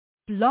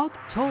Blog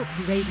Talk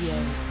Radio.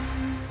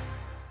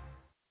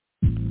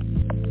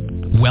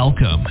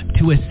 Welcome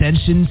to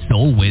Ascension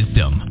Soul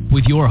Wisdom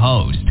with your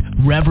host,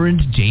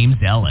 Reverend James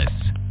Ellis.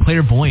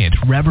 Clairvoyant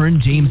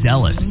Reverend James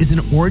Ellis is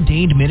an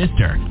ordained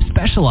minister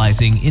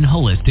specializing in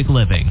holistic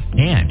living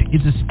and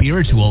is a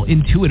spiritual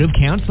intuitive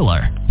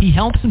counselor. He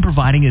helps in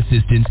providing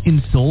assistance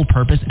in soul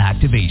purpose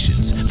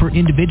activations for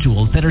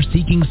individuals that are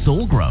seeking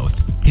soul growth.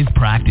 His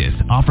practice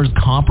offers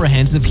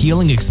comprehensive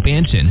healing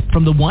expansion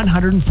from the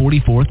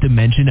 144th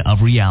dimension of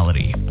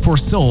reality for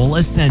Soul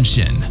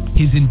Ascension.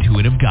 His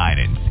intuitive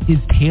guidance is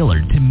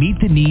tailored to meet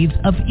the needs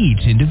of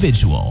each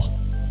individual.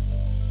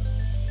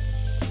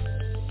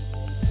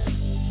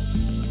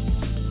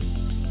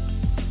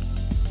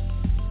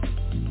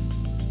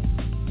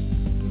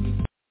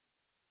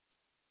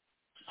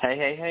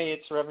 Hey,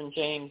 it's Reverend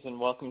James, and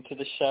welcome to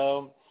the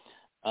show.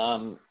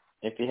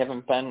 If you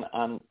haven't been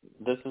on,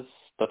 this is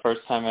the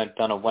first time I've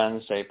done a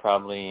Wednesday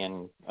probably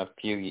in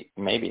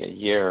maybe a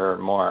year or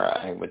more,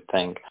 I would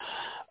think.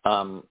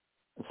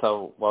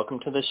 So welcome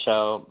to the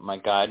show. My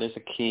guide is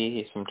a key.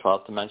 He's from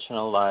 12th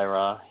Dimensional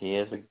Lyra. He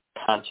is a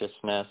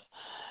consciousness.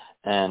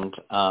 And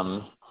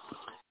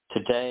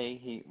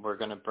today we're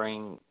going to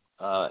bring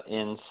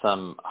in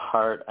some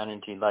heart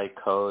energy light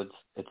codes.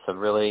 It's a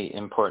really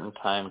important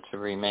time to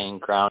remain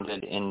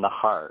grounded in the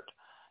heart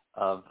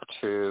of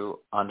true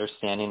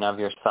understanding of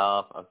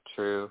yourself, of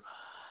true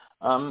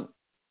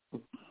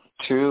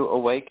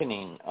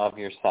awakening of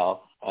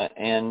yourself,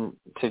 and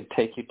to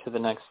take you to the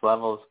next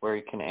levels where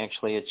you can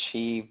actually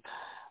achieve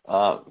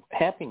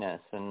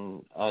happiness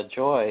and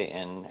joy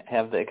and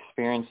have the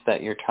experience that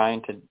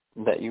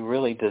that you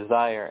really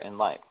desire in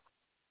life.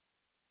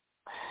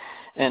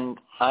 And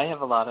I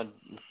have a lot of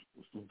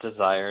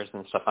desires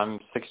and stuff. I'm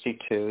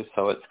 62,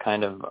 so it's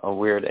kind of a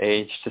weird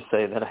age to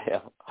say that I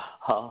have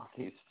all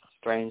these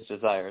strange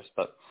desires.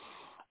 But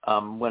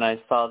when I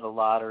saw the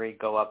lottery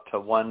go up to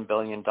 $1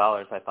 billion,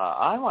 I thought,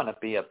 I want to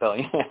be a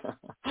billionaire.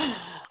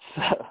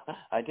 So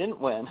I didn't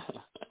win.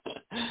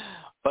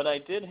 But I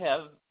did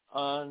have,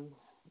 go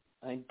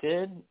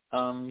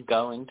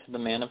into the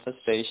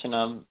manifestation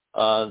of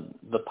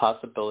the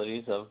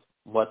possibilities of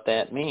what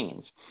that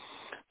means.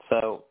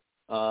 So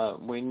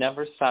we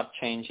never stop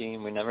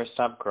changing. We never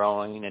stop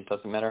growing. It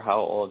doesn't matter how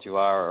old you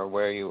are or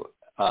where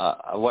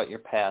what your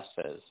past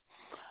is.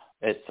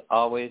 It's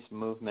always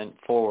movement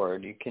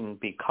forward. You can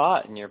be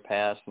caught in your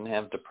past and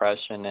have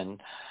depression and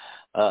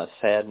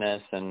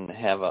sadness and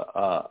have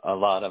a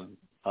lot of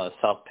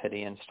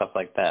self-pity and stuff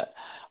like that.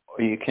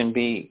 Or you can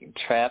be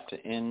trapped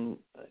in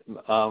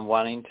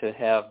wanting to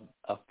have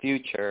a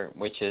future,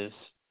 which is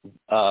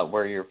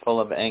where you're full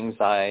of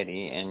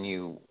anxiety and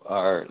you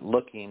are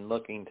looking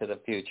to the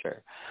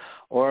future.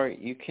 Or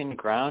you can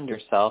ground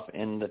yourself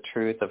in the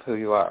truth of who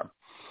you are.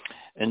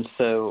 And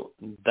so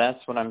that's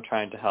what I'm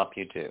trying to help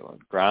you do,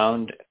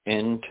 ground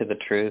into the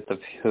truth of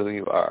who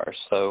you are.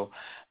 So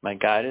my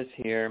guide is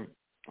here.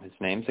 His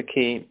name's a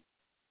key.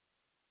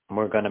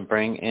 We're going to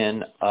bring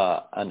in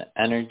an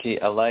energy,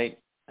 a light,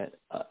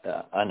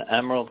 an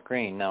emerald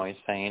green. Now he's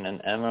saying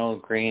an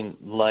emerald green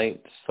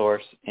light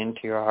source into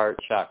your heart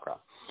chakra,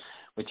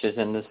 which is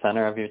in the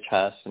center of your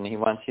chest. And he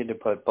wants you to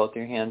put both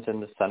your hands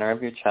in the center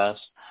of your chest,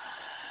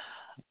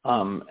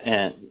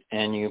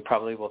 and you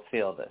probably will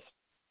feel this.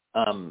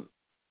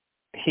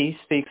 He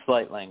speaks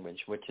light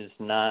language, which is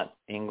not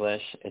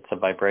English. It's a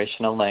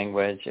vibrational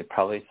language. It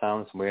probably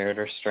sounds weird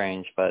or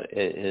strange, but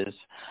it is.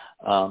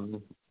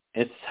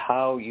 It's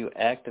how you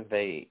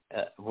activate.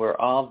 We're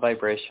all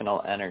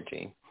vibrational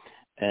energy,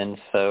 and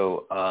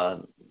so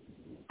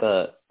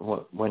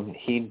when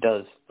he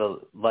does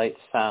the light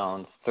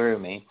sounds through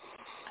me,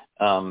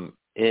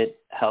 it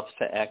helps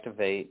to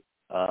activate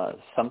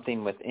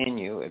something within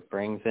you. It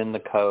brings in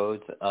the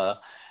codes.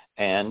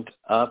 And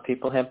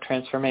people have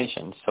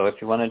transformations. So if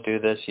you want to do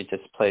this, you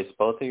just place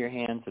both of your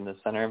hands in the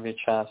center of your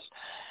chest.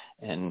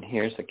 And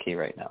here's the key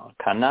right now.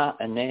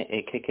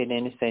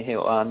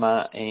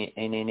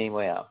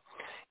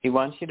 He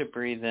wants you to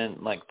breathe in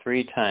like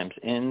 3 times,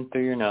 in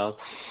through your nose,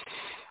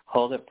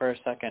 hold it for a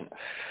second,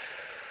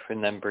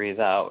 and then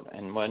breathe out.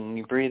 And when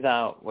you breathe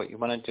out, what you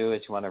want to do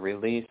is you want to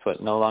release what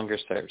no longer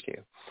serves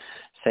you.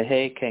 Say,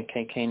 hey,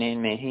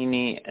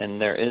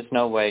 and there is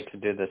no way to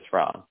do this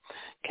wrong.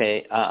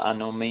 And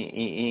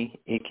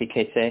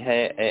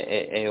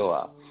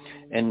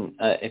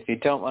if you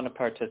don't want to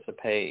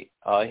participate,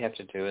 all you have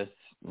to do is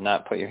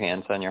not put your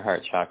hands on your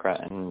heart chakra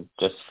and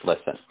just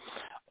listen.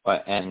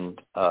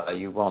 And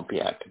you won't be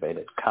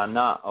activated.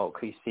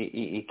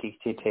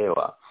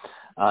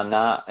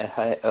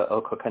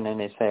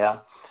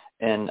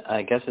 And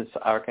I guess it's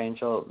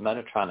Archangel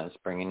Metatron is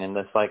bringing in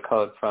this light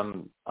code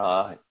from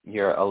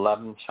your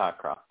 11th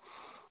chakra,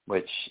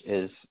 which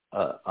is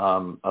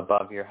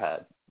above your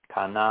head.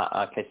 Kana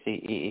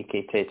akesi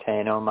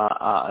ikite ma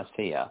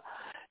asia.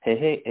 He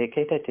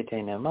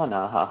ikite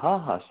mana ha ha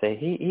ha. Se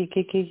he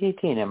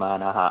ikite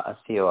mana ha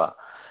asia.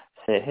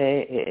 Se he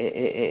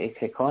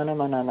ikikona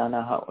mana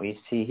na ha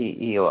isi he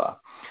iwa.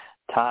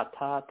 Ta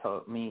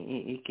to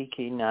mi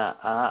ikiki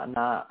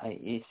na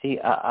isi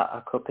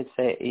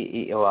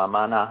akopise o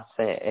amana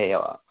se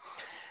eo.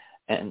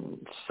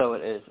 And so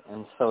it is,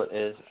 and so it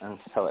is, and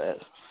so it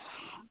is.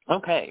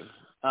 Okay,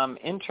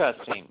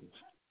 interesting.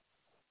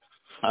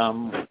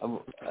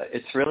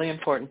 It's really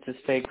important to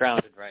stay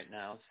grounded right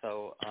now.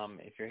 So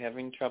if you're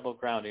having trouble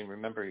grounding,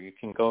 remember you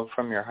can go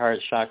from your heart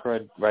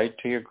chakra right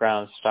to your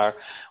ground star,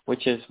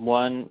 which is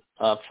 1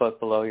 foot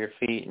below your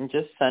feet, and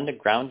just send a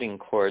grounding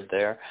cord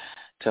there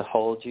to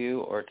hold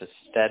you or to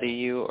steady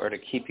you or to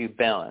keep you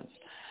balanced.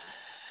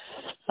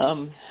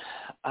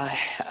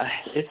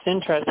 It's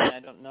interesting. I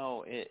don't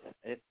know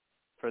if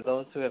for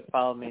those who have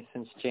followed me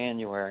since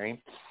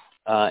January.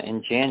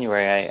 In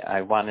January,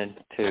 I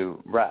wanted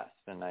to rest,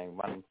 and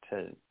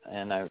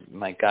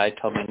my guide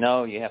told me,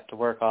 no, you have to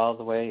work all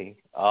the way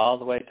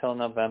till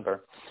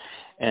November,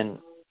 and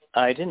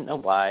I didn't know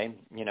why,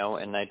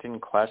 and I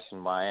didn't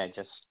question why. I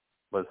just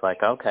was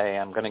like, okay,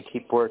 I'm going to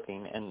keep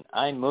working, and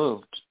I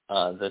moved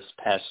this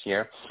past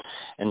year,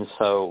 and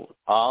so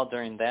all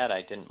during that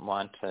I didn't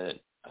want to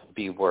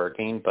be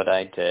working, but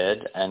I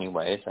did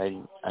anyways.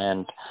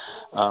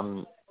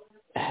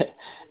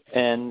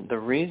 And the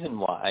reason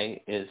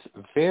why is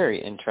very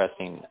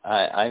interesting.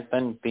 I've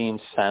been being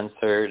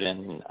censored,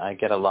 and I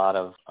get a lot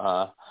of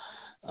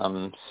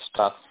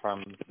stuff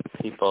from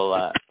people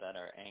that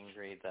are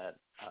angry.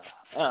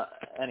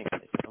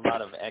 Anyways, a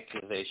lot of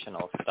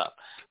accusational stuff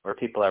where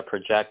people are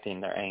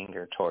projecting their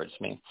anger towards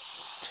me.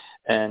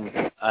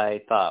 And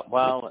I thought,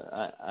 well,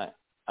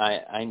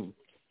 I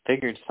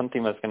figured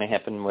something was going to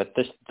happen with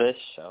this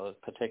show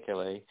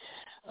particularly,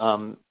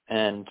 and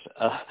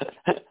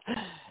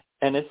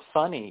it's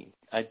funny.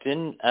 I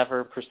didn't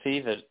ever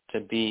perceive it to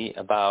be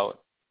about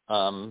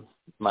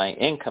my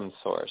income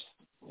source,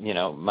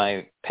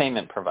 my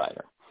payment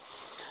provider.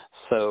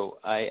 So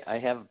I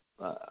have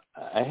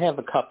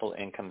a couple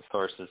income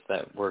sources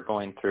that were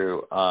going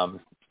through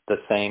the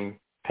same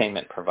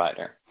payment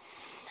provider,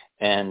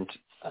 and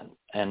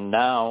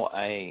now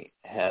I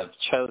have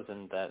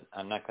chosen that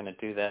I'm not going to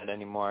do that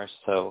anymore.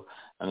 So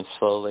I'm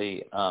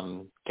slowly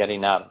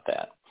getting out of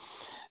that,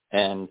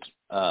 and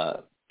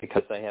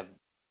because I have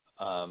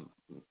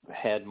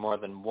had more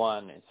than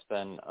one, it's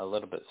been a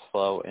little bit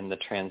slow in the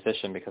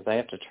transition because I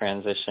have to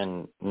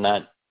transition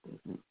my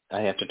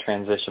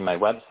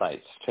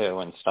websites too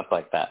and stuff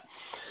like that.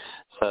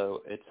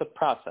 So it's a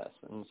process,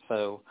 and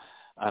so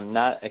I'm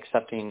not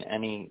accepting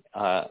any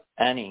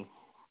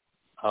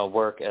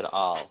work at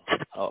all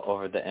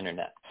over the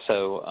internet.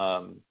 So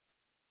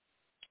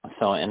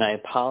and I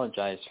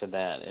apologize for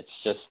that. It's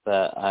just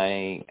that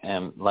I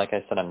am, like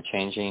I said, I'm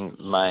changing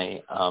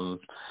my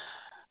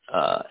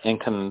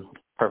income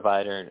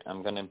provider.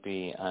 I'm going to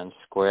be on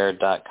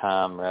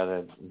Square.com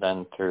rather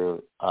than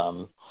through,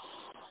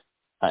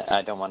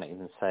 I don't want to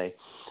even say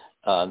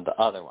the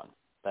other one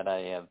that I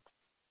have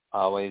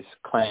always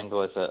claimed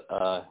was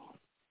a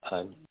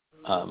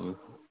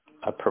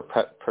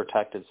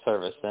protected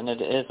service, and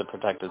it is a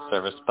protected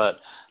service, but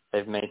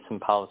they've made some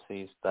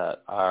policies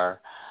that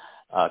are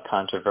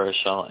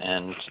controversial,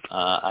 and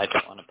I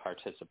don't want to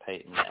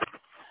participate in that.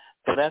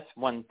 So that's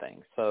one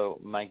thing. So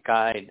my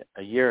guide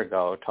a year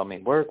ago told me,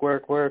 work,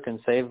 work, work, and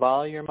save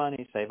all your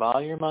money, save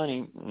all your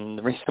money. And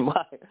the reason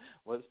why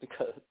was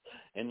because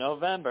in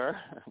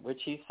November,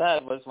 which he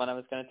said was when I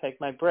was going to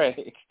take my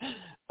break,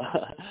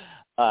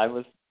 I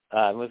was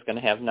going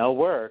to have no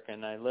work,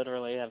 and I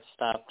literally have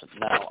stopped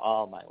now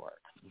all my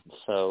work.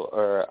 So,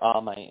 or all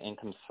my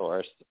income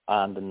source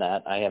on the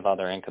net. I have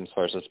other income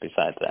sources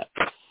besides that.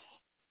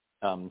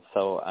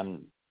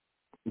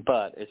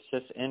 But it's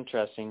just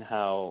interesting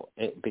how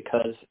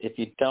because if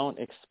you don't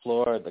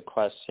explore the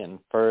question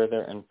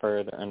further and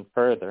further and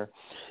further,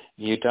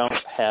 you don't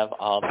have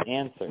all the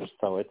answers.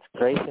 So it's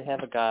great to have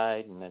a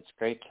guide, and it's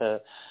great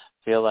to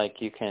feel like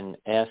you can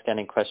ask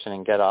any question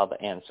and get all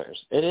the answers.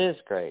 It is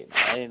great.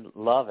 I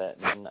love it.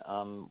 And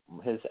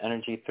his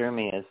energy through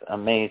me is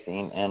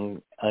amazing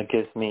and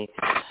gives me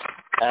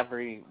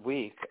every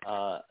week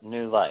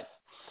new life.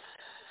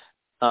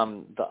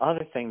 The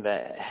other thing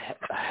that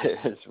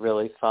is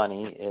really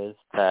funny is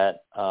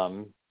that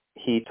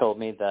he told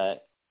me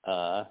that,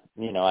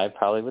 I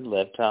probably would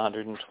live to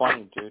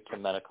 120 due to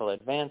medical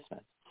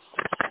advancements.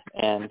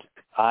 And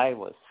I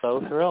was so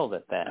thrilled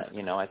at that.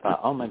 I thought,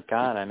 oh, my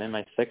God, I'm in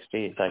my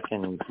 60s. I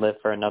can live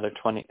for another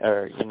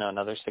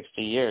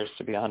 60 years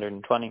to be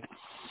 120.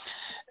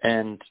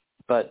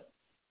 But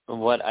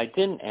what I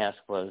didn't ask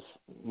was,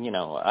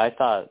 I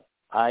thought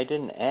I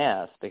didn't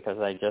ask because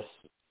I just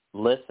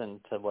listened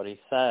to what he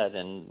said,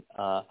 and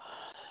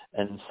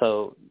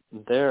so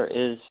there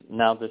is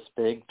now this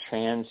big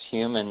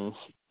transhumanism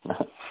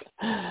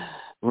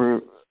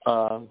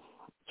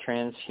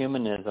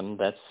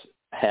that's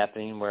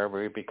happening where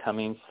we're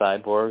becoming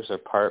cyborgs or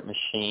part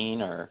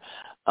machine, or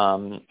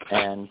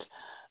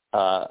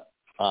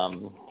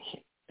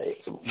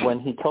when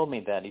he told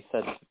me that, he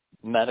said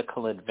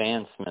medical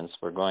advancements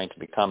were going to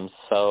become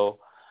so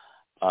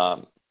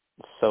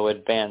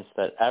advanced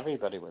that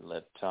everybody would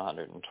live to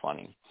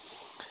 120.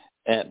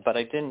 but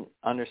I didn't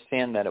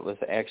understand that it was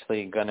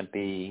actually going to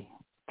be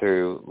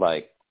through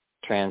like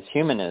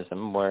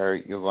transhumanism, where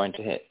you're going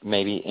to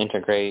maybe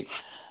integrate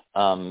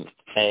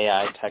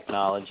AI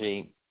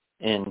technology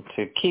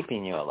into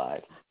keeping you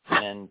alive.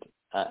 And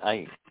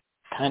I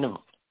kind of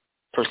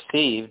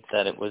perceived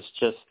that it was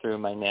just through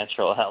my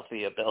natural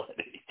healthy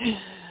ability.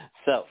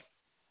 So,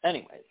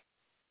 anyways,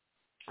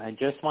 I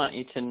just want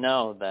you to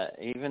know that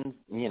even,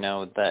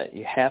 that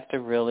you have to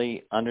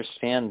really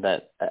understand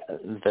that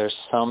there's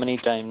so many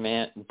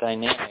dynamics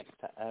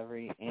to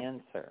every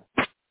answer.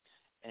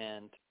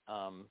 And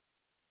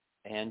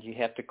you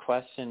have to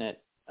question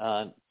it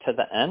to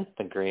the nth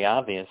degree,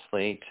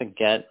 obviously, to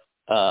get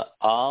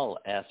all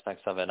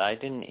aspects of it. I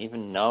didn't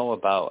even know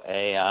about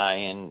AI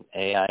and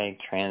AI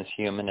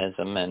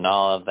transhumanism and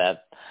all of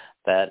that.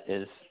 That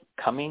is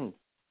coming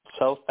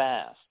so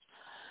fast.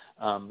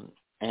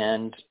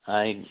 And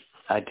I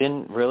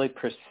didn't really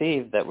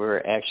perceive that we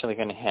were actually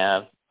going to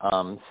have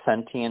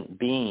sentient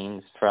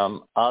beings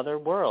from other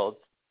worlds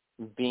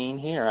being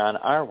here on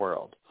our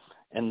world.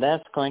 And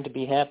that's going to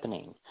be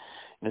happening.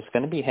 And it's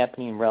going to be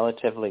happening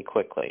relatively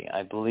quickly.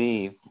 I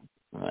believe,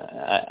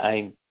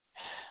 I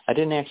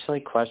didn't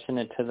actually question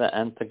it to the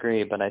nth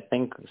degree, but I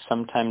think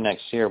sometime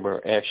next year we're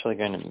actually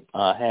going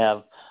to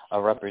have a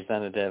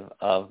representative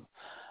of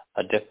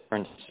a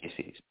different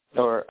species,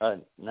 or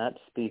not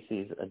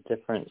species, a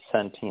different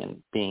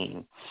sentient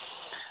being.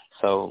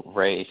 So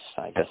race,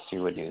 I guess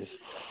you would use.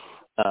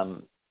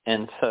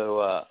 And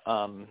so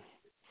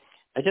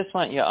I just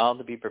want you all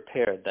to be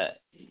prepared that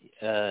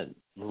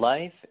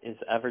life is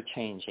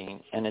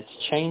ever-changing, and it's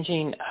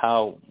changing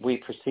how we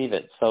perceive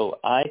it. So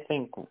I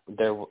think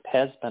there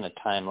has been a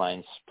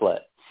timeline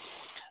split.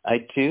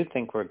 I do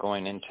think we're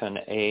going into an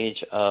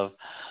age of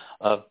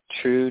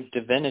true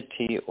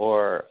divinity,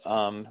 or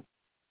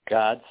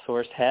God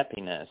source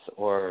happiness,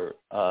 or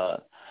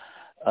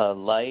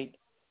light,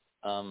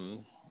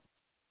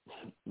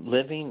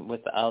 living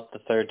without the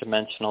third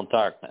dimensional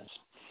darkness.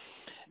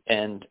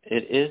 And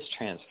it is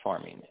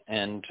transforming.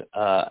 And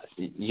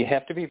you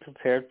have to be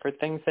prepared for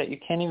things that you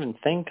can't even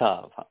think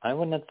of. I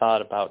wouldn't have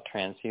thought about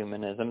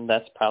transhumanism.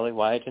 That's probably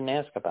why I didn't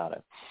ask about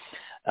it.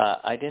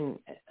 I didn't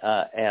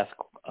ask,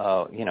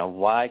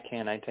 why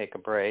can't I take a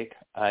break?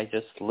 I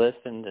just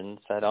listened and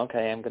said,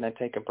 okay, I'm going to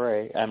take a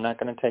break. I'm not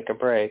going to take a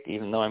break,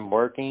 even though I'm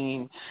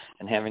working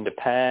and having to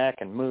pack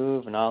and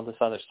move and all this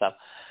other stuff.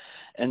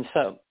 And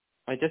so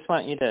I just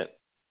want you to,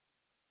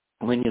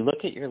 when you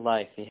look at your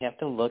life, you have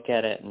to look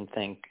at it and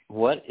think,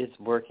 what is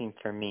working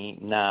for me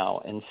now,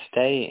 and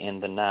stay in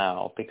the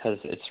now, because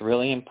it's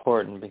really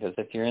important, because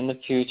if you're in the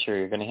future,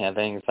 you're going to have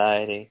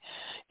anxiety.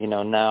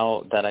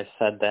 Now that I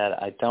said that,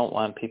 I don't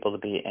want people to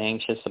be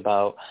anxious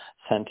about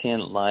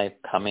sentient life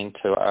coming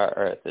to our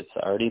Earth. It's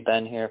already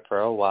been here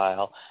for a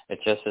while. It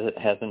just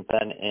hasn't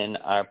been in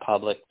our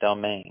public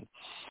domain.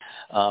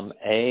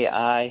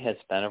 AI has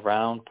been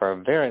around for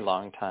a very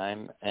long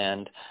time,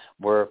 and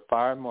we're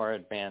far more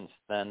advanced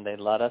than they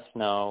let us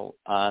know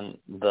on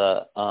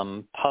the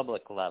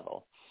public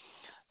level.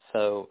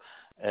 So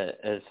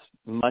as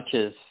much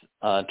as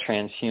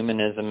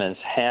transhumanism is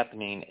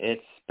happening,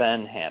 it's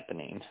been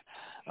happening.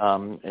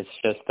 It's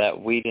just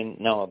that we didn't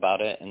know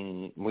about it,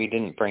 and we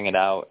didn't bring it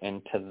out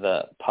into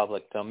the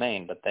public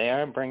domain. But they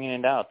are bringing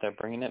it out. They're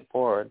bringing it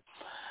forward.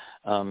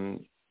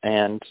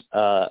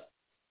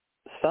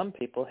 Some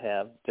people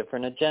have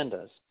different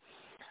agendas.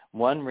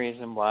 One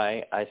reason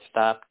why I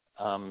stopped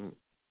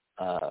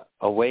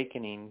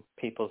awakening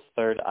people's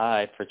third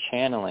eye for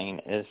channeling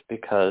is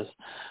because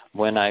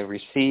when I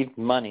received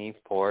money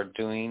for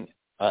doing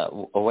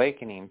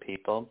awakening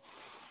people,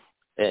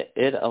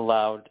 it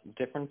allowed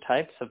different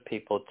types of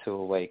people to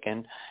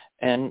awaken,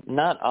 and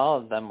not all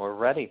of them were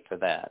ready for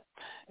that,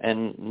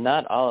 and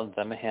not all of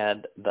them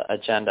had the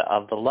agenda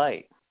of the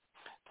light.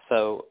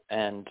 So,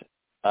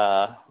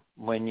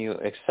 when you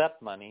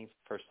accept money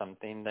for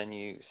something, then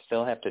you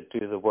still have to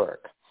do the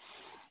work.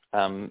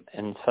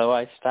 And so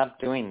I stopped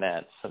doing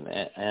that.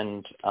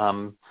 And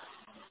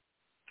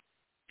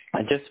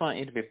I just want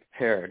you to be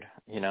prepared,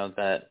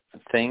 that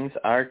things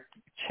are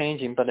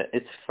changing, but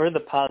it's for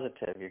the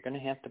positive. You're going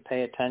to have to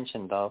pay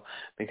attention, though,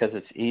 because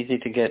it's easy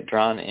to get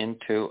drawn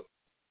into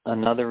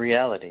another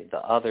reality, the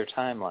other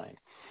timeline.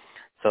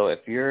 So if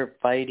you're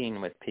fighting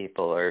with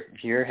people, or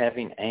if you're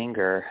having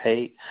anger, or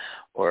hate,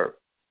 or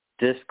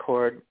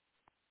discord,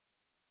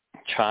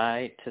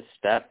 try to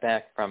step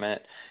back from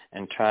it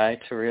and try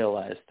to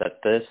realize that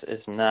this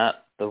is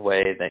not the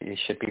way that you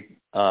should be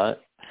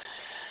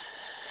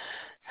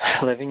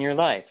living your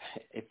life.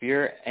 If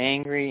you're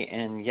angry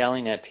and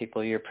yelling at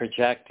people, you're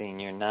projecting.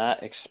 You're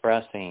not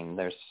expressing.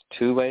 There's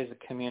two ways of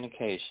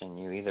communication.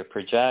 You either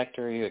project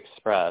or you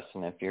express.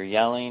 And if you're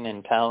yelling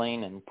and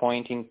telling and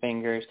pointing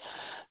fingers,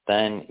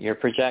 then you're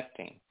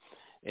projecting.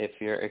 If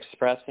you're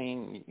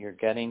expressing, you're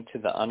getting to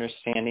the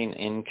understanding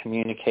in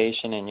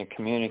communication, and you're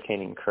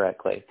communicating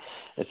correctly.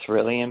 It's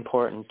really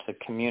important to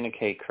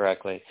communicate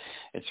correctly.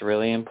 It's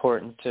really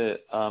important to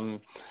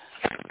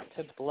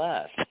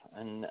bless.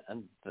 and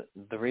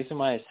the reason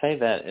why I say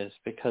that is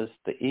because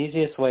the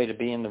easiest way to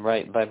be in the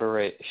right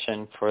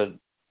vibration for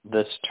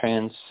this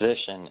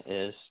transition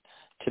is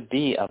to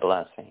be a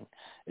blessing,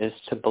 is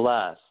to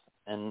bless.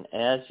 And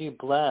as you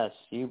bless,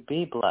 you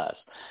be blessed.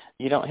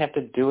 You don't have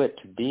to do it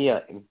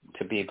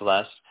to be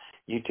blessed.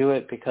 You do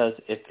it because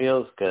it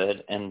feels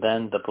good, and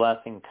then the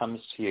blessing comes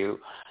to you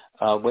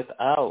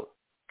without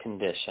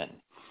condition.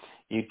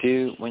 You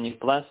do, when you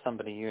bless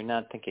somebody, you're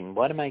not thinking,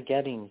 what am I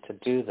getting to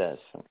do this?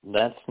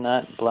 That's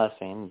not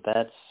blessing,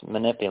 that's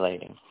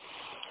manipulating.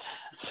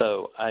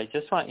 So I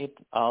just want you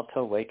all to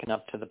awaken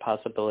up to the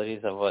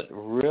possibilities of what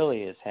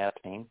really is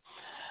happening.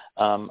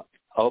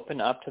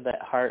 Open up to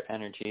that heart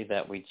energy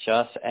that we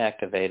just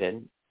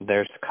activated.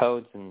 There's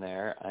codes in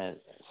there,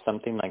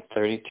 something like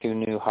 32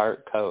 new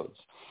heart codes.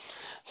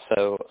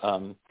 So,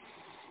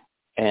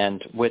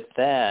 and with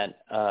that,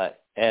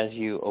 as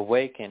you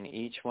awaken,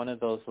 each one of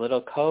those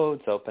little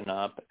codes open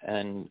up,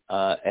 and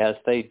as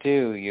they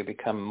do, you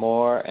become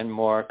more and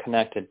more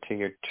connected to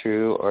your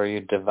true or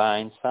your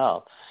divine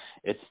self.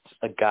 It's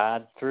a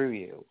God through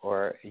you,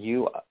 or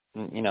you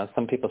know,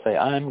 some people say,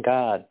 I'm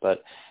God,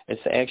 but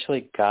it's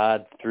actually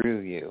God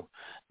through you.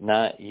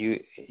 Not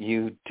you.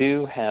 You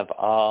do have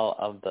all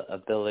of the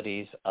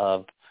abilities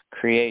of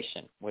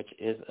creation, which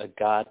is a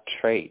God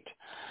trait.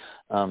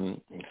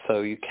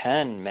 So you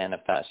can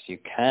manifest, you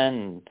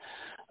can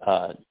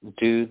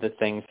do the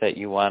things that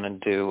you want to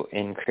do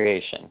in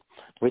creation,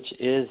 which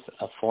is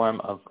a form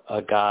of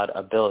a God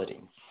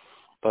ability.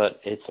 But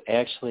it's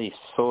actually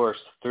sourced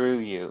through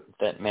you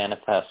that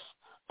manifests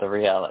the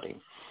reality.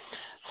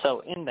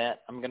 So in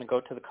that, I'm going to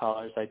go to the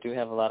callers. I do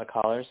have a lot of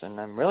callers, and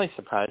I'm really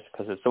surprised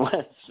because it's a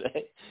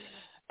Wednesday.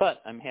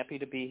 But I'm happy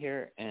to be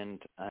here,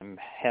 and I'm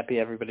happy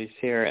everybody's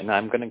here, and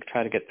I'm going to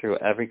try to get through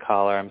every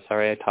caller. I'm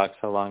sorry I talked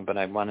so long, but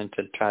I wanted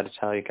to try to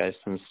tell you guys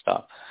some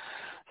stuff.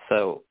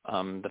 So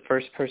the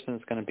first person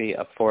is going to be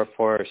a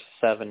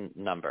 447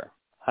 number.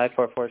 Hi,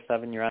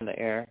 447, you're on the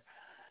air.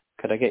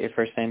 Could I get your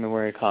first name and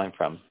where you're calling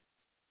from?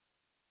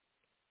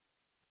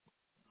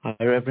 Hi,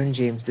 Reverend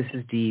James. This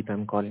is Deep.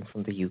 I'm calling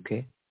from the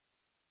UK.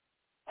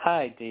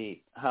 Hi,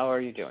 Deep. How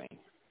are you doing?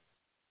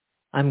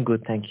 I'm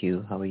good, thank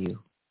you. How are you?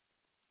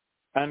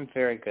 I'm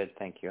very good,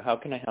 thank you. How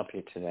can I help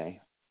you today?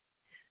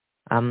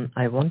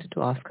 I wanted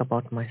to ask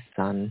about my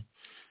son.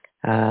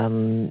 I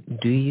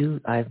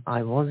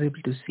was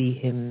able to see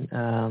him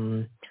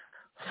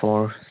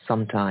for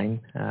some time,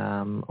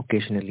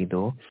 occasionally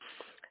though.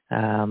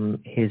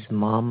 His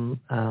mom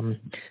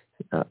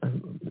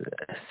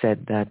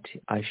said that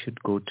I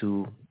should go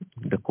to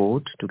the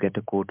court to get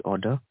a court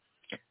order.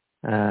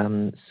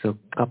 So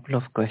a couple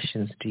of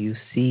questions. Do you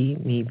see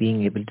me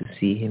being able to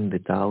see him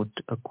without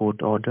a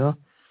court order,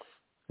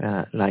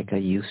 like I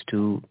used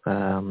to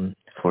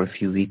for a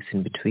few weeks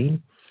in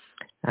between?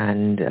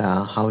 And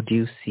how do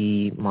you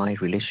see my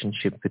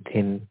relationship with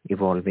him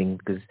evolving?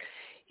 Because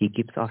he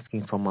keeps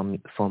asking for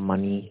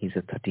money. He's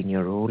a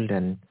 13-year-old,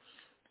 and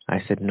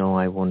I said, no,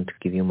 I won't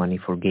give you money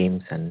for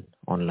games and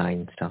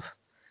online stuff.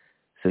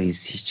 So he's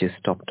just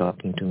stopped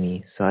talking to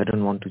me. So I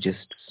don't want to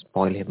just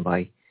spoil him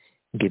by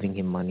giving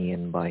him money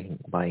and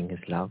buying his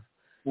love.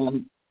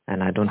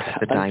 And I don't have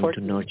the time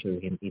to nurture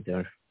him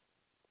either.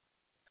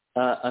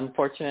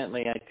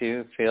 Unfortunately, I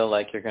do feel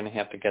like you're going to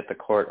have to get the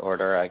court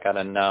order. I got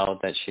to know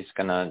that she's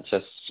going to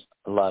just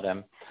let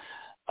him.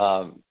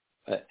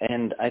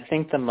 And I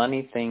think the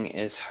money thing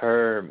is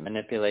her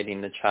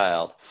manipulating the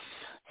child.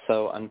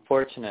 So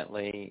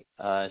unfortunately,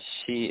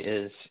 she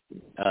is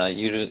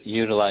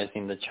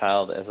utilizing the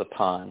child as a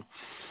pawn.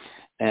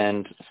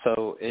 And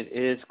so it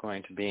is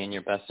going to be in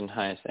your best and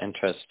highest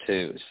interest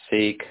to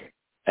seek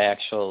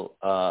actual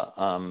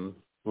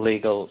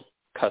legal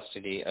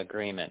custody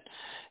agreement.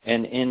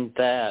 And in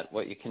that,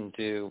 what you can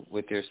do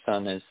with your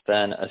son is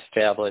then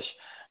establish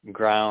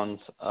grounds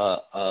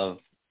of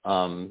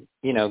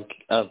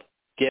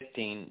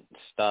gifting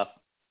stuff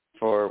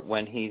for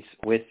when he's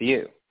with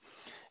you,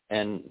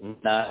 and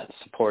not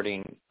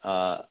supporting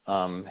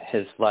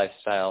his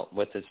lifestyle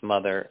with his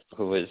mother,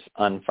 who is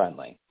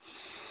unfriendly.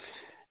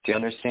 Do you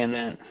understand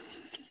that?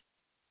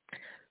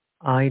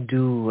 I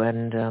do.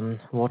 And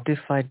what if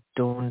I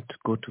don't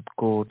go to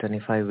court and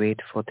if I wait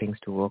for things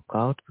to work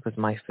out? Because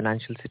my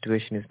financial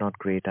situation is not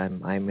great.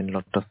 I'm in a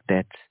lot of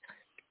debts,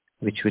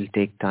 which will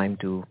take time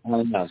to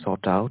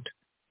sort out.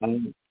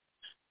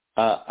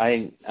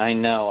 I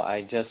know.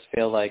 I just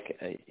feel like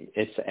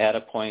it's at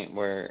a point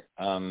where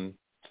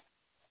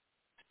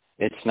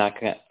it's not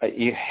going to,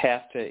 you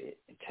have to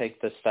take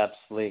the steps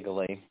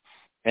legally.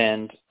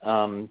 And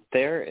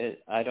there is,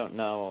 I don't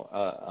know,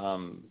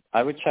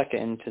 I would check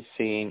into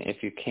seeing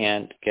if you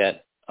can't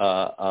get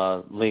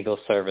legal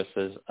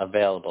services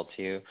available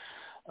to you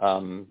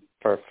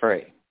for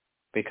free,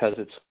 because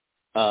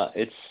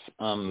it's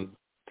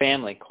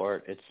family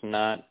court. It's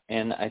not,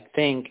 and I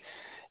think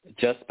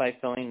just by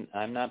filling,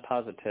 I'm not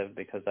positive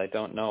because I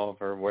don't know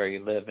over where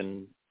you live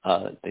and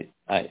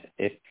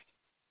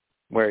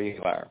where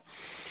you are.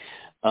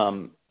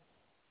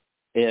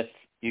 If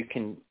you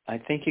can, I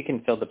think you can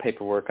fill the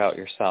paperwork out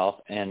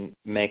yourself and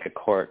make a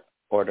court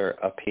order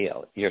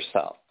appeal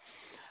yourself.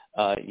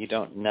 You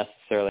don't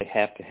necessarily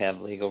have to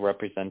have legal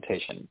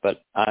representation,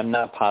 but I'm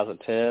not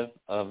positive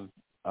of,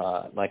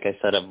 like I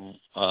said,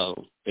 of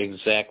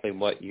exactly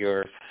what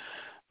your,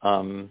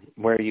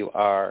 where you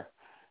are,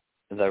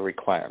 the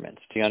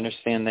requirements. Do you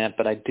understand that?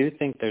 But I do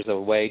think there's a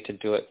way to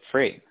do it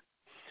free.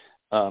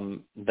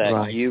 That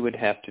Right. you would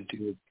have to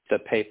do the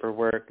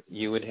paperwork,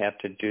 you would have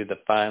to do the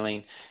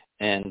filing,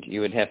 and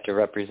you would have to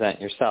represent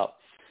yourself.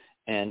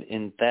 And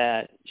in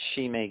that,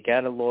 she may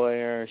get a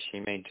lawyer,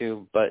 she may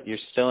do, but you're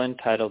still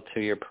entitled to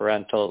your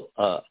parental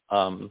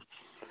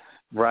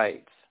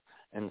rights.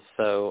 And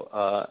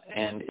so,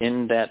 and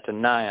in that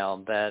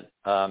denial, that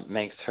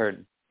makes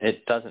her,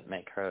 it doesn't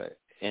make her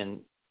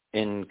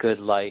in good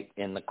light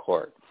in the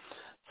court.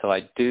 So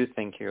I do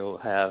think you'll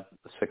have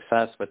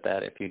success with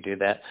that if you do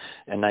that.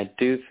 And I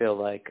do feel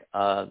like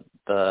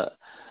the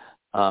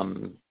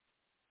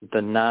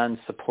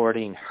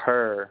non-supporting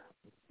her,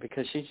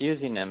 because she's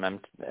using him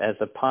as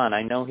a pawn.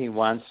 I know he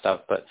wants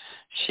stuff, but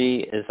she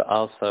is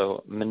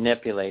also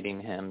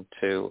manipulating him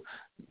to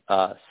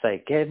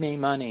say, give me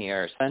money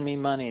or send me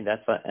money.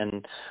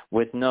 And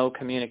with no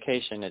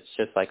communication, it's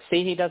just like,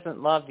 see, he doesn't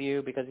love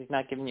you because he's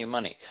not giving you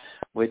money,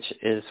 which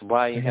is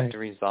why you have to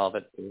resolve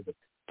it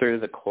through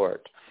the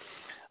court.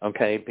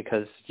 Okay,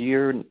 because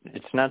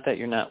it's not that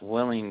you're not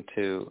willing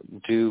to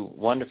do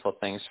wonderful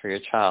things for your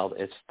child.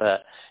 It's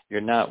that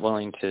you're not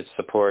willing to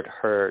support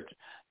her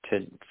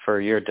for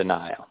your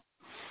denial.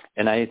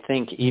 And I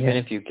think even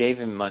if you gave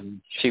him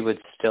money, she would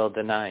still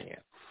deny you.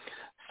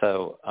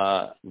 So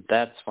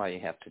that's why you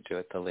have to do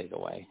it the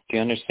legal way. Do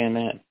you understand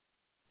that?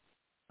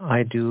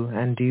 I do.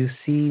 And do you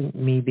see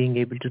me being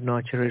able to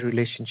nurture a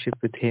relationship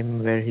with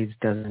him where he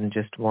doesn't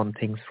just want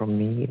things from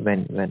me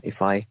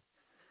if I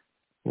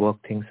work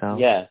things out?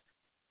 Yeah,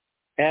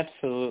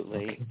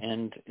 absolutely. Okay.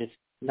 And it's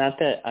not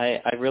that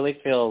I really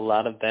feel a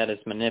lot of that is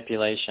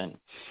manipulation.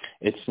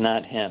 It's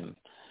not him.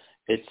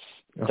 It's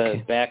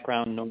the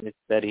background noise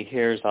that he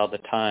hears all the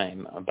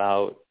time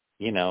about,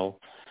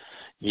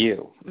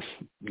 you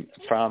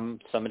from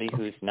somebody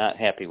who's not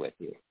happy with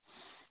you.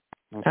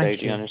 Okay,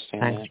 do you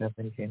understand Thanks, that?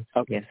 Reverend James.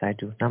 Okay. Yes, I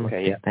do. Namaste.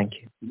 Okay, yeah. Thank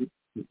you.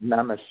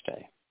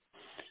 Namaste.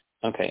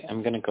 Okay,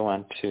 I'm going to go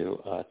on to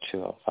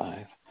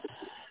 205.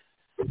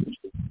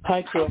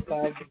 Hi,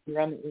 205. You're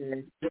on the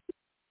air.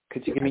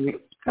 Could you give me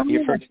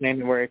your first name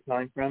and where you're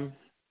calling from?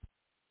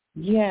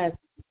 Yes.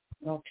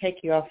 I'll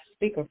take you off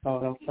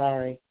speakerphone. I'm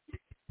sorry.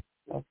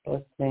 I was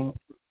listening.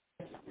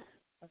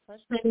 My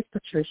first name is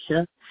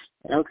Patricia,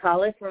 and I'm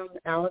calling from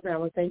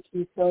Alabama. Thank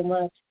you so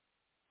much,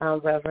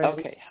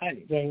 Reverend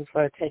James,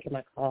 for taking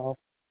my call.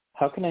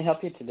 How can I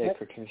help you today,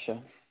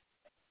 Patricia?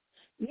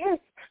 Yes.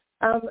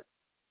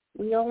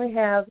 We only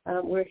have,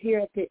 we're here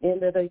at the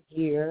end of the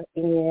year,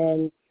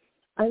 and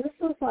I just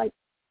would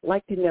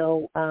like to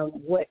know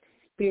what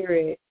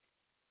Spirit,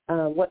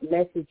 what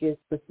messages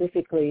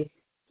specifically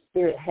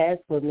Spirit has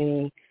for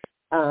me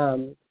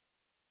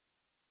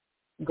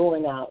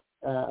going out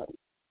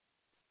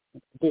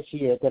this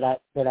year that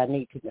I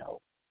need to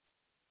know.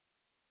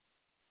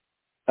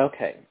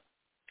 Okay.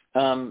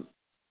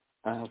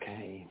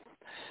 Okay.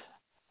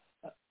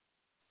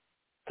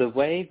 The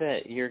way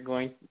that you're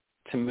going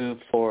to move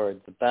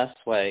forward, the best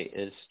way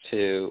is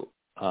to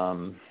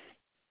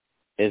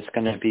is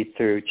going to be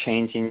through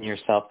changing your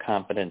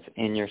self-confidence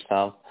in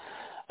yourself.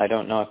 I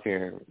don't know if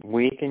you're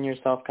weak in your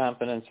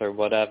self-confidence or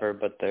whatever,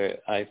 but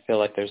I feel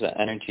like there's an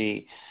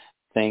energy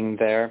thing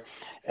there.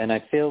 And I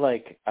feel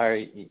like,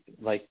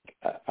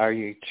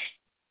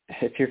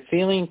 if you're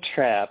feeling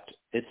trapped,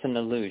 it's an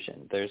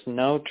illusion. There's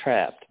no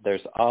trapped.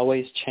 There's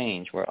always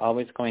change. We're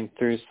always going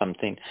through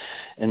something.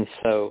 And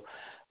so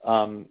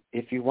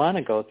if you want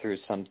to go through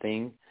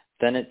something,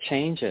 then it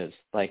changes.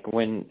 Like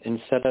when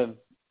instead of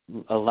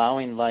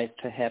allowing life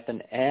to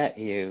happen at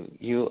you,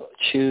 you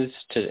choose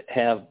to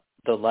have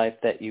the life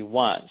that you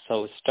want.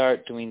 So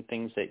start doing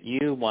things that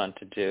you want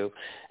to do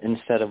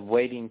instead of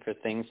waiting for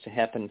things to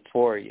happen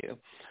for you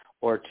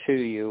or to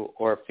you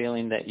or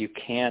feeling that you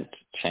can't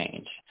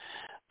change.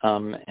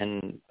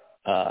 And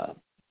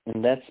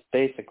that's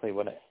basically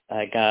what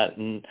I got.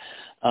 And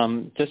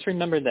just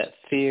remember that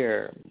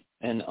fear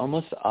and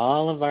almost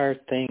all of our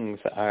things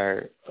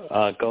are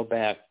go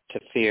back to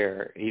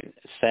fear,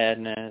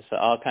 sadness,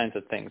 all kinds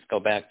of things go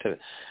back to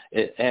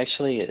it.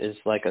 Actually, it is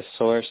like a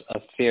source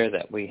of fear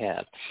that we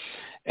have,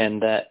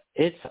 and that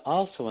it's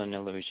also an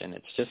illusion.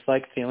 It's just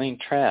like feeling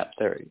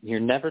trapped. You're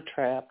never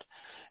trapped,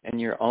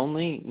 and you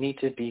only need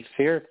to be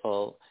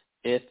fearful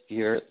if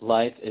your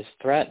life is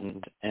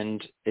threatened.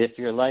 And if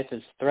your life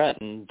is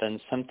threatened, then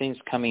something's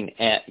coming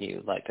at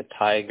you, like a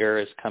tiger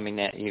is coming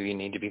at you. You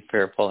need to be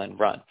fearful and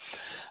run.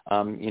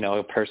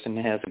 A person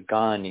has a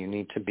gun. You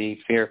need to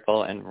be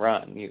fearful and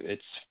run.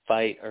 It's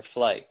fight or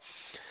flight.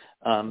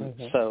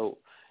 So,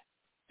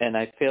 and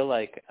I feel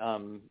like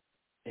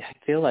I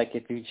feel like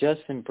if you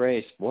just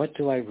embrace what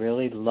do I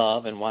really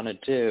love and want to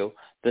do,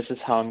 this is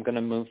how I'm going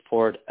to move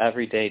forward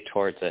every day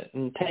towards it.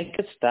 And take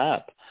a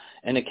step.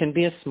 And it can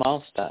be a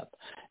small step.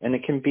 And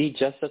it can be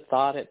just a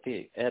thought at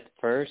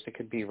first. It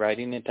could be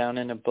writing it down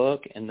in a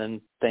book and then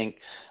think,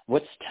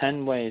 what's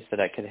 10 ways that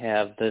I could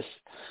have this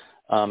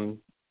come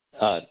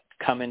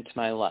into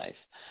my life?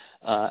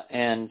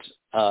 And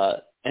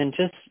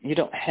just, you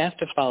don't have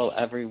to follow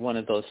every one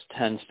of those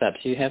 10 steps.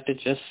 You have to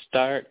just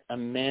start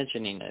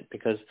imagining it,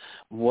 because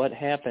what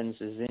happens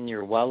is in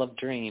your well of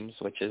dreams,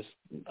 which is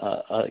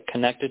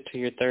connected to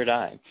your third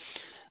eye,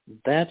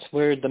 that's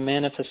where the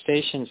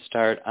manifestations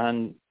start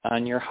on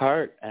your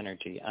heart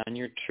energy, on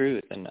your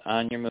truth, and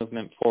on your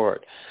movement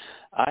forward.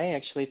 I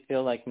actually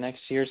feel like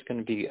next year is going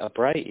to be a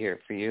bright year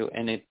for you,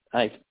 and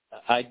I'd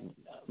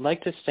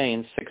like to stay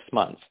in 6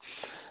 months.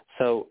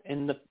 So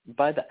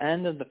by the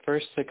end of the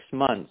first 6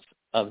 months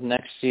of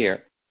next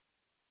year,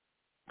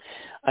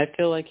 I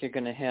feel like you're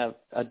going to have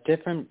a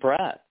different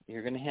breath.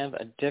 You're going to have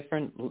a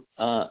different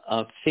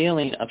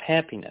feeling of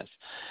happiness.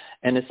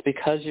 And it's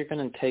because you're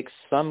going to take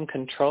some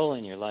control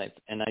in your life.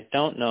 And I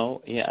don't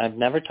know, I've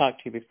never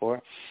talked to you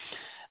before.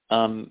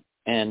 I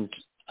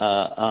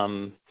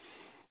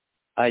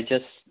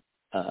just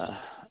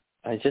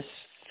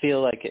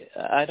feel like,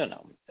 I don't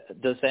know,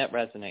 does that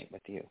resonate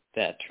with you,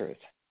 that truth?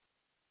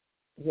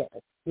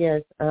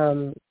 Yes.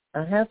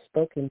 I have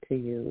spoken to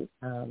you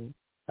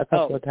a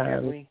couple of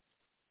times. Really?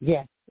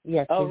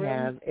 Yes, oh, we really?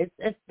 have.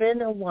 It's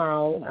been a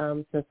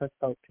while since I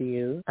spoke to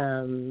you.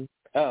 I'm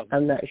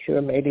not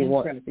sure, maybe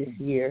once this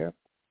year.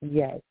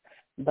 Yes,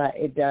 but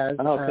it does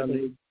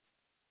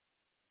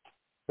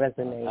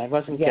resonate. I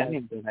wasn't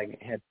getting that I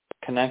had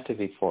connected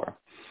before.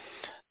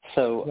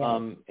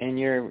 So, and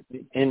you're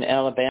in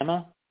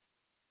Alabama?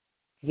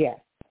 Yes.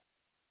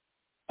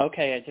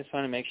 Okay, I just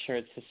want to make sure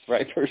it's the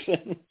right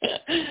person,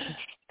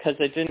 because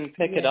I didn't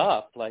pick it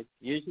up. Like,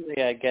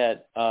 usually I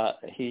get,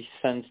 he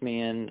sends me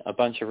in a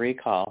bunch of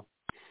recall,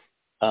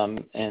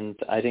 and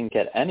I didn't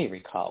get any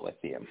recall with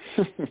you.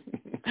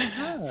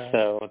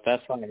 So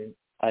that's why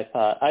I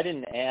thought, I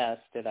didn't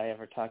ask, did I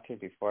ever talk to you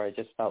before? I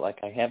just felt like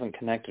I haven't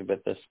connected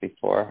with this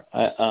before.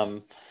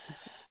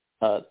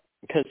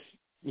 Because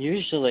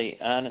usually,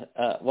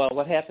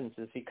 what happens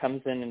is he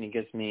comes in and he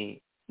gives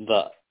me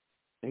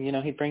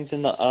he brings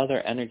in the other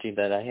energy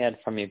that I had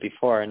from you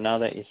before, and now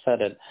that you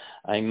said it,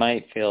 I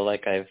might feel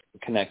like I've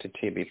connected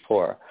to you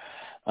before.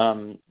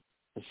 But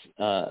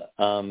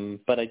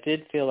I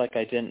did feel like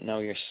I didn't know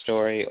your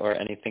story or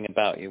anything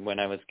about you when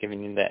I was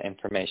giving you that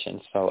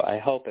information, so I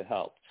hope it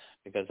helped,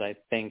 because I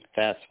think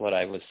that's what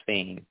I was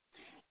seeing.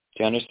 Do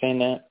you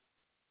understand that?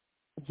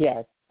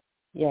 Yes,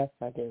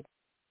 I do.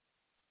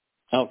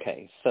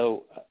 Okay,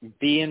 so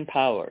be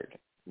empowered.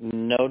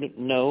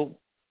 No.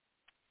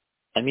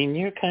 I mean,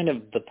 you're kind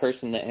of the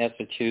person that has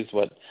to choose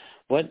what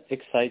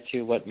excites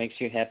you, what makes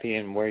you happy,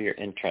 and where your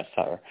interests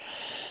are.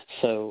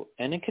 So,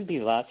 and it could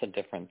be lots of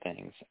different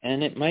things.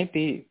 And it might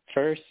be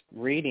first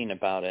reading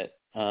about it.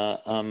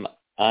 I'm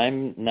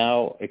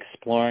now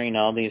exploring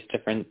all these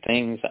different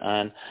things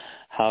on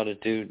how to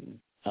do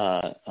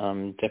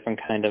different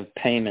kind of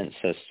payment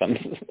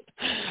systems.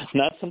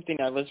 Not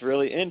something I was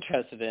really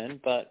interested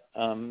in, but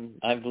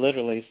I've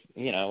literally,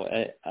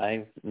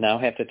 I now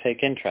have to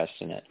take interest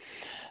in it.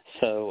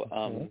 So,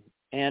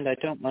 and I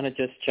don't want to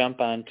just jump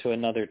onto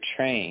another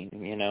train,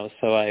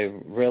 so I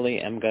really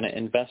am going to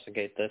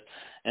investigate this.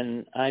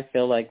 And I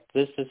feel like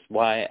this is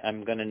why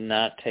I'm going to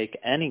not take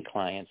any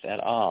clients at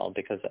all,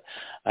 because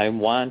I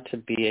want to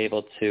be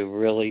able to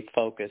really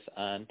focus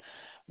on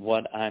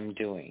what I'm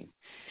doing.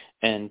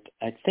 And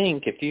I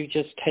think if you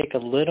just take a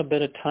little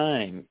bit of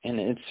time,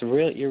 and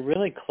you're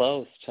really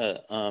close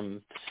to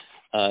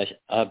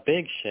a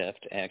big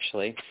shift,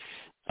 actually,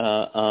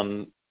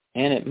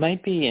 and it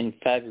might be in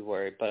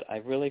February, but I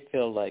really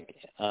feel like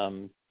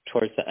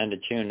towards the end of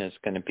June is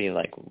going to be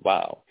like,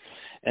 wow.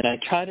 And I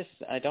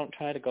don't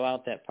try to go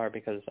out that far,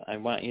 because I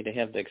want you to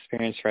have the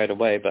experience right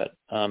away, but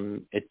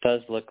it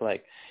does look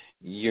like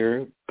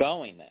you're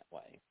going that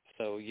way.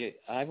 So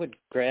I would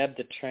grab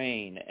the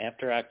train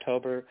after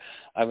October.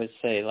 I would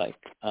say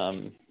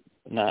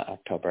not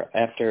October,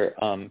 after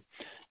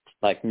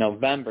like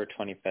November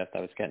 25th.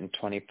 I was getting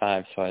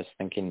 25, so I was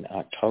thinking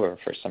October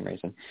for some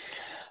reason.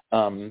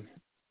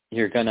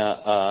 You're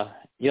gonna,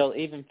 you'll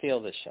even feel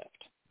the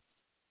shift.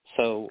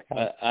 So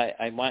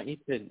I want you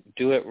to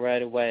do it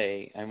right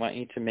away. I want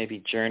you to maybe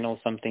journal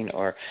something,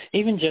 or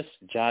even just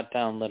jot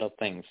down little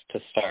things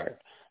to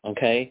start.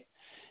 Okay,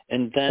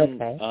 and then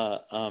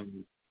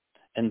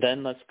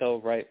let's go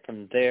right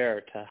from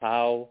there to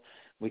how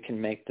we can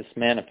make this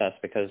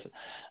manifest, because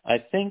I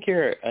think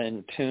you're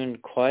in tune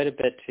quite a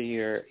bit to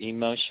your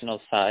emotional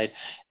side,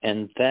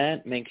 and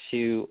that makes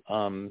you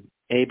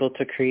able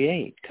to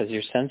create, because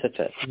you're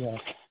sensitive.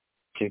 Yes.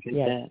 Do you get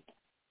that?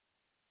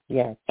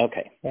 Yes.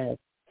 Okay. Yes.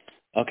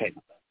 Okay.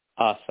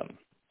 Awesome.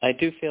 I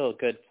do feel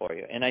good for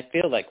you, and I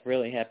feel like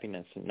really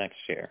happiness next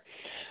year.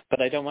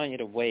 But I don't want you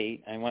to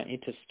wait. I want you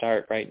to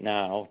start right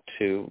now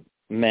to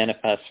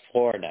manifest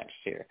for next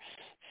year.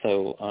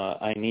 So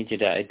I need you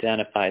to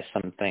identify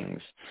some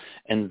things.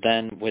 And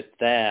then with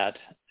that,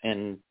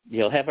 and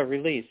you'll have a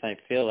release, I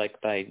feel like,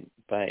 by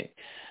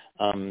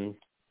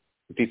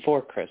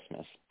before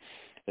Christmas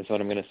is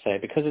what I'm going to say,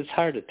 because it's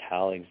hard to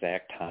tell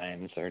exact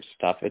times or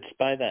stuff. It's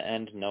by the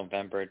end of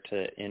November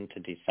to into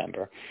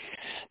December.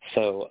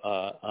 So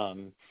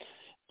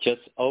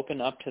just open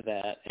up to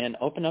that and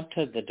open up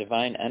to the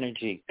divine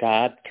energy,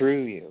 God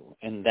through you,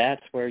 and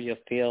that's where you'll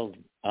feel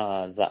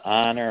the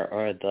honor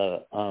or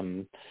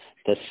the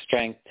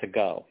strength to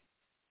go.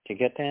 Do you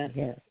get that?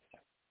 Yes.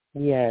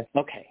 Yes.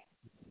 Okay.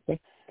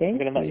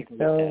 Thank you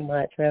so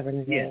much,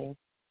 Reverend James.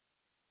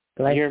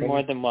 Yeah. You're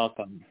more than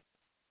welcome.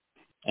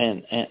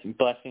 And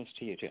blessings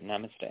to you too.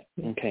 Namaste.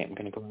 Okay, I'm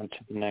going to go on to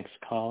the next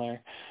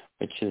caller,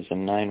 which is a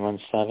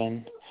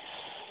 917.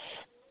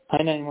 Hi,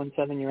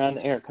 917. You're on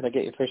the air. Could I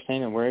get your first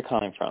name and where are you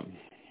calling from?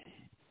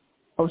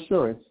 Oh,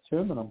 sure. It's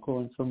Tim, and I'm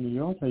calling from New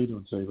York. How you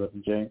doing today,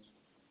 Reverend James?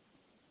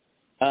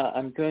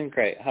 I'm doing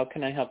great. How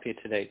can I help you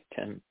today,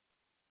 Tim?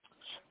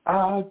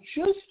 I'm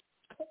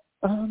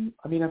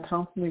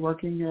constantly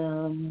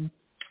working,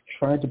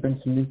 trying to bring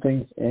some new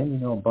things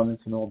in,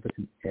 abundance in all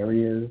different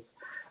areas.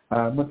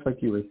 Much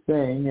like you were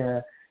saying,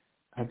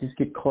 I just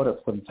get caught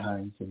up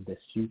sometimes in this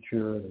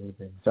future,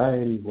 the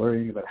anxiety,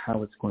 worrying about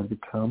how it's going to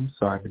become.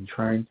 So I've been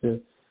trying to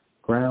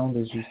ground,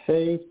 as you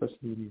say,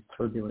 especially in these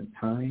turbulent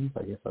times.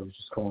 I guess I was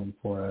just calling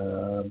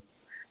for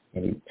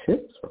any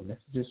tips or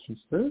messages from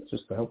Spirit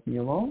just to help me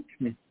along.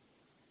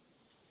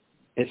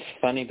 It's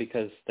funny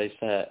because I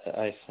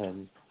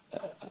said,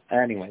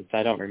 anyways,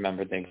 I don't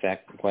remember the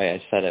exact way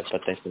I said it,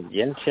 but they said,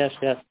 yes,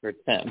 for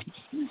Tim.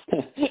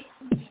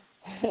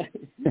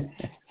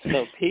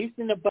 So peace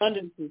and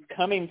abundance is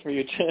coming for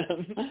you,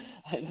 Tim.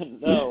 I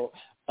don't know.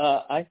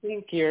 I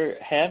think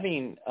you're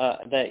having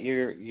that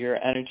your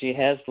energy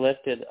has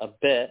lifted a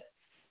bit,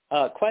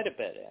 quite a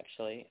bit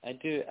actually.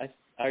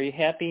 Are you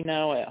happy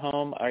now at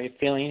home? Are you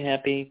feeling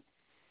happy?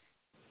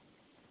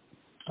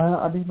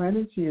 My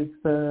energy is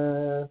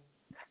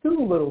still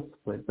a little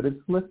split, but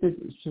it's lifted.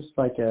 It's just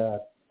like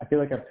I feel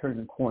like I've turned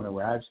the corner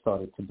where I've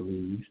started to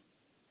believe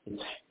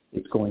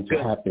it's going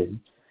to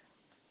happen.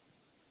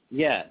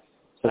 Yeah.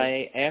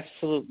 I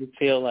absolutely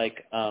feel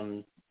like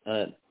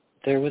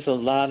there was a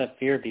lot of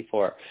fear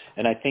before,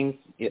 and I think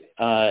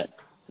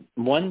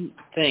one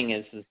thing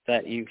is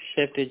that you've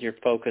shifted your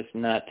focus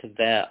not to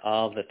that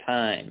all the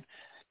time,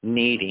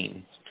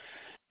 needing.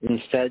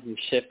 Instead, you've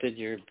shifted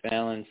your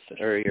balance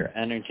or your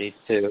energy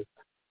to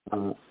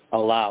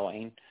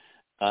allowing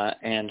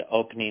and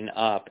opening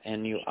up,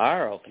 and you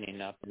are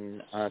opening up,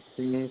 and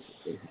things.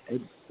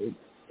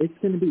 It's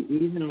going to be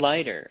even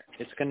lighter.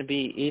 It's going to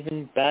be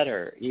even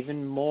better,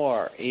 even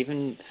more,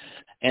 and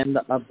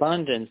the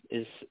abundance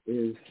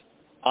is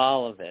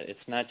all of it.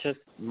 It's not just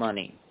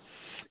money,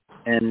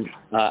 and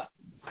but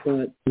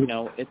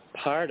it's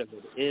part of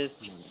it is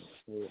money.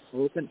 So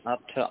open up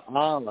to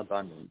all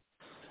abundance.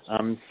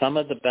 Some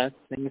of the best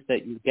things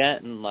that you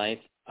get in life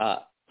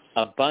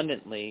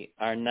abundantly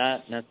are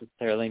not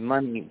necessarily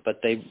money, but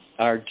they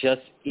are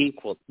just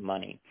equal to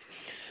money.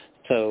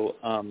 So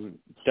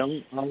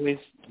don't always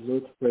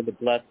look for the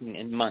blessing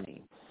in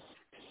money.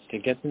 Do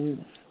you get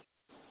that?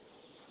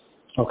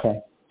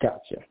 Okay,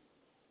 gotcha.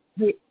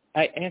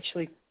 I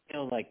actually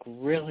feel like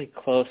really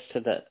close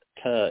to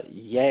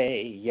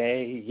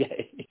yay.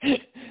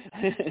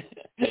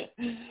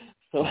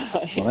 So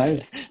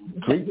that's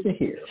great to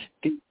hear.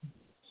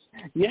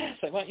 Yes,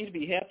 I want you to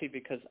be happy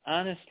because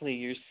honestly,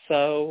 you're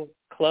so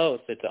close.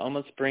 It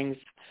almost brings,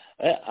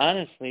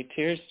 honestly,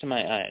 tears to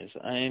my eyes.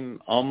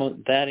 I'm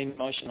almost that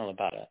emotional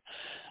about it.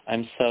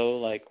 I'm so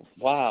like,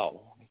 wow,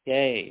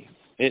 yay.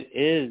 It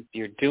is.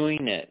 You're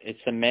doing it. It's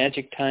a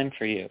magic time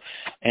for you.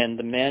 And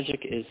the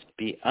magic is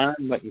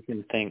beyond what you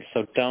can think.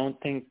 So don't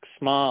think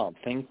small.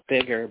 Think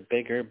bigger,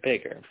 bigger,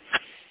 bigger.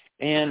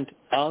 And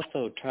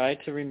also try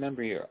to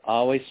remember you're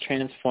always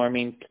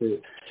transforming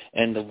too.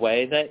 And the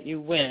way that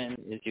you win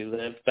is you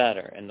live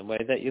better. And the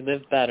way that you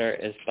live better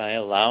is by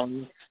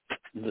allowing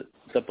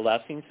the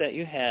blessings that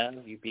you have,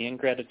 you be in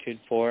gratitude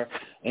for,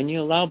 and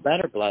you allow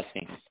better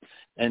blessings.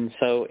 And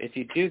so if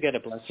you do get a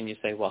blessing, you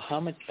say, well, how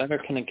much better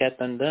can it get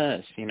than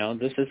this?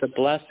 This is a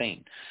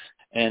blessing.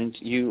 And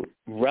you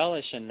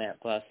relish in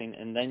that blessing,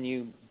 and then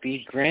you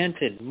be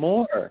granted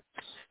more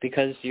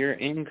because you're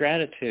in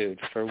gratitude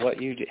for what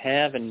you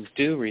have and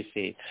do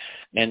receive.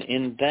 And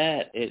in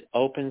that, it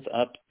opens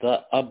up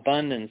the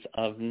abundance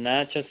of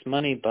not just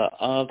money, but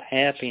of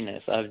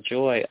happiness, of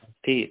joy, of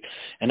peace.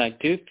 And I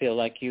do feel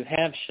like you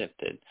have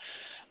shifted.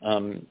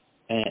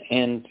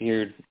 And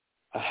you're,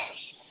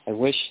 I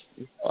wish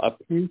a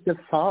pinch of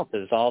salt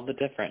is all the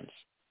difference.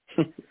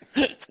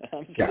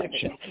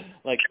 Gotcha.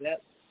 Like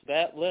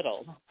that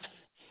little.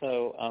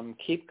 So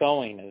keep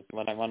going is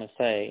what I want to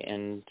say.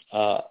 And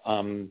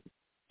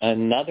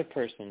another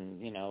person,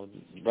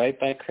 right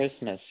by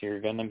Christmas,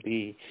 you're going to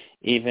be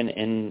even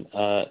in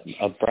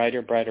a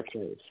brighter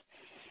place.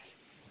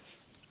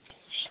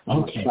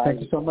 Okay.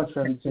 Thank you so much,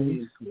 Reverend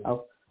James. I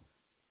hope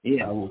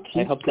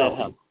that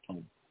helps.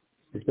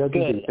 It does.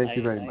 Thank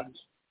you very much.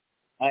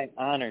 I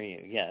honor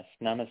you. Yes.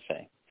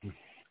 Namaste.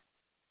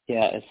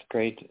 Yeah, it's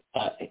great.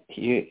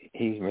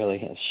 He really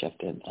has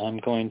shifted. I'm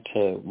going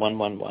to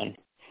 111.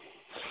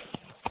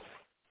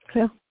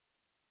 Hello.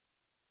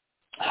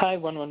 Hi,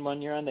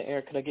 111. You're on the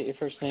air. Could I get your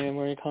first name and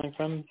where you're calling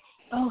from?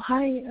 Oh,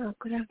 hi.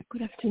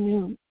 Good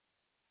afternoon.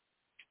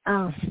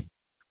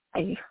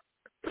 It's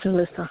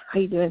Melissa. How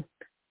you doing?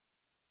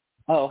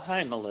 Oh,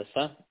 hi,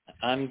 Melissa.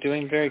 I'm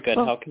doing very good.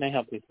 How can I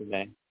help you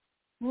today?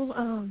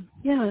 Well,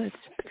 yeah,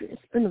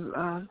 it's been,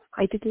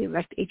 I did the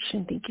direct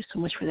agent. Thank you so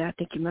much for that.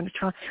 Thank you,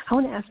 Metatron. I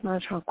want to ask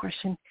Metatron a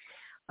question.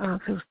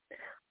 So,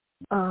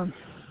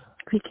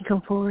 he can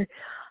come forward.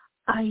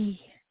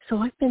 So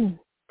I've been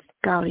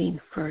scouting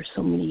for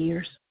so many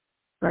years,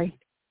 right?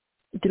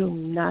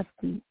 Doing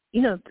nothing,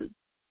 to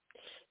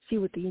see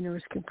what the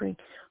universe can bring.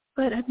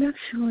 But I'm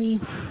actually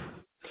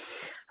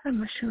 80%, I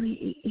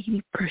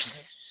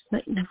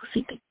would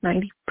say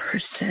like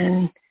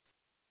 90%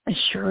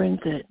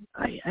 assurance that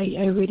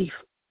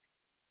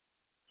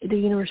the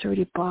universe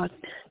already brought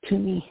to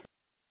me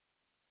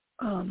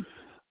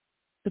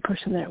the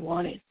person that I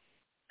wanted.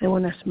 I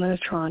want to ask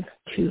Metatron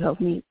to help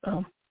me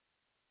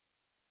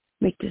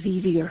make this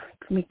easier,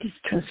 make this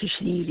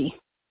transition easy.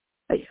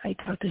 I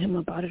talked to him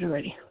about it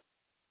already.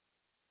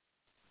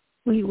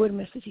 What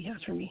message he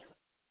has for me?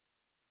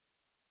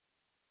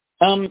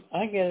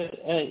 I get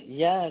it.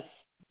 Yes.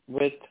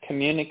 With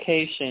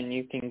communication,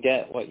 you can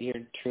get what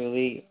you're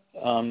truly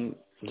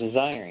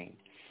desiring.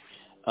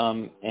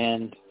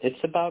 And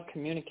it's about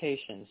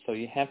communication. So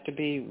you have to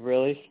be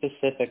really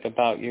specific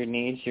about your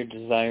needs, your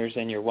desires,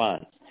 and your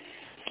wants.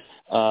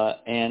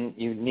 And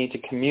you need to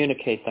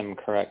communicate them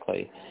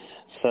correctly.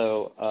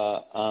 So,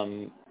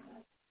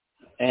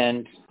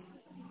 and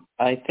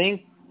I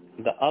think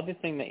the other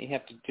thing that you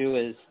have to do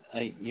is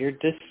you're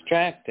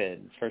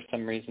distracted for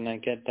some reason. I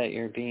get that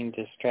you're being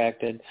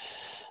distracted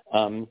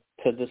to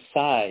the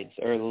sides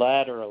or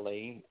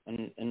laterally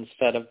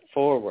instead of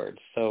forward.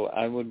 So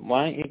I would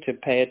want you to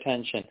pay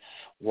attention.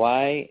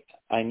 Why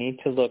I need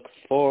to look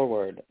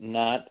forward,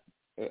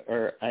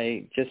 or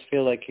I just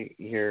feel like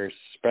you're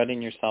spreading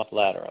yourself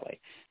laterally.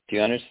 Do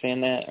you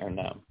understand that or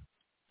no?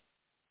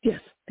 Yes,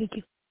 thank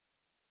you.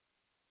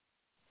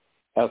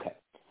 Okay.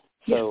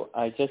 So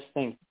I just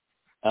think,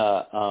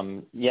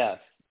 yes,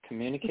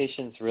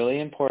 communication is really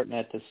important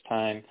at this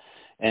time,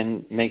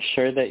 and make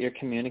sure that you're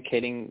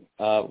communicating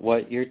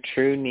what your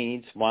true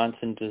needs, wants,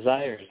 and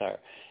desires are.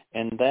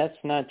 And that's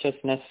not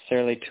just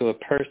necessarily to a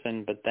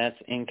person, but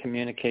that's in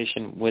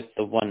communication with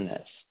the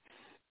oneness.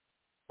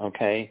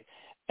 Okay?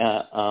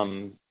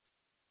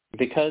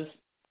 Because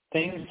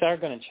things are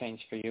going to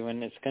change for you,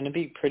 and it's going to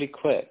be pretty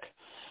quick.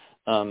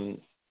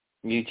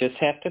 You just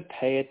have to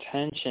pay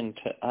attention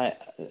to,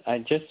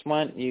 I just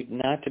want you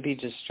not to be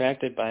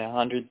distracted by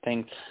 100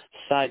 things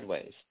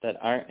sideways that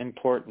aren't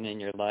important in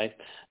your life,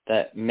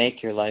 that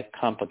make your life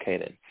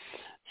complicated.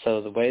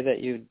 So the way that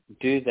you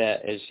do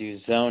that is you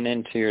zone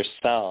into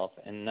yourself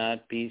and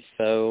not be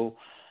so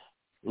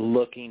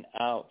looking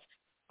out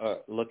or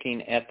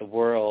looking at the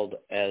world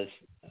as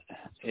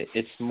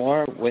it's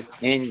more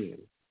within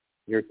you.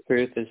 Your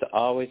truth is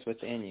always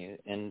within you.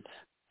 And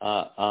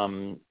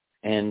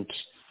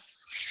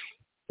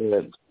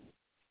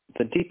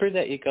the deeper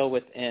that you go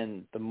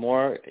within, the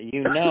more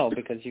you know,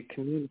 because you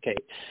communicate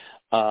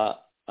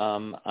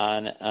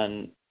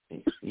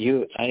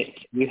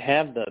you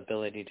have the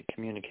ability to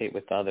communicate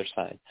with the other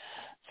side.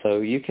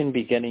 So you can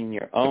be getting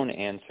your own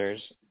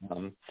answers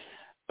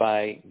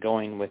by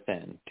going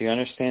within. Do you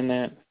understand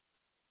that?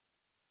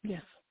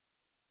 Yes.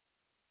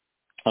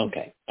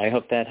 Okay. I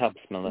hope that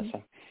helps,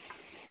 Melissa.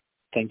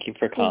 Thank you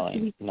for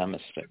calling.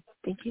 Namaste.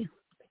 Thank you.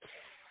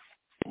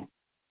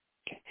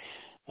 Okay.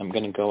 I'm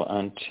going to go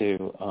on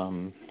to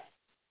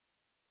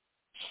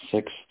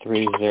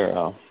 630.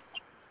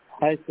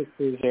 Hi,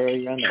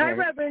 630. You're on the air.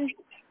 Reverend.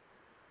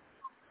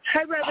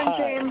 Hi, Reverend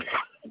James.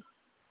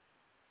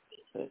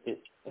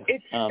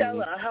 It's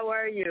Stella. How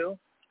are you?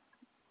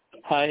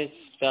 Hi,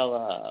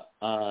 Stella.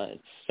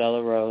 It's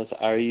Stella Rose.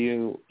 Are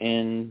you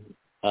in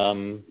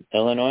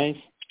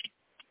Illinois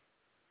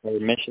or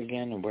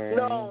Michigan? Or where?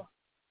 No,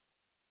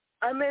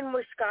 I'm in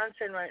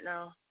Wisconsin right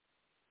now.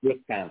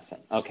 Wisconsin.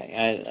 Okay,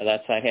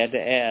 I had to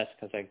ask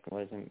because I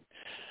wasn't.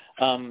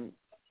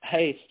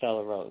 Hey,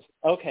 Stella Rose.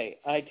 Okay,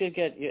 I did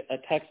get a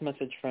text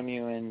message from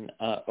you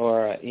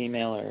or an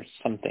email or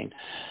something.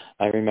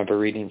 I remember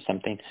reading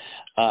something.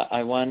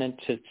 I wanted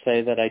to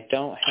say that I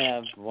don't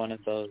have one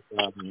of those.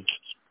 I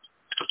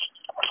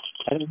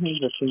don't have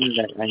the thing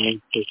that I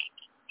need to.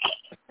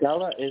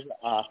 Stella is an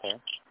author,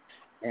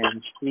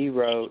 and she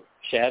wrote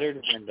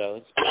Shattered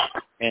Windows,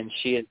 and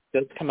she has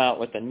just come out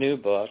with a new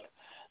book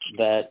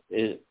that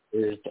is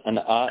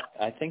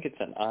I think it's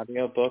an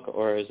audio book,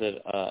 or is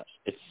it?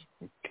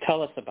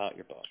 Tell us about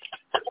your book.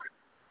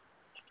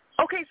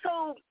 Okay,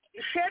 so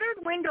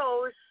Shattered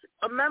Windows,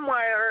 a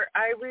memoir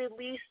I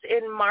released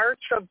in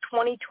March of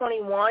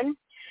 2021,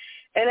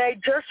 and I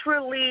just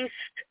released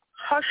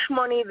Hush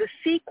Money, the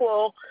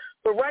sequel,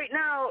 but right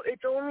now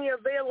it's only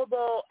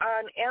available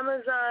on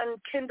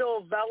Amazon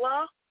Kindle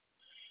Vella.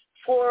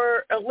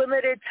 for a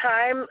limited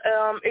time.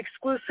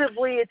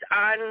 Exclusively, it's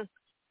on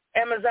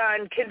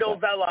Amazon Kindle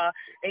Vella,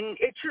 and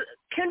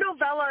Kindle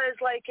Vella is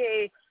like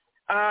a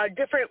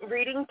different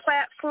reading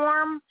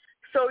platform.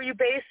 So you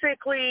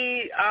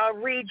basically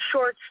read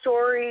short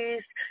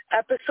stories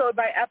episode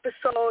by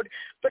episode.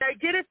 But I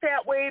did it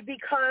that way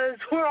because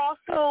we're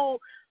also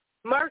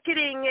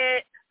marketing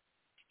it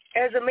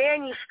as a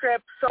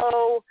manuscript,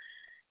 so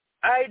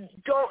I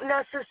don't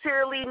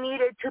necessarily need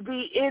it to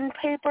be in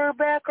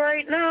paperback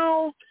right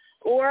now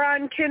or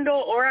on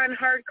Kindle or on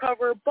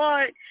hardcover,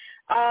 but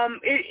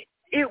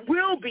it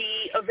will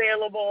be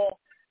available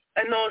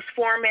in those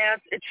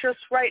formats. It's just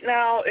right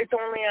now it's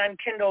only on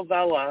Kindle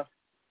Vella.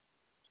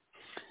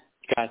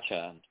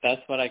 Gotcha.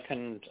 That's what I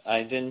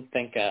didn't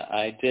think.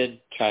 I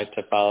did try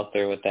to follow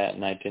through with that,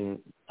 and I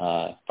didn't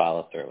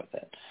follow through with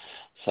it.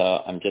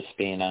 So I'm just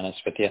being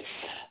honest with you.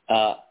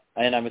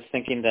 And I was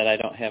thinking that I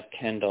don't have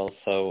Kindle,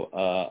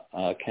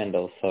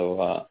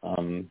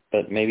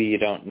 but maybe you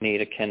don't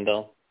need a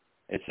Kindle.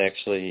 It's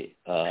actually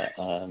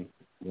a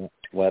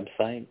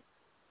website.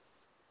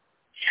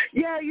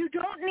 Yeah, you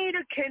don't need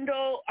a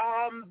Kindle,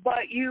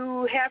 but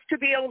you have to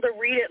be able to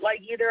read it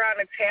like either on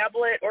a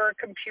tablet or a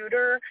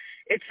computer.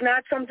 It's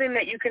not something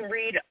that you can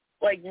read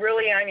like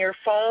really on your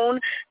phone,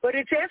 but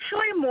it's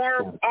actually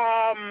more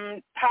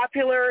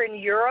popular in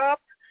Europe.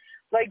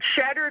 Like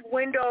Shattered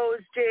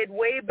Windows did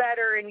way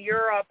better in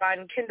Europe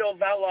on Kindle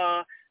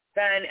Vella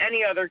than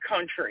any other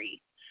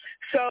country.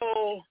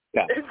 So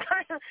yeah.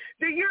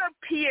 The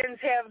Europeans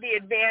have the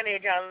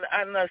advantage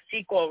on the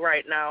sequel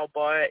right now,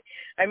 but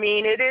I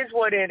mean, it is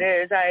what it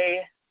is.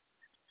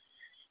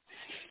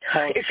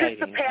 It's just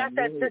the path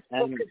that this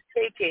book is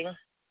taking.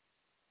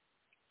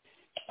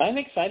 I'm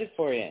excited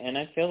for you, and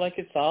I feel like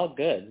it's all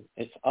good.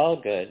 It's all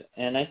good,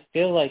 and I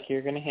feel like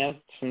you're going to have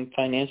some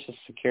financial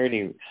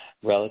security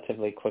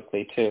relatively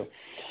quickly too.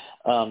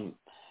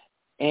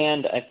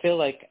 And I feel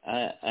like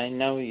I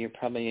know you're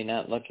probably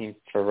not looking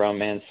for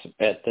romance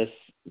at this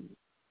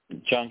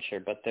juncture,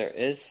 but there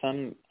is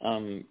some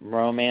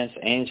romance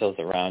angels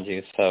around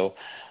you. So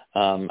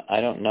I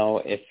don't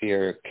know if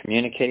you're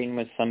communicating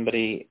with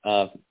somebody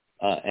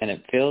and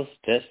it feels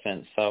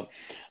distant. So,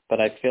 but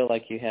I feel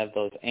like you have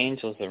those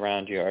angels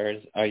around you.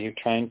 Are you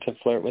trying to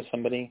flirt with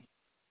somebody?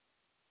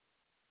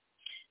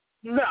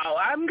 No,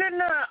 I'm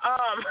gonna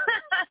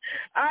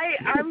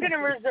I'm gonna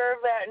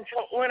reserve that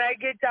until when I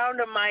get down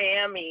to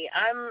Miami.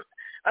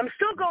 I'm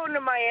still going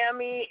to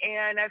Miami,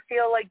 and I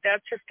feel like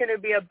that's just gonna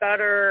be a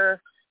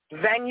better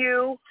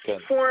venue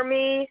for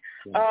me.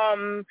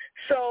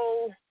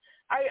 So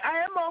I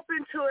am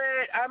open to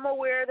it. I'm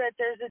aware that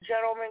there's a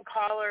gentleman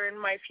caller in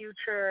my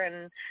future,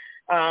 and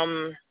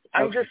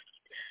I'm just.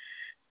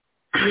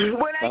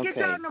 When I get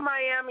down to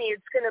Miami,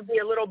 it's going to be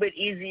a little bit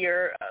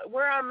easier.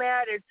 Where I'm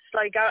at, it's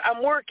like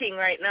I'm working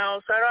right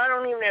now, so I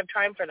don't even have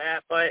time for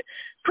that. But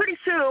pretty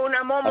soon,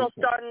 I'm almost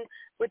done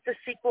with the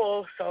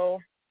sequel.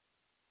 So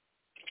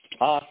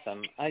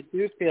awesome! I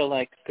do feel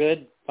like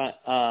good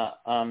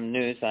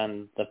news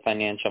on the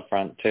financial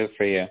front too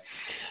for you.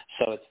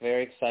 So it's a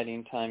very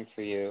exciting time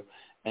for you,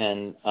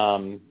 and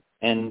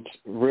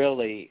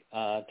really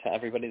to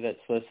everybody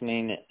that's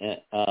listening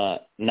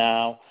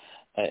now.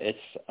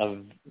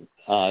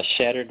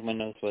 Shattered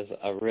Windows was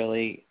a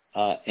really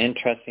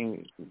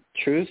interesting,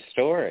 true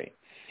story,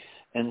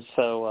 and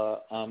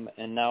so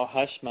and now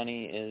Hush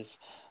Money is,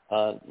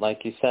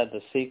 like you said,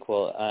 the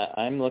sequel.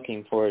 I'm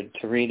looking forward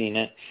to reading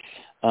it.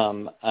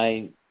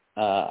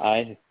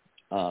 I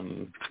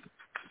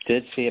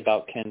did see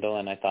about Kindle,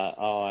 and I thought,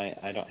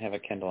 I don't have a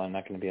Kindle. I'm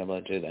not going to be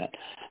able to do that,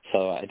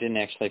 so I didn't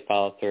actually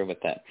follow through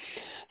with that.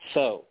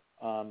 So.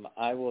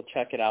 I will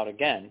check it out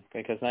again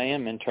because I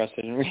am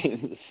interested in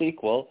reading the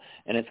sequel,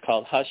 and it's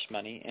called Hush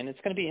Money, and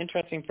it's going to be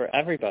interesting for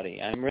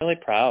everybody. I'm really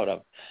proud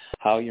of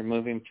how you're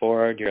moving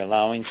forward. You're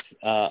allowing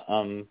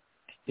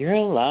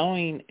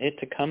it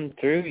to come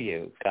through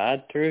you,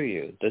 God through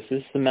you. This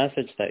is the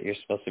message that you're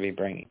supposed to be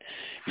bringing.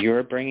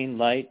 You're bringing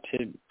light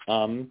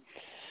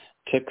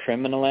to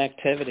criminal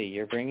activity.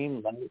 You're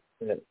bringing light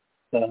to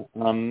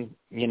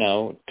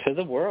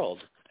the world.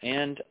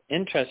 And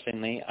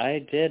interestingly, I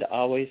did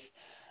always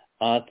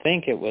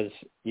think it was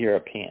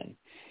European,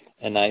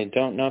 and I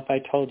don't know if I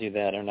told you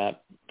that or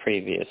not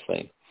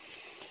previously,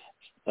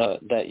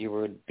 that you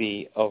would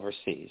be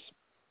overseas.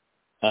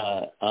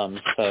 But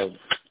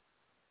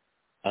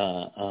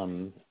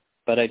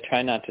I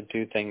try not to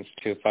do things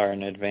too far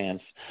in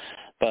advance.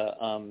 But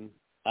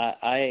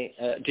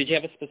did you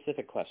have a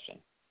specific question?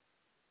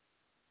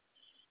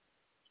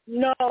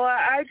 No,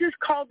 I just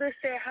called to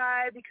say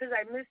hi because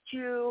I missed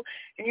you,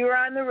 and you were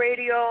on the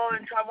radio,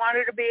 and so I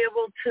wanted to be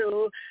able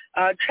to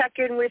check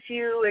in with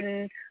you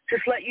and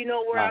just let you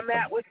know where I'm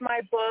at with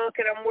my book,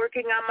 and I'm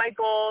working on my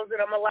goals,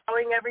 and I'm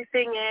allowing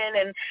everything in,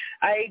 and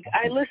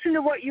I listen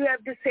to what you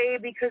have to say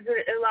because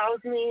it allows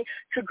me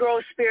to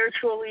grow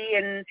spiritually,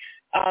 and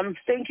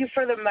Thank you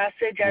for the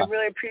message. I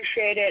really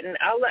appreciate it, and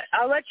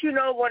I'll let you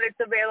know when it's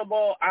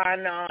available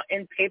on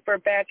in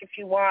paperback if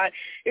you want.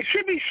 It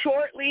should be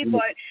shortly,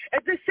 but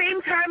at the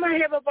same time, I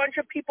have a bunch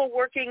of people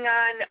working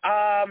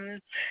on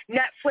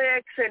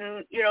Netflix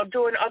and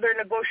doing other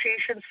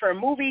negotiations for a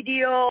movie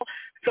deal.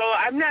 So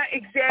I'm not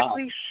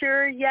exactly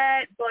sure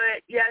yet,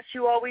 but yes,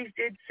 you always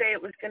did say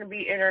it was going to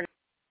be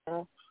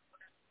international.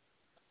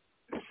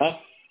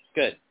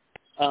 Good.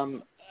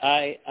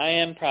 I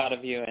am proud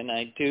of you, and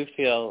I do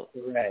feel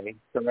hooray.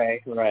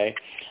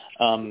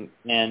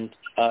 And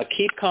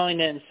keep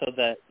calling in so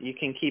that you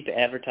can keep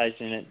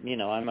advertising it.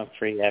 I'm a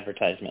free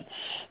advertisement.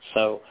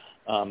 So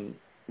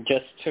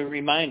just to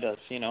remind us,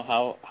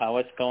 how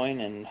it's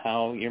going and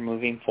how you're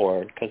moving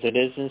forward, because it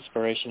is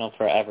inspirational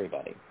for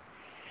everybody.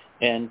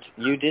 And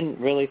you didn't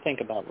really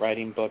think about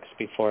writing books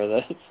before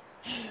this.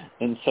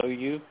 And so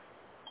you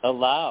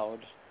allowed,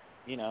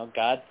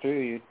 God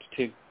through you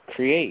to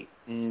create.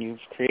 And you've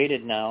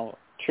created now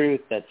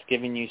truth that's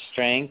giving you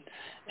strength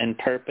and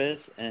purpose,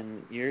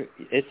 and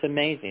it's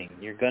amazing.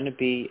 You're going to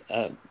be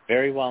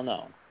very well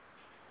known.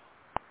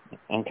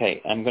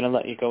 Okay, I'm going to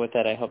let you go with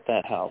that. I hope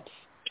that helps.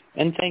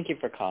 And thank you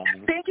for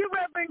calling. Thank you,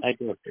 Reverend. I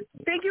do appreciate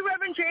it. Thank you,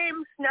 Reverend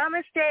James.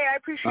 Namaste. I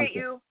appreciate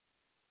you.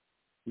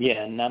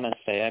 Yeah,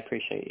 namaste. I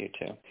appreciate you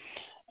too.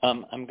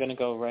 I'm going to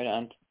go right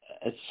on.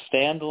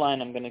 Stay on the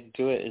line. I'm going to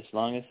do it as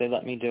long as they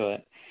let me do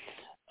it.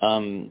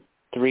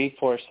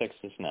 346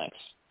 is next.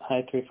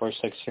 Hi,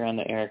 346. You're on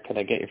the air. Could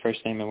I get your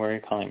first name and where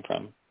you're calling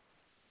from?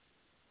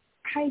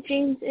 Hi,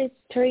 James. It's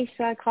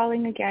Teresa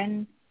calling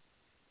again.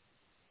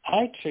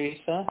 Hi,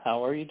 Teresa.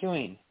 How are you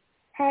doing?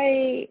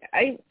 Hi.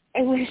 I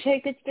wish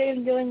I could say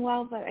I'm doing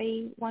well, but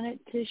I wanted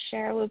to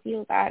share with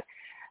you that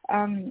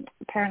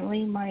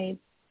apparently my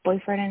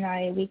boyfriend and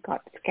I, we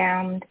got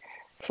scammed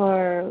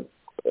for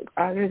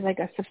there's like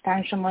a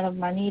substantial amount of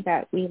money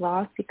that we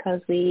lost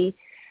because we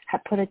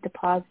had put a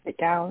deposit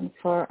down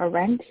for a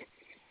rent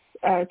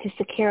to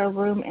secure a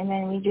room, and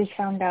then we just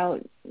found out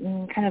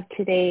kind of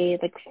today,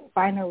 like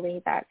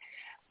finally, that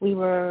we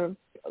were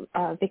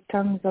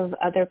victims of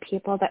other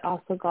people that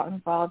also got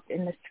involved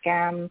in the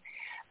scam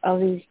of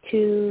these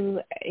two,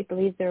 I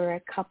believe there were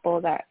a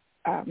couple that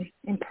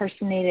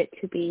impersonated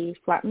to be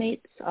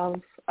flatmates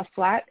of a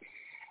flat,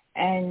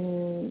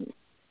 and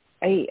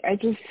I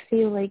just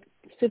feel like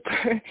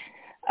super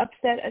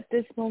upset at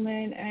this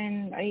moment,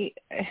 and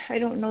I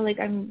don't know, like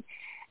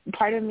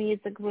part of me is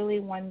like really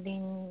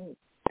wanting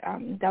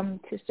them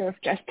to serve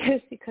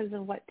justice because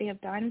of what they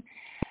have done,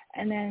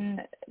 and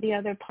then the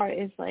other part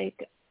is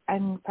like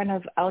I'm kind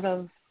of out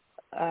of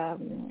a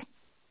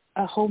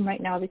home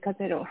right now because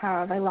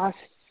I lost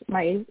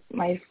my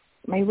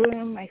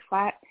room, my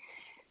flat.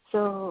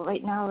 So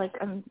right now, like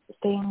I'm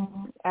staying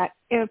at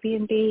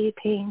Airbnb,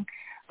 paying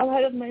a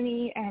lot of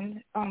money,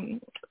 and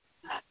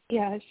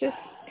it's just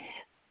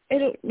I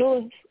don't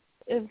know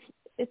if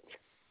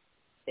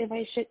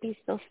I should be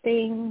still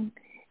staying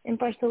in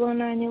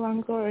Barcelona any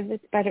longer, or if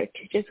it's better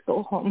to just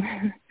go home.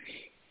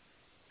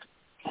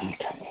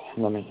 Okay,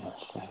 let me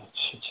ask that.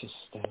 Should you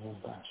stay in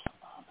Barcelona?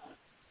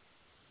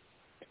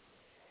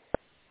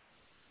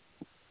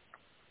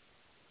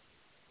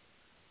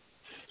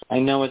 I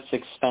know it's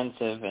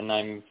expensive, and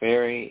I'm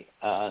very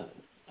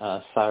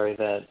sorry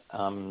that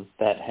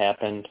that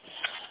happened.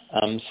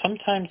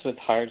 Sometimes with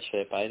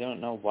hardship, I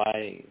don't know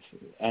why.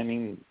 I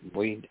mean,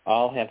 we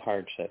all have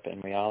hardship,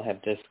 and we all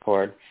have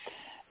discord,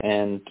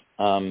 and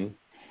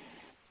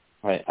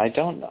I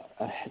don't know.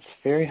 It's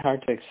very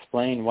hard to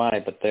explain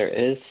why, but there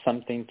is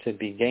something to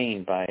be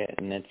gained by it,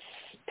 and it's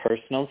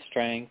personal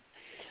strength,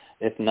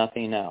 if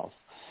nothing else.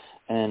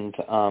 And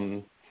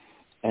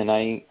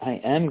I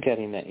am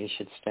getting that you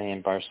should stay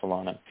in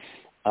Barcelona.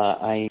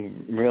 I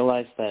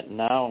realize that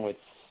now it's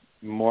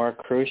more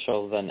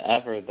crucial than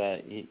ever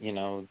that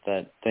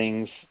that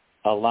things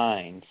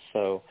align.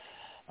 So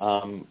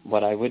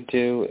what I would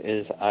do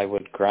is I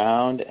would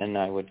ground, and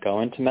I would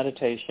go into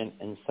meditation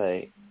and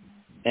say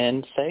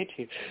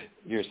to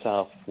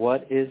yourself,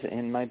 what is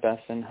in my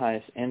best and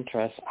highest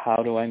interest? How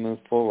do I move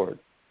forward?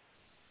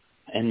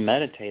 And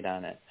meditate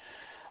on it.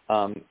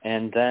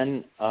 And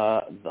then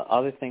the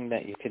other thing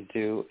that you could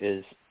do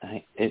is,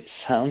 it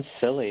sounds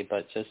silly,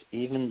 but just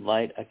even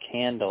light a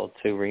candle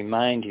to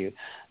remind you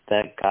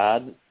that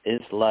God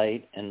is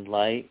light and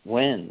light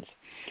wins.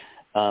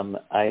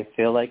 I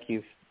feel like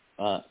you've,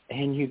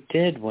 and you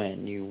did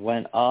win. You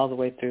went all the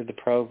way through the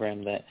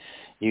program that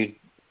you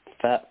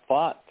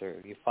fought through.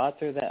 You fought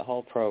through that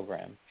whole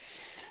program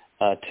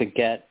to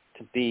get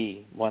to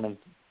be one of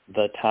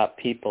the top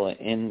people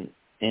in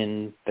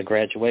the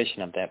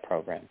graduation of that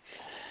program.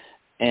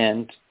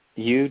 And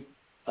you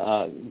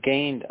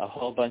gained a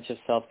whole bunch of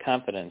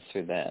self-confidence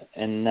through that.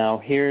 And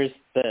now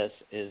this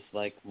is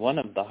like one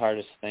of the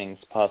hardest things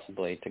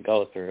possibly to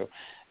go through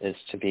is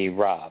to be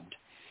robbed,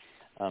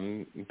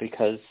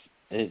 because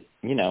it's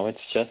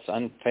just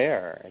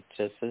unfair. It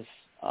just is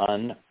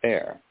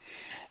unfair.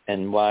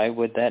 And why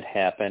would that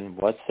happen?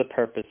 What's the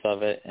purpose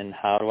of it? And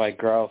how do I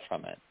grow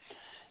from it?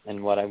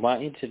 And what I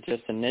want you to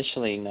just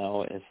initially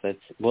know is that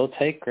it will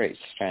take great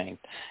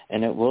strength,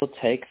 and it will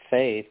take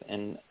faith,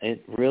 and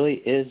it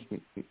really is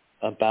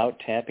about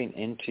tapping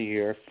into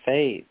your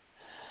faith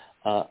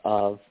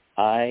of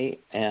I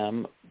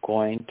am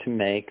going to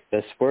make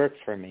this work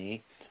for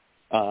me,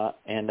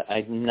 and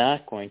I'm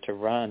not going to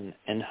run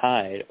and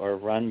hide or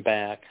run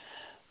back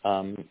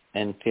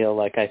and feel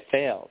like I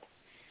failed.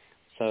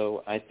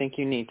 So I think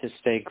you need to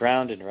stay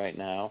grounded right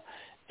now,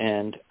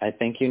 and I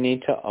think you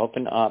need to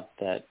open up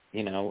that,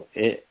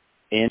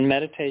 in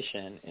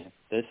meditation, if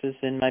this is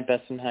in my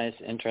best and highest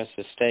interest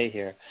to stay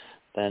here,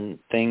 then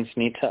things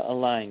need to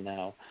align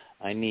now.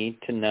 I need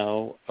to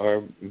know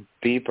or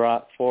be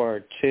brought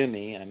forward to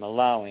me. I'm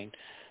allowing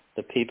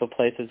the people,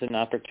 places, and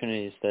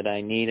opportunities that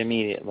I need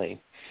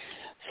immediately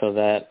so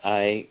that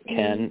I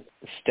can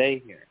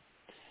stay here.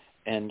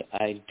 And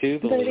I do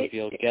believe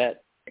you'll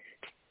get...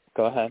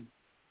 Go ahead.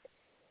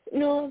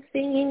 No, I'm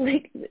thinking,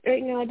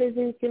 right now it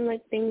doesn't seem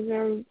like things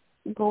are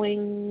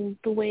going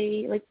the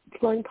way,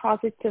 flowing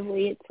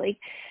positively. It's like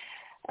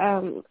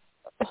I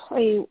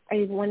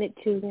wanted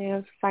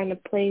to find a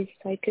place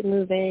so I could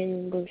move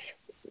in with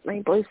my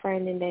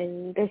boyfriend, and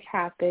then this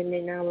happened,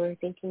 and now we're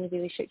thinking maybe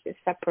we should just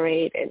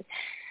separate. And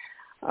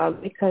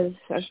because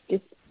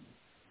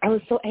I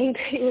was so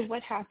angry with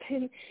what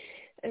happened,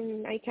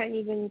 and I can't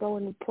even go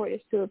and report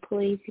this to the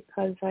police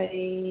because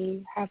I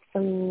have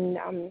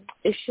some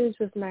issues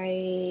with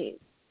my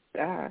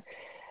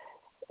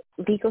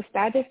legal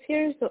status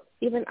here. So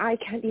even I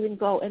can't even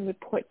go and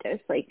report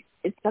this.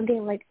 It's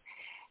something like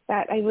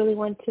that I really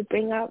want to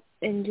bring up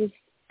and just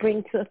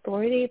bring to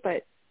authority,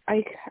 but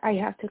I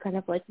have to kind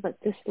of let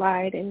this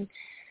slide and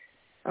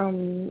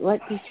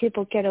let these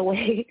people get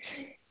away.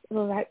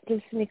 Well, that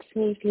just makes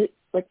me feel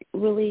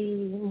really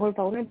more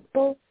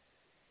vulnerable.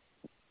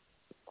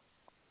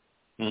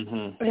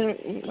 Mm-hmm. I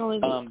don't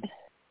know.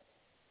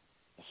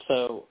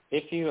 So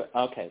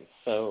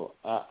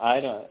I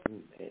don't.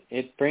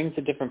 It brings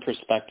a different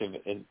perspective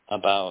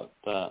about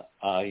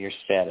your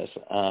status.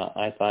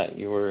 I thought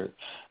you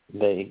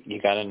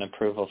got an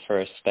approval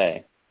for a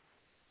stay.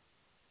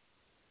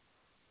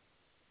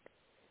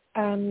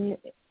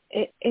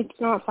 It's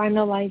not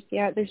finalized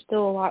yet. There's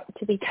still a lot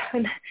to be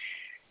done.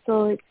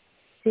 So it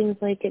seems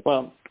like it's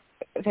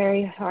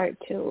very hard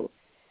to,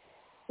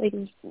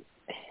 even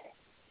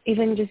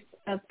just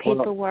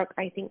paperwork.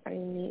 I think I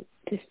need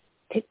to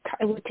it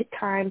would take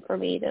time for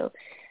me to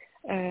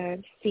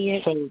see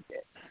it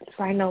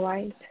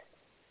finalized.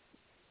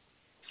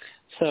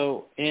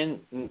 So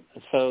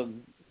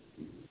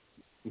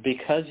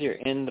because you're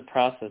in the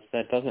process,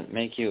 that doesn't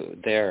make you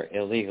there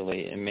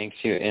illegally. It makes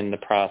you in the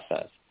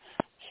process.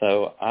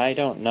 So I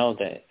don't know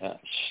that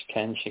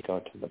can she go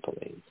to the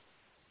police?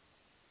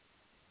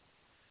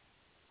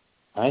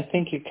 I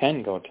think you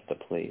can go to the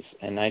police,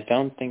 and I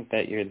don't think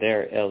that you're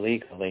there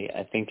illegally.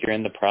 I think you're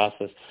in the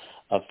process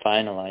of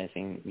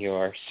finalizing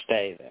your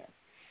stay there.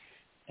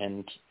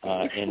 And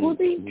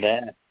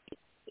that...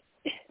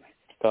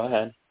 Go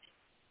ahead.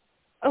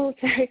 Oh,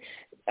 sorry.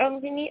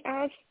 Can you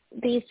ask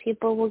these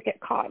people will get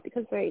caught?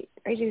 Because I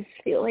just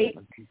feel like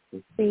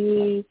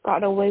they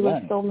got away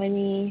with so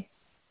many...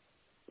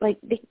 I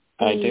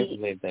do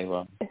believe they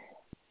will.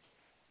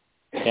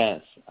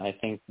 Yes, I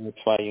think that's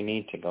why you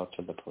need to go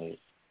to the police.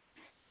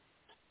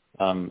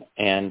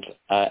 And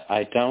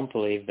I don't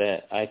believe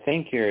that. I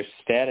think your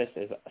status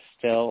is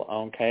still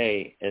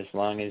okay as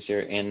long as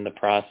you're in the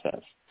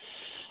process.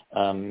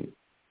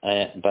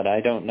 But I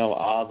don't know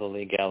all the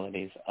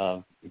legalities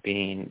of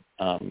being,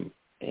 from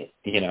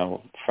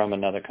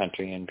another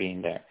country and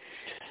being there.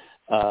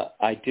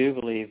 I do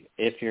believe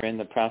if you're in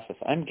the process,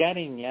 I'm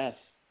getting yes,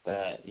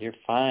 that you're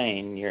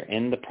fine. You're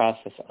in the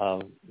process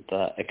of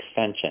the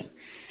extension.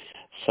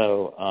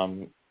 So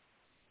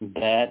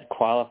that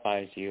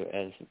qualifies you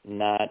as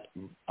not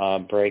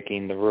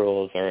breaking the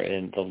rules or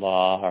in the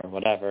law or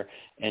whatever,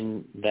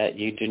 and that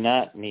you do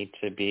not need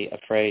to be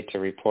afraid to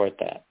report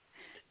that.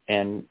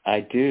 And I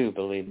do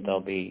believe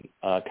there'll be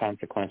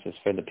consequences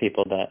for the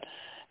people that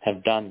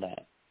have done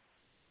that.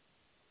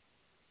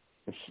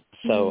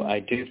 So I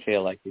do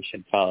feel like you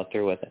should follow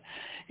through with it.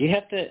 You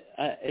have to.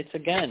 It's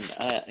again.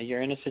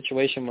 You're in a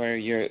situation where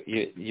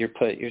you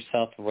put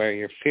yourself where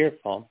you're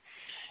fearful,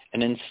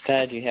 and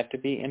instead you have to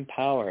be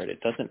empowered.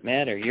 It doesn't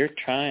matter. You're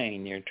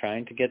trying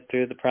to get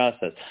through the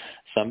process.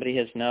 Somebody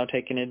has now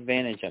taken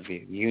advantage of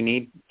you. You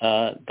need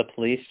the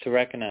police to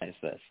recognize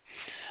this.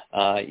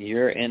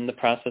 You're in the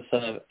process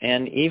of,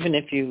 and even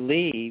if you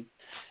leave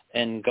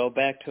and go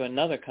back to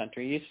another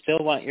country, you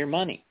still want your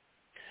money.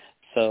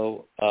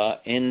 So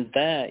in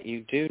that,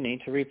 you do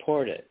need to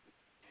report it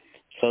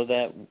so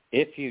that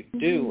if you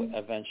do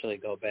eventually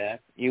go back,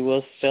 you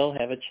will still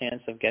have a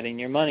chance of getting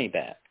your money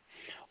back,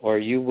 or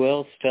you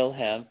will still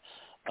have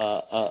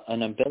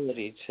an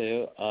ability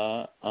to,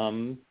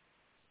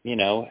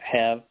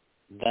 have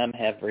them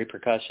have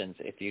repercussions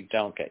if you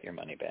don't get your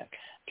money back.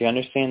 Do you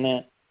understand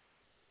that?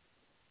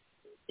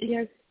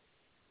 Yes.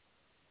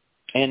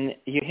 And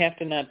you have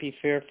to not be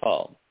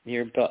fearful.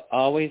 You're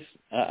always,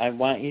 I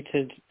want you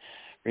to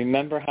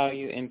Remember how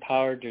you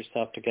empowered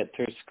yourself to get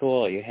through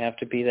school. You have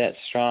to be that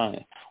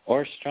strong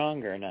or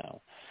stronger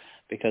now,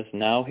 because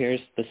now here's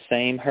the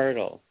same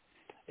hurdle.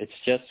 It's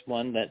just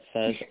one that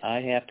says I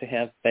have to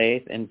have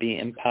faith and be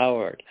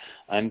empowered.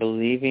 I'm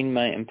believing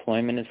my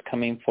employment is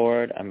coming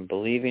forward. I'm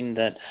believing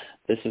that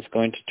this is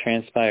going to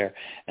transpire.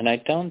 And I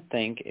don't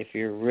think if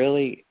you're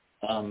really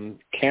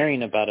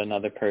caring about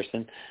another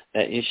person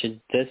that you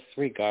should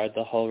disregard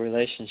the whole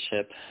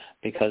relationship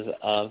because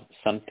of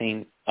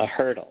something, a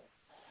hurdle.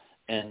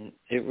 And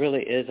it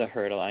really is a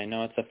hurdle. I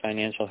know it's a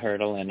financial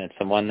hurdle, and it's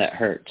the one that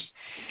hurts.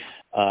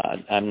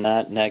 I'm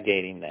not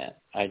negating that.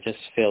 I just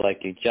feel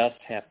like you just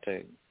have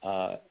to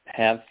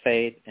have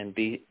faith and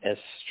be as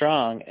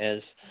strong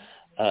as,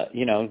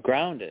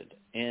 grounded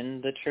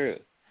in the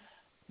truth.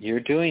 You're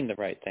doing the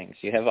right things.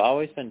 You have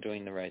always been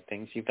doing the right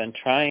things. You've been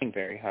trying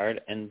very hard,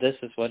 and this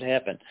is what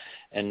happened.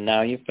 And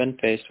now you've been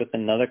faced with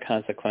another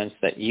consequence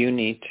that you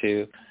need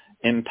to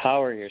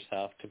empower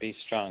yourself to be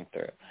strong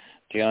through.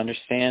 Do you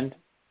understand?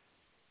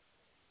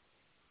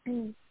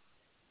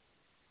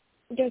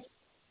 Yes.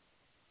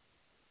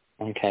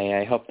 Okay,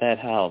 I hope that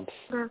helps.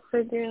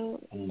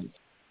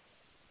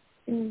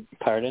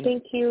 Pardon?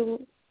 Thank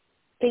you.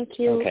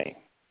 Okay.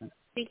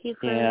 Thank you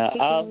for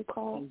taking the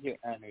call. I'll send you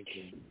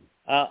energy.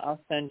 I'll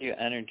send you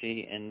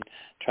energy and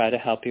try to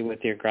help you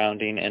with your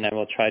grounding, and I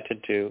will try to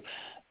do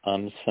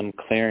some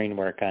clearing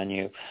work on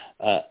you.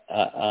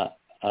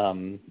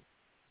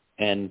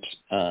 And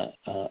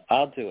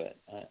I'll do it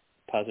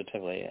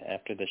positively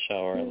after the show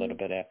or a little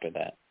bit after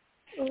that.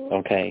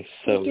 Okay,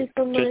 so thank you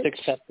so much. Just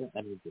accept the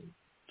energy.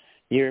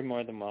 You're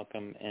more than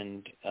welcome,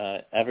 and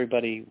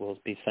everybody will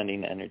be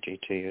sending energy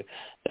to you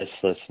that's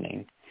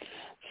listening.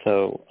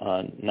 So,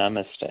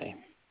 namaste.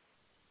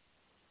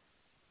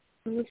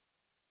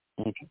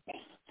 Okay.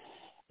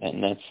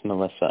 And that's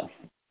Melissa.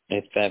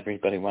 If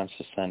everybody wants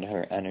to send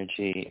her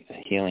energy,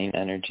 healing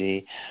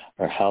energy,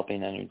 or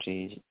helping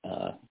energy,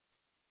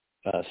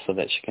 so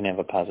that she can have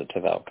a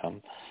positive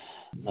outcome.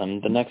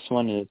 The next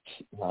one is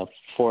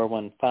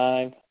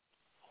 415.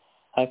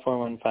 Hi,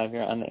 415.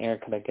 You're on the air.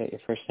 Could I get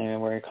your first name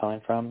and where you're calling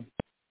from?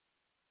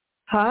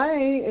 Hi,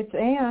 it's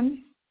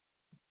Anne.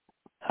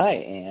 Hi,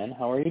 Anne.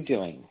 How are you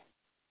doing?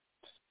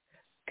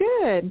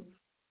 Good.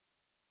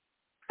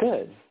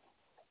 Good.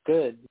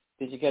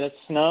 Did you get it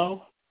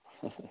snow?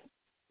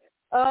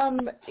 Now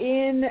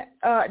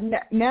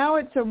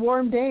it's a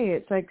warm day.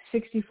 It's like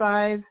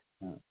 65,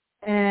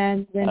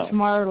 and then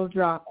tomorrow it'll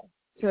drop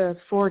to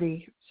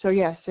 40. So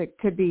yes, it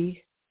could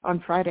be on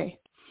Friday.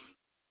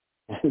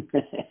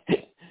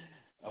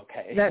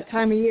 Okay. That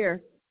time of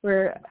year,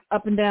 we're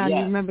up and down. Yeah.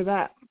 You remember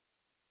that?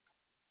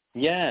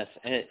 Yes,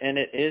 and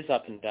it is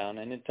up and down,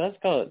 and it does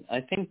go.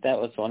 I think that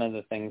was one of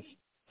the things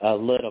a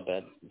little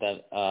bit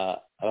that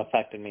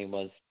affected me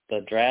was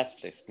the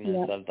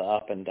drasticness of the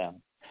up and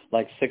down.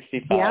 Like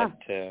 65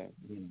 to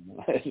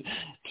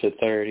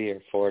 30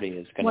 or 40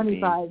 is going to be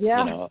 25.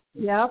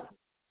 Yeah.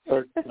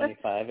 Or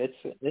 25.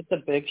 It's a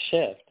big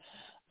shift.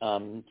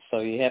 So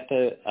you have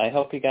to. I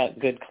hope you got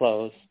good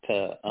clothes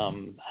to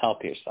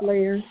help yourself.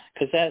 Layers.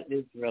 Because that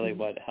is really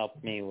what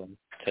helped me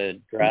to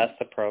dress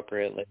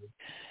appropriately.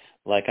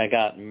 Like I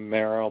got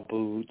Merrell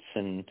boots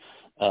and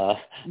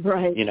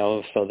right.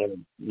 So they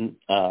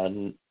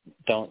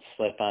don't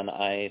slip on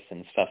ice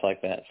and stuff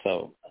like that.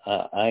 So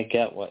I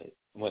get what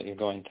you're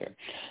going through.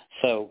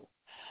 So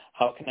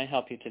how can I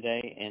help you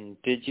today?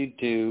 And did you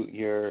do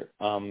your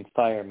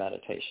fire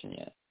meditation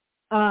yet?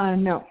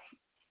 No.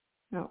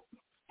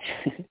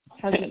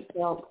 Hasn't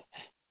felt.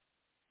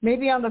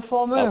 Maybe on the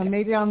full moon,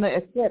 maybe on the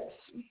eclipse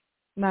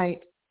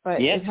night, but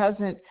it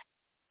hasn't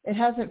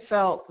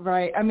felt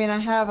right. I mean, I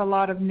have a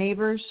lot of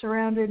neighbors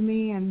surrounded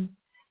me, and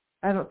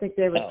I don't think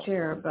they would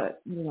care,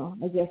 but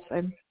I guess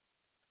I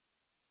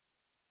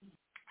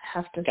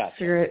have to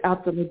figure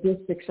out the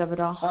logistics of it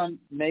all.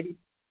 Maybe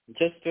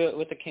just do it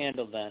with a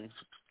candle then,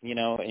 in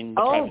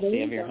the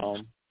privacy of your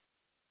home.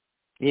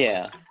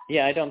 Yeah,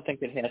 I don't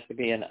think it has to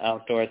be an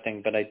outdoor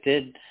thing, but I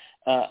did.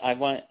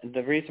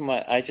 The reason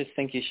why I just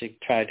think you should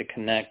try to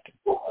connect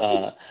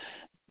to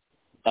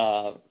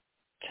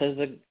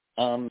the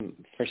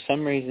for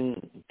some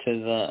reason to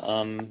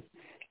the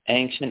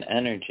ancient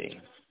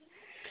energy.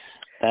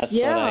 That's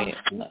what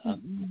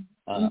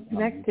I'm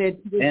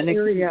connected with the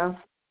area.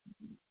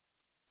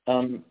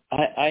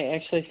 I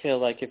actually feel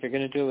like if you're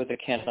going to do it with a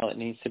candle, it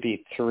needs to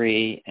be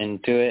 3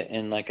 and do it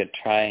in like a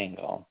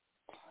triangle.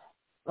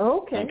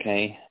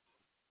 Okay.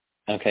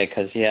 Okay,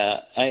 because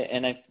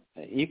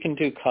you can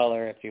do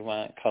color if you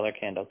want, color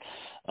candles.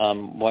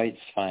 White's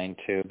fine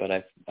too, but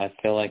I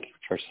feel like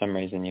for some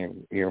reason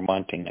you're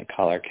wanting a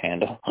color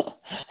candle.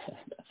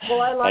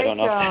 Well, I like. I don't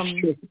know if that's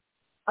true.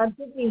 I'm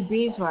thinking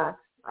beeswax.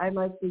 I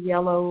like the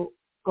yellow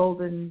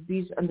golden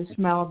bees and the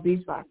smell of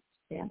beeswax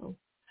candles.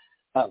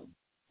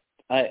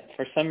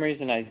 For some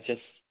reason I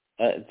just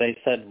they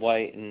said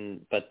white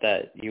but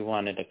that you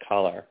wanted a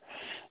color,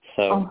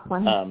 so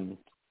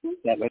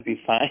that would be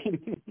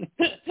fine.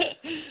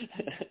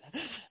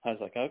 I was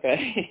like,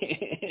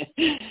 okay.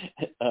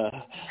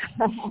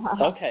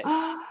 Okay.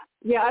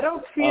 Yeah, I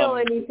don't feel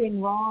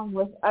anything wrong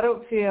with. I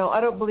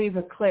don't believe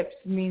eclipse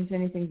means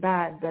anything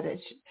bad, but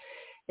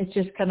it's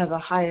just kind of a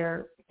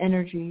higher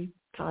energy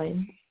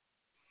time.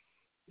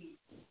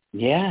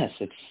 Yes,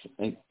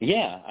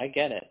 I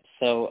get it.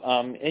 So,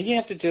 and you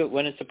have to do it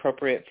when it's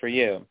appropriate for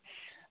you.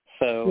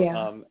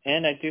 So,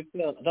 and I do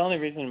feel the only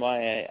reason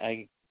why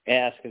I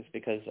ask is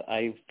because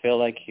I feel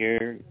like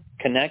you're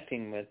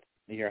connecting with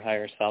your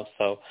higher self.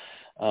 So,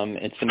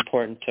 it's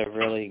important to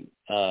really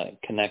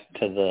connect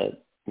to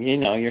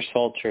your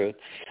soul truth.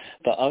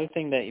 The other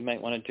thing that you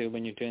might want to do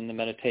when you're doing the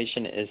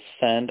meditation is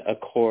send a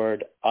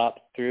cord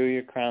up through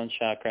your crown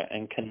chakra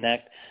and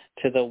connect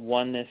to the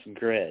oneness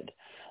grid.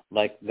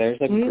 Like there's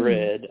a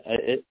grid.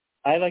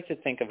 I like to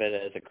think of it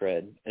as a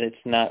grid. It's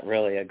not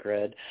really a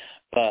grid,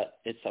 but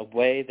it's a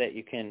way that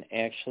you can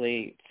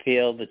actually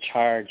feel the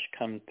charge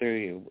come through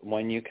you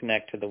when you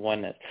connect to the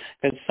oneness.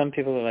 Because some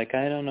people are like,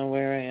 I don't know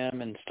where I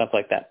am and stuff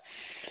like that.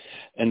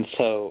 And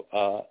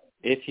so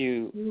if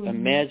you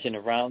imagine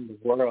around the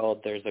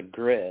world there's a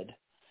grid,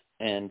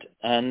 and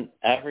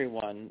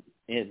everyone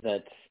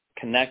that's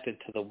connected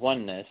to the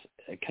oneness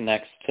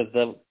connects to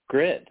the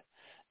grid.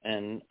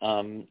 And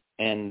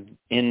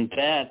in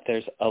that,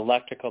 there's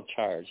electrical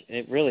charge.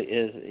 It really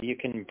is. You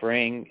can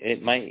bring,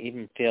 it might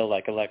even feel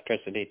like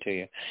electricity to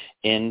you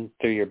in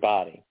through your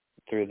body,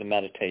 through the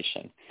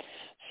meditation.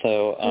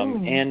 So,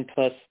 and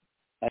plus,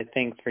 I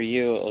think for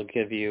you, it'll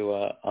give you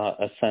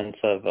a sense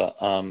of,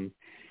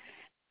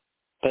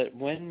 but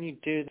when you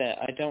do that,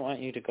 I don't want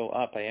you to go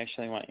up. I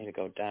actually want you to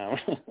go down.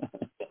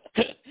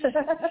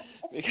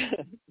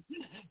 Because,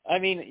 I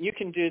mean, you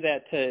can do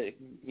that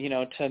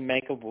to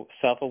make a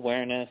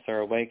self-awareness or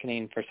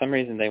awakening. For some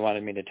reason, they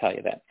wanted me to tell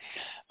you that.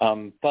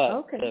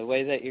 But the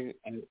way that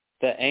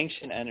the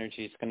ancient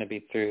energy is going to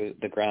be through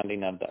the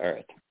grounding of the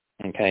earth.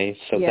 Okay,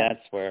 so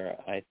that's where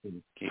I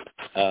think.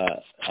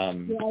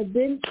 I've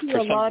been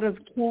to a lot of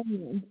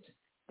canyons.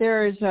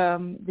 There's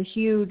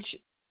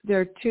there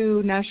are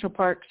 2 national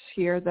parks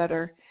here that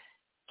are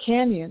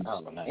canyons,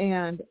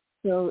 and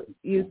so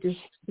you just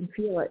can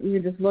feel it.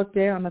 You can just look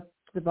down at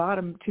the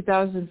bottom,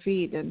 2,000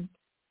 feet, and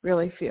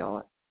really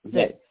feel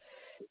it.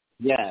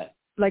 Yeah.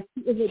 Like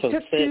it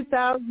took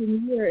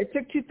 2,000 years. It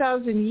took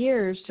 2,000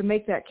 years to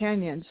make that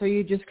canyon. So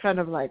you just kind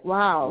of like,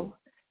 wow.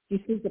 You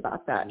think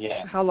about that.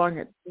 Yeah. How long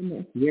it's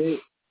been there.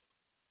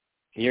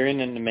 You're in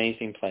an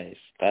amazing place.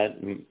 That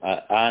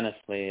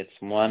honestly, it's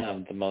one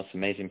of the most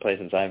amazing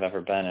places I've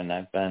ever been, and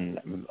I've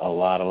been a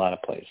lot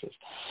of places.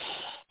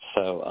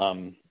 So,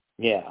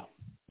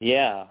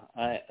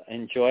 I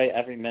enjoy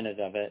every minute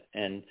of it,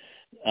 and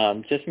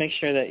just make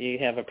sure that you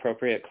have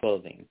appropriate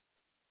clothing.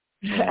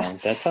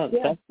 That's how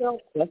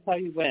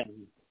you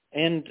win.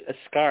 And a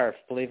scarf,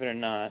 believe it or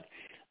not.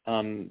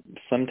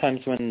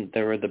 Sometimes when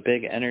there were the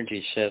big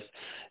energy shifts,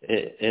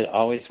 it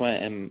always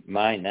went in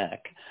my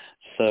neck.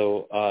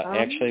 So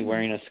actually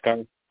wearing a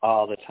scarf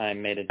all the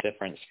time made a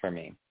difference for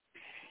me.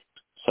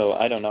 So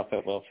I don't know if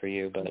it will for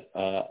you, but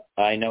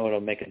I know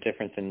it'll make a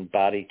difference in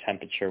body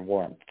temperature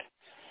warmth,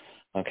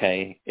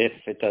 okay, if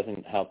it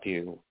doesn't help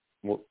you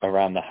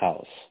around the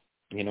house.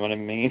 You know what I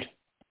mean?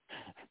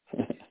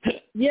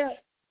 Yeah,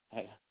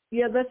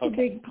 that's a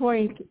big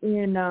point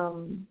in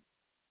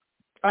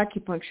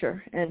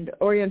acupuncture and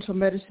Oriental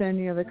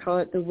medicine. They call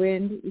it the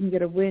wind. You can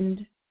get a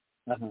wind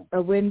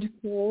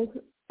cold,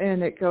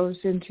 and it goes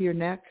into your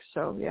neck.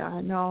 So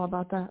I know all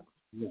about that.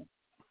 Yeah.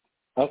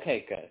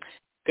 Okay,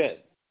 good.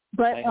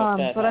 But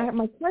I have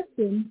my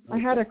question. I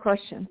had a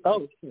question.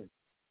 Oh, sure.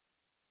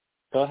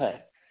 Go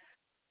ahead.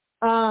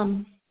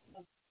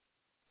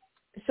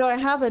 So I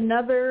have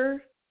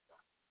another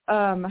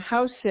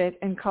house sit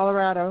in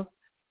Colorado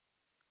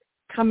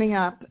coming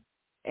up,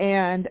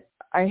 and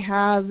I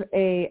have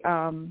a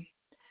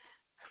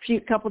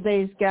couple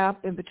days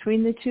gap in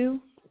between the two,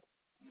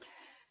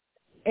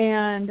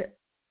 and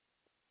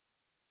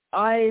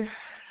I'm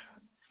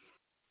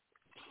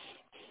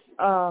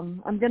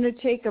going to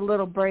take a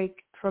little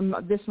break from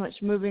this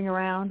much moving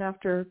around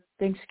after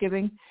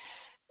Thanksgiving,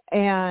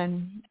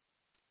 and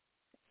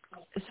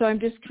so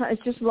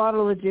it's just a lot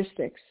of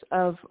logistics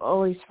of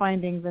always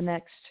finding the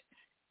next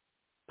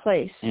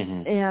place,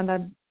 and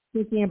I'm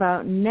thinking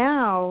about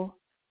now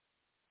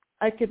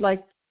I could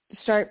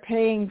start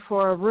paying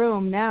for a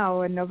room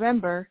now in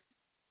November,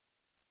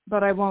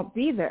 but I won't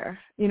be there.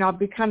 I'll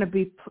be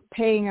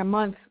paying a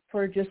month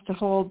for just to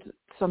hold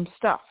some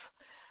stuff,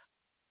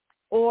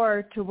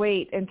 or to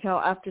wait until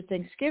after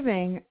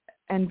Thanksgiving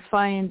and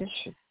find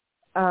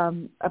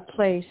a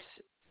place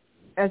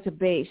as a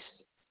base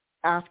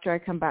after I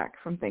come back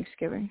from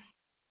Thanksgiving.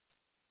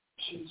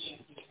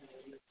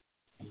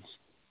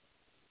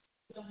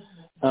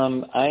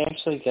 I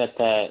actually get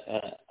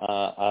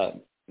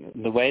that.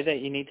 The way that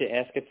you need to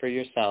ask it for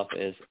yourself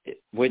is,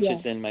 which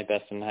is in my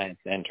best and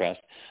highest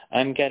interest.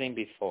 I'm getting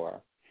before.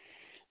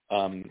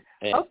 And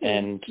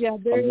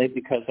only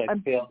because I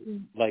feel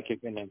like you're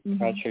going to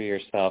pressure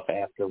yourself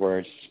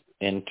afterwards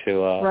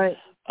into a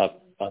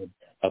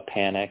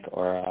panic,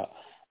 or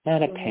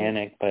not a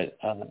panic, but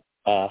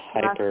a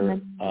hyper.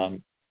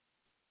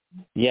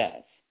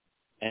 Yes.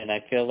 and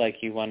I feel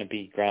like you want to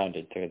be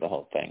grounded through the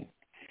whole thing.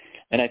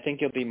 And I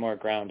think you'll be more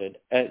grounded.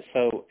 But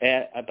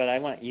I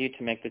want you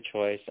to make the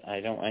choice. I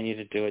don't want you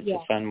to do it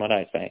just on what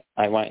I say.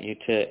 I want you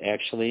to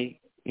actually,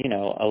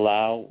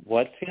 allow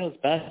what feels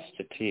best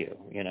to you,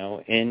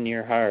 in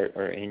your heart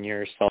or in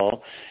your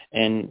soul,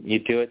 and you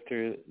do it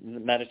through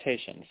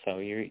meditation. So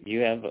you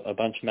have a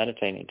bunch of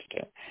meditating to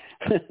do.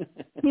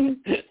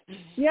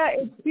 Yeah,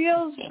 it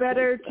feels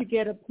better to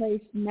get a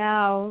place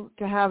now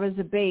to have as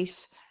a base,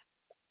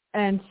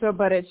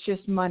 but it's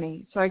just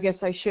money. So I guess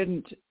I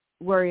shouldn't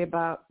worry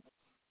about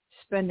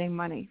spending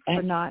money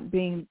for not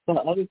being. The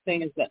other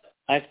thing is that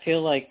I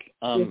feel like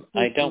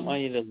I don't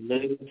want you to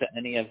lose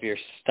any of your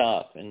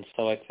stuff, and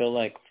so I feel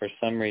like for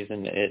some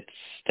reason it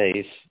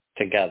stays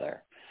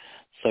together.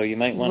 So you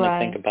might want to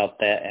think about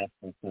that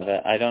aspect of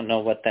it. I don't know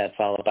what that's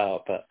all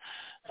about, but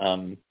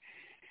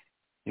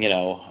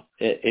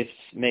it's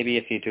maybe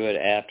if you do it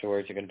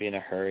afterwards, you're going to be in a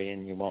hurry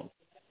and you won't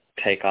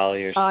take all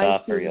your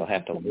stuff, or you'll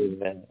have to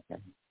leave it,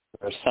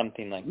 or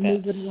something like that.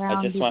 Move it around,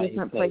 I just want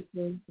different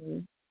places.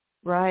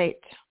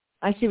 Right.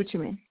 I see what you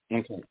mean.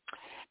 Okay.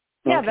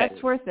 Yeah, okay.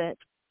 That's worth it.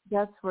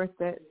 That's worth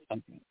it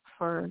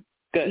for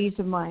ease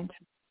of mind.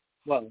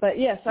 Well, but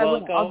yes,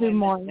 I'll do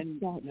more. And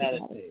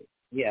meditate.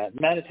 Yeah,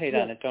 meditate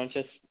on it. Don't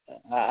just.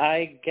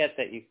 I get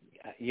that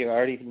you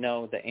already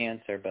know the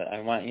answer, but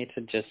I want you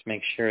to just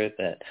make sure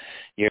that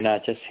you're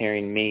not just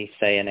hearing me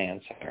say an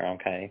answer.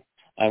 Okay,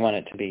 I want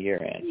it to be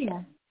your answer.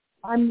 Yeah,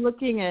 I'm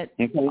looking at.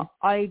 Okay.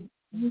 I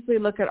usually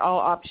look at all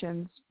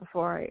options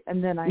before I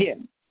meditate.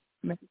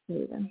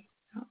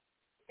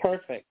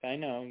 Perfect. I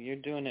know you're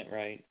doing it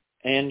right,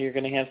 and you're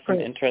going to have some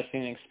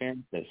interesting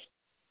experiences.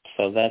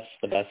 So that's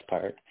the best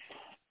part.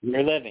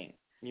 You're living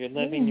your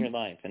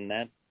life, and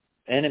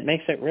it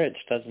makes it rich,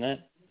 doesn't it?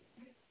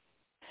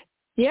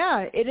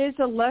 Yeah, it is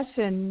a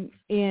lesson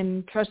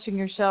in trusting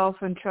yourself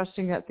and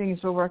trusting that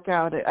things will work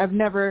out. I've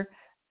never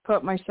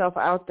put myself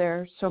out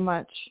there so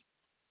much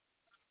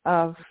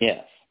of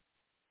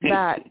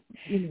that,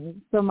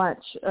 so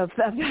much of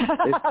that.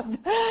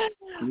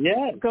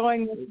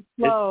 Going with the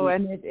flow,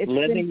 and it's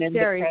living been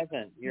scary. In the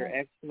present. You're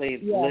actually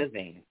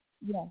living.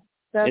 Yeah,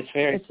 it's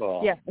very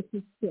cool. Yeah,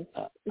 it's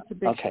a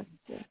big okay.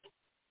 shift.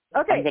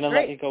 Okay, I'm going to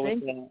let you go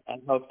with that. I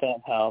hope that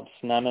helps.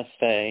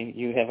 Namaste.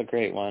 You have a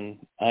great one.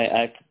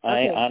 I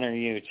honor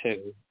you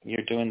too.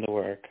 You're doing the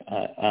work.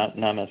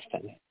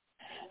 Namaste.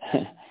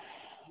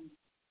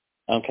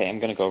 Okay, I'm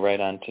going to go right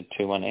on to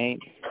 218.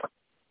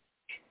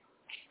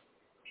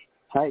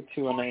 Hi,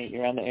 218.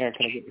 You're on the air.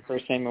 Can I get your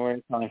first name and where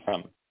you're calling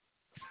from?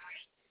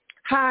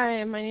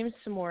 Hi, my name is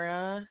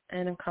Samora,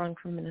 and I'm calling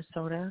from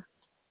Minnesota.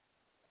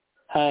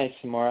 Hi,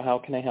 Samora. How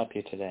can I help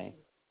you today?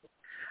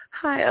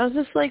 Hi, I was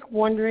just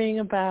wondering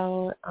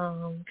about,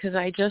 because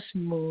we just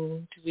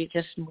moved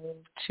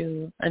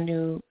to a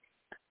new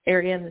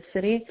area in the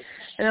city,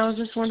 and I was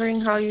just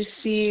wondering how you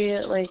see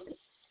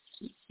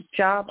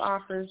job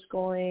offers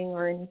going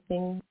or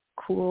anything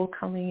cool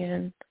coming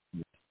in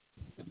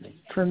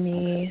for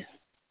me.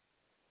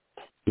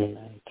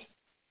 Right.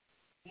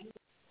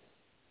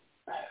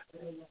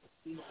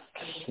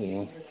 Let's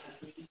see.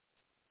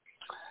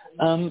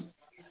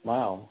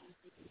 Wow.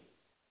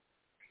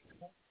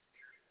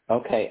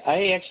 Okay,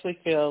 I actually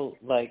feel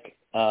like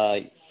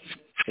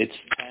it's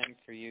time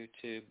for you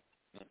to,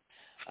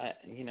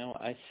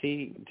 I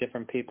see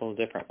different people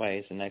different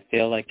ways, and I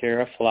feel like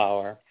you're a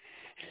flower,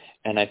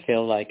 and I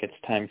feel like it's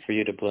time for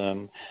you to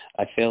bloom.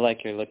 I feel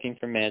like you're looking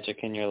for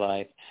magic in your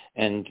life,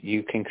 and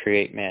you can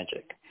create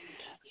magic.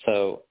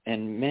 So,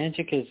 and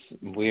magic is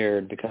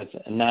weird because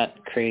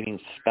not creating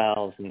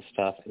spells and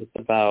stuff. It's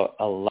about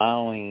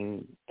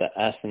allowing the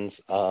essence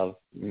of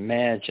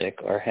magic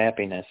or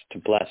happiness to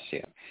bless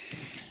you,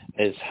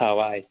 is how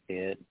I see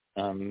it.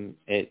 And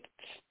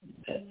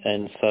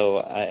so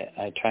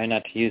I try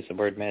not to use the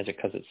word magic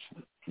because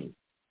it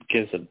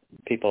gives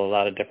people a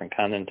lot of different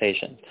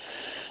connotations.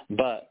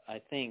 But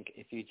I think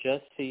if you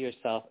just see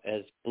yourself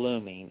as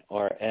blooming,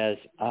 or as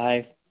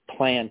I've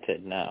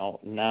planted now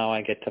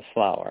I get to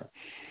flower.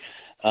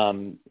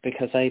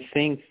 Because I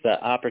think the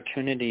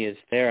opportunity is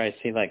there. I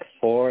see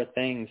 4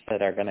 things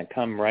that are going to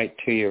come right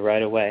to you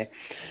right away.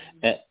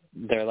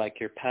 They're like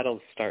your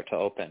petals start to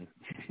open.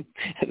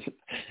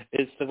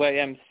 It's the way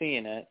I'm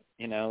seeing it,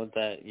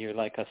 that you're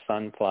like a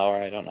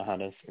sunflower. I don't know how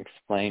to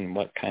explain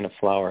what kind of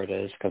flower it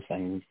is because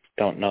I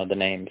don't know the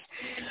names.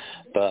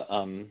 But,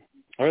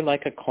 or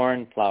like a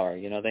cornflower,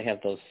 they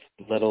have those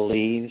little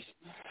leaves.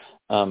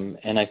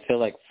 And I feel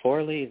like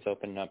 4 leaves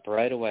open up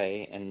right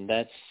away, and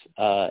that's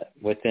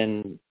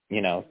within,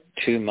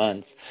 2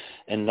 months.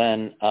 And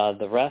then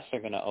the rest are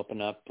going to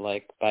open up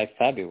by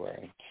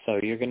February. So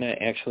you're going to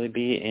actually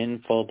be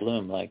in full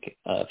bloom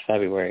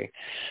February.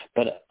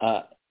 But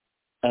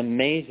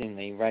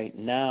amazingly, right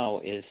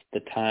now is the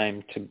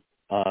time to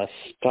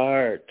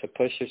start to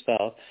push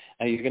yourself.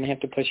 You're going to have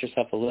to push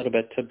yourself a little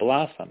bit to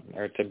blossom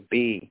or to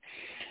be.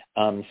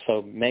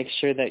 So make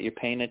sure that you're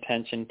paying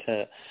attention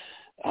to,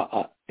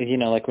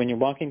 when you're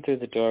walking through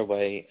the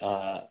doorway,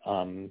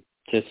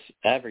 just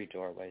every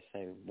doorway,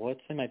 say,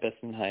 what's in my best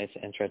and highest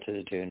interest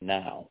to do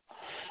now?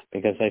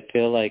 Because I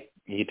feel like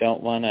you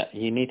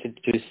need to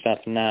do stuff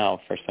now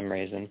for some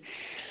reason,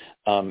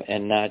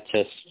 and not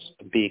just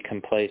be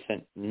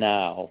complacent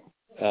now.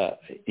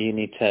 You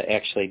need to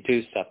actually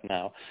do stuff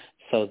now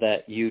so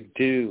that you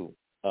do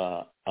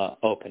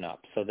open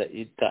up, so that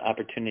the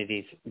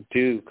opportunities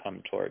do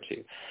come towards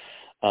you.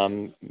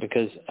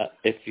 Because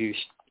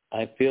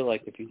I feel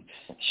like if you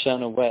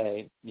shun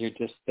away, you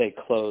just stay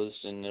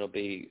closed, and it'll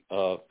be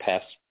way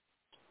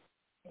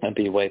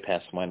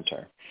past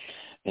winter,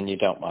 and you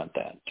don't want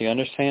that. Do you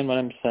understand what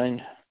I'm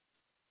saying?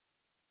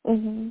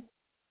 Mhm.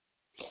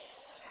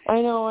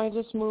 I know. I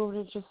just moved.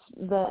 It's just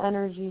the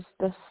energy's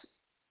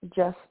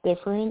just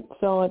different,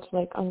 so it's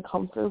like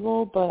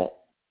uncomfortable,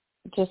 but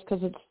just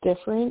because it's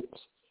different,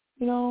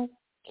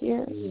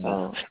 here.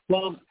 So.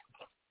 Well,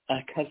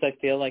 because I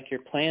feel like you're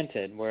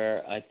planted,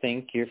 where I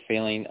think you're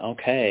feeling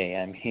okay.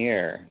 I'm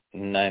here,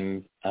 and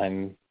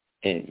I'm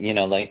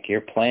like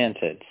you're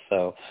planted.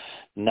 So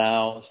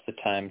now's the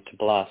time to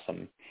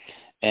blossom.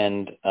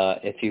 And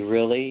if you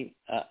really,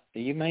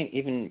 you might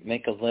even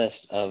make a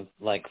list of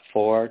like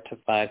 4 to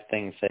 5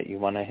 things that you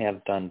want to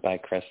have done by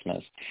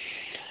Christmas,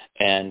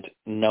 and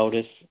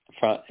notice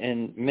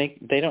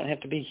they don't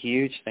have to be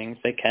huge things.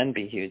 They can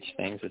be huge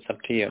things. It's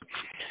up to you.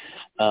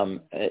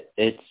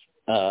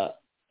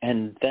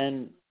 And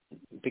then,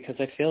 because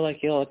I feel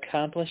like you'll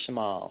accomplish them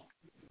all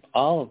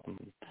of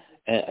them.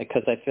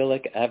 Because I feel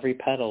like every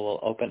petal will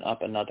open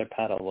up another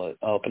petal,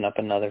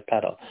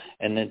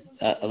 And then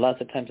a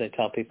lot of times I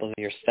tell people,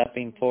 you're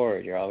stepping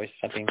forward. You're always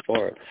stepping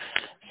forward.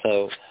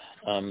 So,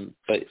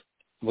 but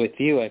with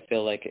you, I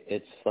feel like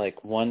it's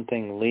like one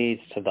thing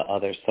leads to the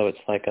other. So it's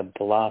like a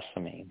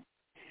blossoming.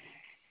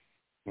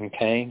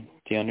 Okay?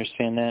 Do you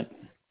understand that?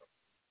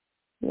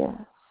 Yeah.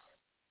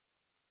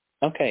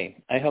 Okay.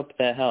 I hope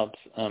that helps.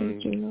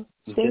 Thank you.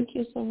 Thank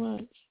you so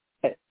much.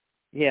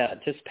 Yeah,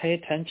 just pay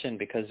attention,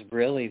 because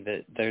really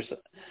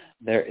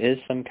there is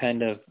some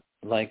kind of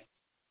like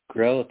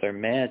growth or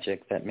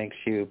magic that makes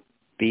you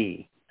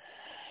be,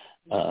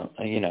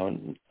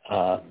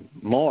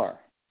 more,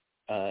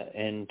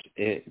 and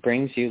it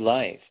brings you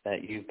life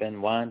that you've been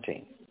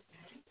wanting.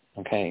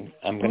 Okay,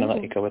 I'm going to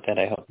let you go with that,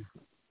 I hope.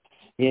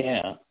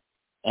 Yeah,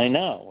 I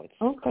know. It's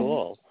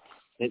cool.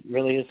 It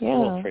really is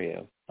cool for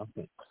you.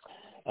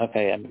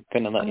 Okay, I'm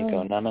going to let you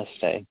go.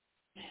 Namaste.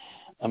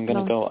 I'm going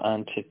to go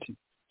on to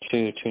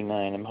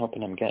 229. I'm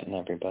hoping I'm getting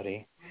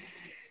everybody.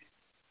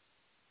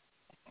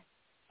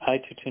 Hi,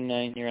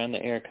 229. You're on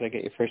the air. Could I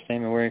get your first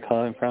name and where you're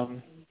calling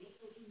from?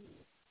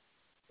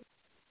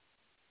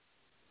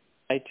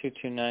 Hi,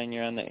 229.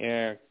 You're on the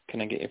air.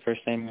 Can I get your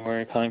first name and where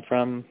you're calling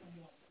from?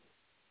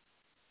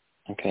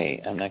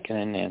 Okay, I'm not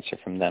getting an answer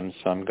from them,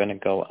 so I'm going to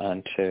go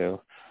on to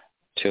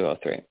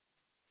 203.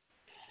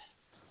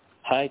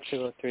 Hi,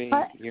 203.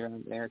 Hi. You're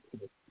on the air.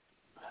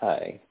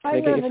 Hi. Can I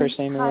get your first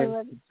name and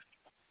where?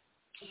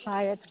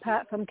 Hi, it's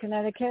Pat from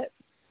Connecticut.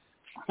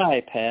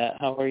 Hi, Pat.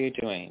 How are you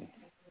doing?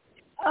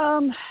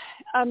 I'm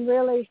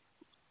really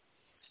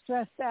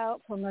stressed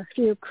out from a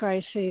few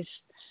crises.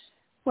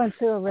 Went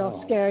through a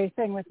real scary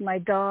thing with my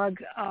dog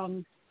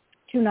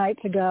 2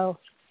 nights ago.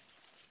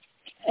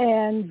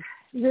 And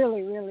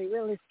really, really,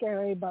 really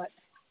scary, but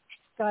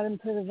got him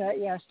to the vet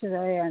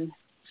yesterday, and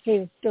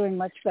he's doing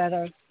much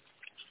better.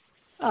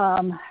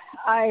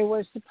 I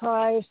was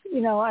surprised.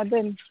 I've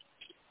been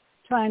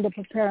trying to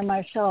prepare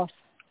myself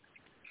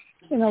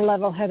in a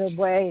level-headed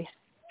way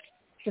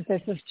that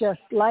this is just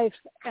life,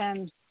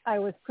 and I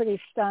was pretty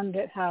stunned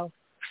at how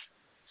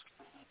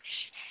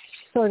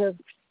sort of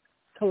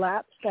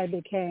collapsed I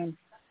became,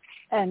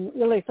 and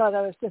really thought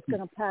I was just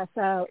going to pass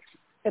out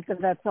at the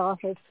vet's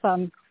office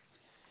from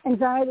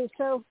anxiety.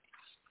 So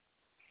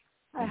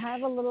I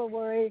have a little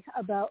worry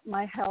about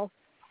my health.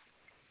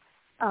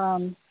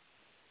 And,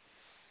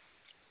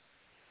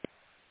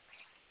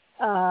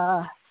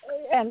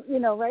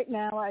 right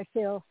now I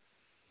feel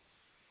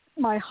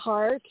my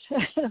heart,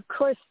 of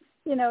course,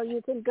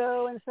 you can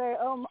go and say,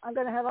 oh, I'm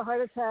going to have a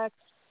heart attack,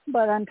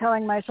 but I'm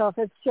telling myself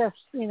it's just,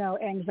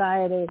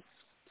 anxiety,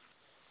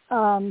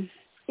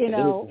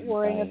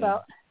 worrying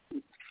about,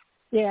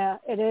 yeah,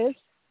 it is.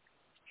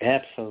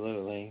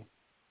 Absolutely.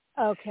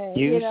 Okay.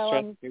 You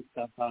stress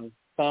yourself out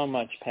so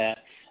much, Pat.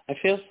 I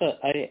feel so,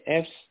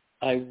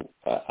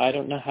 I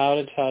don't know how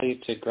to tell you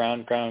to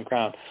ground.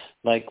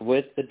 Like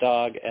with the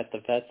dog at the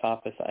vet's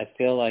office, I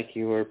feel like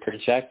you were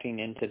projecting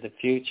into the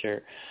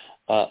future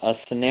a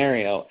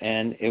scenario,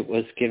 and it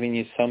was giving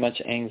you so much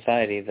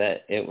anxiety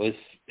that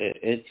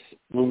it's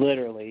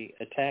literally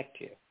attacked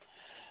you,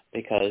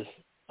 because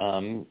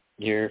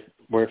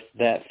we're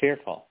that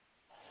fearful.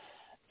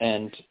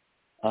 And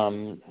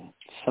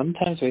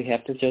sometimes we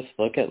have to just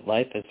look at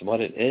life as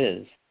what it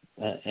is.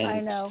 And,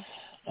 I know.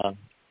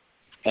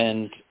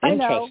 And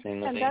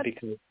interestingly,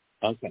 because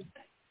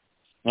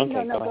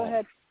go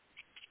ahead.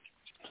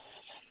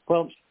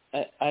 Well,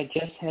 I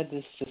just had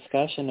this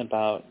discussion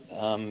about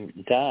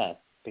death,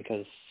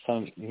 because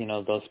some,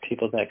 those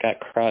people that got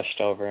crushed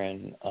over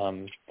in,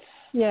 I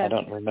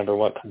don't remember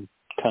what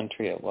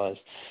country it was,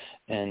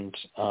 and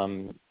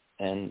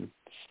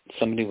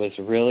somebody was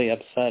really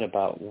upset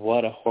about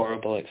what a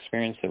horrible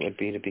experience it would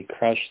be to be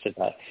crushed to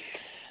death.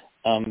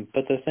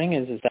 But the thing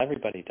is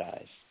everybody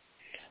dies.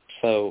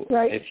 So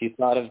if you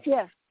thought of,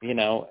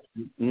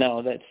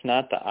 no, that's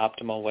not the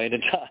optimal way to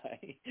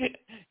die.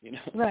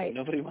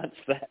 Nobody wants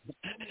that.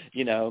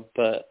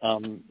 But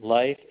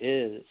life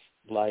is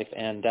life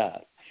and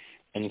death.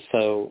 And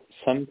so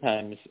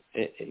sometimes,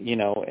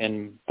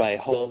 and by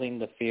holding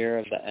the fear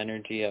of the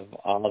energy of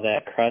all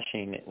that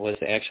crushing, it was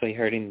actually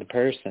hurting the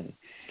person.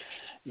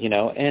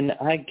 And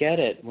I get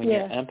it. When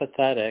you're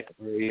empathetic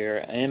or you're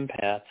an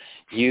empath,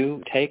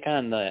 you take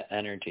on the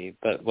energy.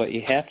 But what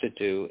you have to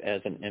do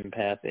as an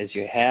empath is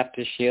you have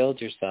to shield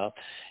yourself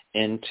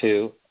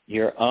into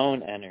your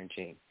own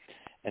energy.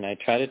 And I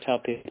try to tell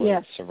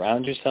people,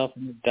 surround yourself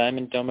in the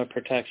diamond dome of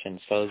protection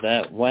so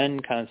that when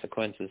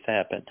consequences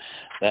happen,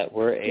 that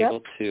we're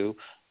able to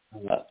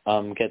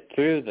get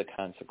through the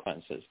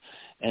consequences.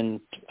 And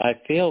I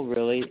feel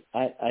really,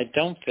 I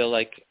don't feel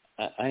like,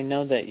 I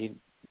know that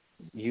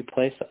you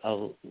place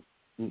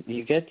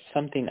you get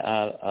something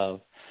out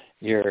of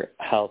your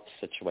health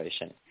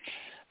situation,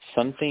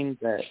 something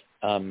that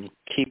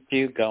keeps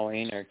you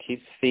going or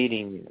keeps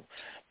feeding you.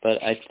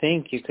 But I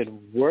think you could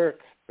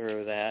work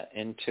through that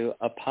into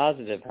a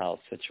positive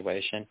health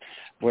situation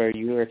where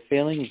you are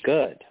feeling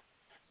good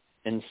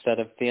instead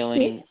of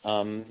feeling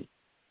go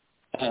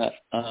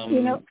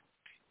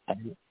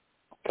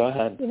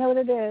ahead. You know what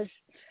it is?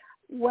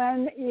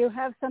 When you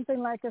have something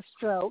like a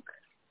stroke,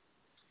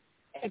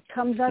 it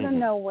comes out of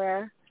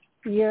nowhere.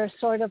 You're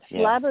sort of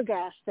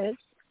flabbergasted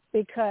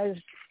because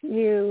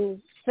you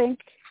think,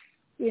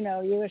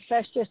 you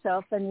assess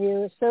yourself and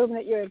you assume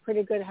that you're in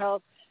pretty good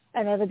health,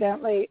 and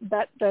evidently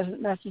that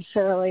doesn't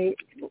necessarily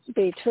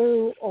be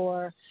true,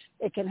 or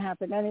it can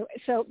happen anyway.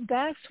 So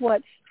that's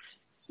what's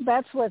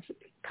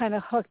kind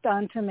of hooked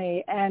onto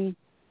me. And,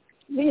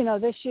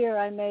 this year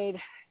I made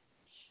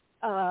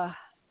a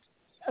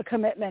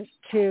commitment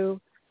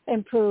to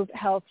improve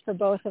health for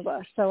both of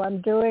us. So I'm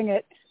doing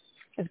it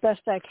as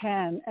best I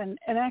can. And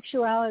in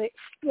actuality,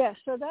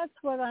 so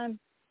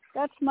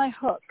that's my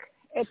hook.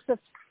 It's the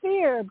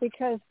fear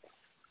because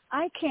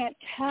I can't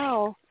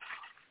tell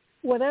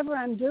whatever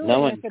I'm doing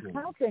if it's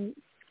helping.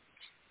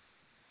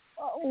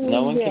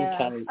 No one can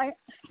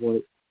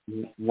tell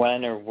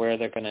when or where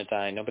they're going to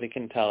die. Nobody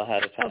can tell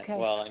ahead of time. Okay.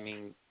 Well, I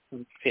mean,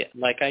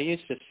 like I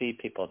used to see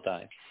people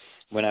die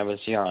when I was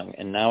young,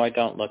 and now I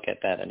don't look at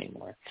that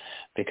anymore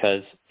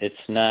because it's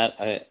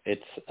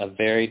a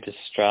very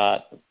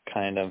distraught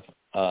kind of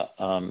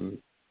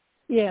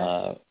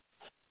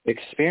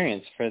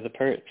experience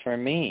for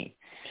me.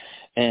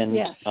 And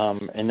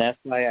and that's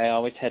why I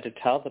always had to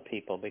tell the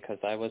people because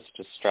I was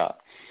distraught.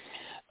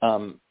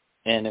 And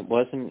it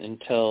wasn't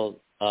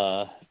until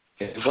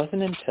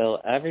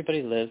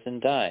everybody lives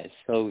and dies.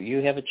 So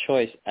you have a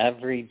choice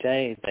every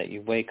day that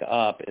you wake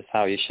up is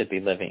how you should be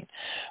living.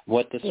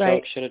 What the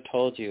stroke should have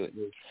told you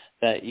is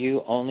that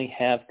you only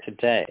have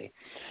today.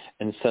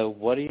 And so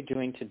what are you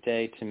doing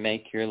today to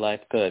make your life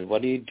good?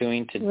 What are you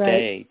doing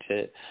today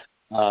to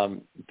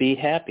be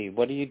happy?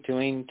 What are you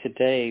doing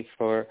today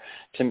for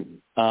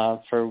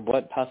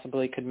what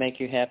possibly could make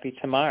you happy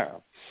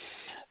tomorrow?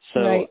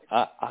 So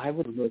I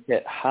would look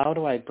at how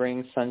do I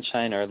bring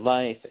sunshine or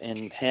life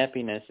and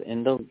happiness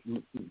in the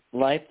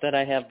life that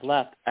I have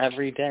left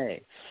every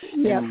day.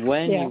 And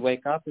when you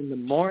wake up in the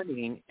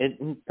morning,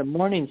 the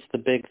morning's the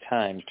big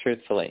time,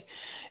 truthfully.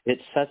 It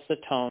sets the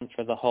tone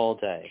for the whole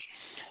day.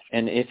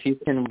 And if you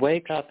can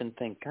wake up and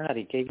think, God,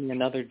 he gave me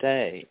another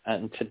day,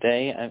 and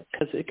today,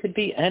 because it could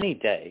be any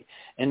day,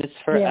 and it's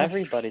for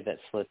everybody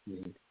that's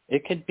listening.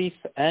 It could be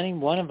any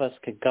one of us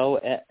could go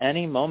at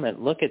any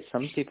moment. Look at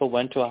some people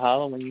went to a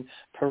Halloween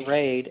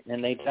parade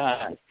and they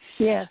died.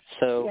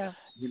 So,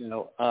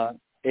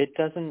 it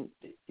doesn't,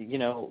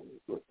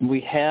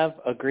 we have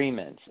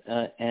agreements,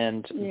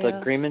 and the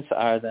agreements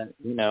are that,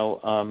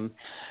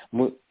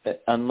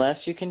 unless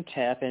you can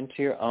tap into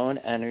your own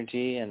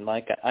energy, and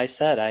like I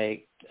said,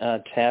 I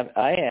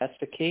asked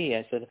the key.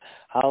 I said,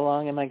 how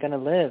long am I going to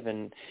live?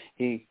 And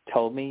he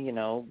told me,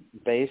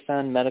 based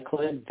on medical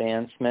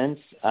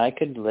advancements, I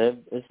could live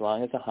as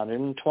long as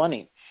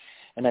 120.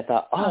 And I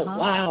thought,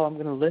 wow, I'm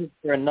going to live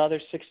for another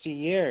 60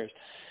 years.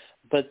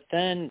 But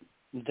then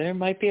there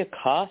might be a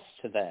cost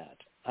to that.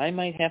 I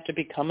might have to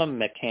become a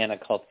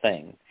mechanical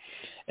thing.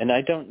 And I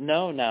don't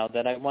know now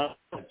that I want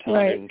to live to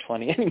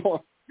 120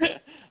 anymore.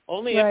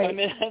 Only if I'm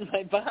in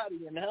my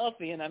body and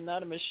healthy and I'm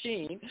not a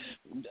machine.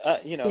 I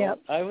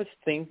was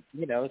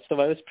so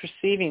I was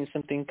perceiving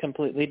something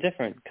completely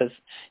different because,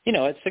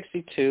 at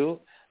 62,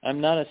 I'm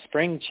not a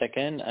spring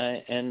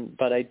chicken,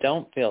 but I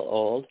don't feel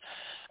old.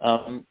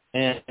 And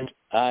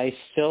I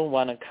still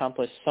want to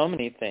accomplish so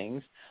many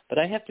things, but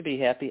I have to be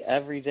happy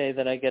every day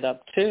that I get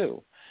up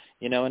too,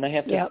 and I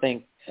have to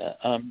think,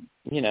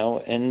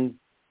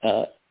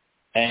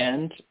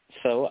 and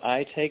so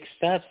I take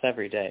steps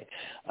every day.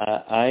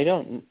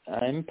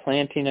 I'm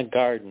planting a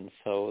garden.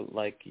 So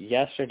like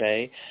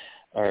yesterday,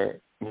 or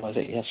was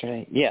it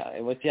yesterday? Yeah,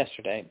 it was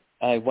yesterday.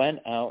 I went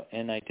out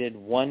and I did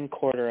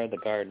 1/4 of the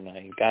garden.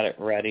 I got it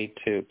ready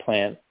to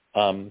plant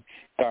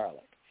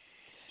garlic,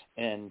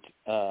 and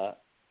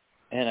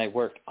I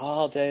worked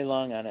all day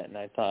long on it. And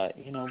I thought,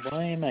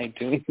 why am I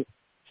doing this?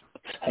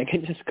 I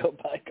can just go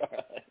buy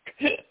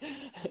garlic.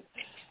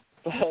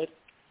 But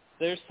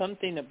there's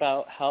something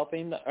about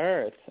helping the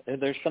earth.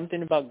 There's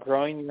something about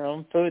growing your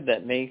own food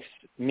that makes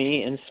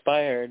me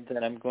inspired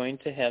that I'm going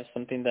to have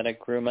something that I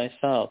grew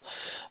myself.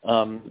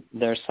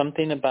 There's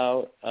something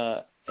about,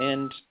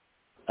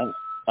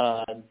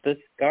 this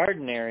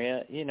garden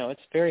area,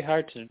 it's very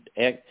hard to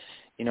act.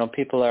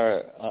 People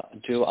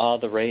do all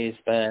the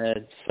raised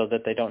beds so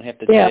that they don't have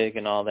to dig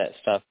and all that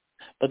stuff.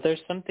 But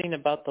there's something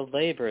about the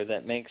labor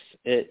that makes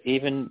it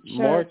even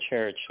more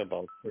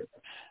cherishable.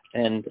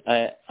 And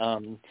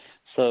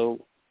so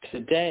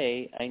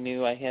today I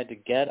knew I had to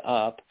get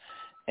up,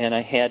 and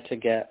I had to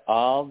get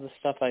all the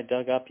stuff I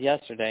dug up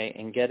yesterday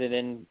and get it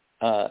in,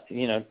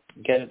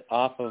 get it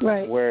off of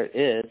where it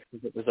is,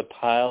 because it was a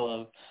pile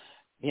of,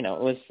 it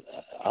was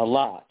a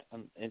lot.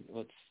 It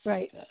was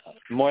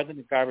more than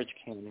a garbage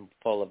can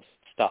full of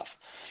stuff.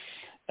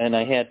 And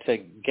I had to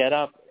get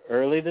up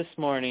early this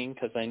morning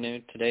because I knew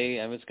today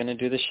I was going to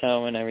do the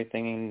show and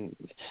everything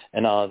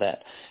and all of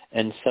that.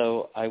 And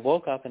so I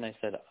woke up and I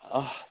said,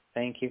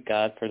 thank you,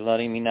 God, for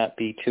letting me not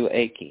be too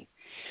achy.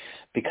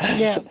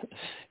 Because,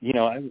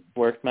 I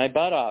worked my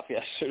butt off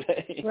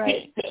yesterday.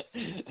 Right.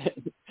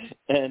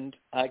 And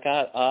I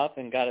got up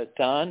and got it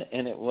done,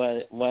 and it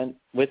went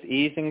with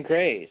ease and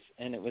grace.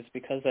 And it was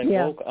because I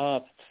woke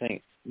up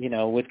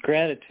with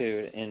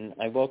gratitude, and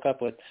I woke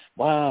up with,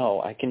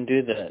 wow, I can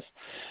do this.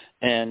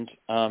 And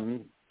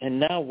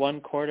now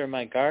 1/4 of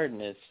my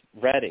garden is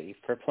ready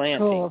for planting.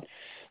 Cool.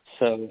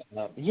 So,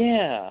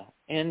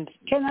 and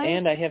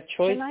I have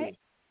choices.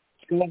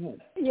 Go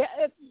ahead.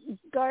 Yeah,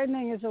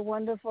 gardening is a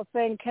wonderful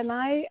thing. Can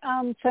I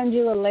send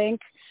you a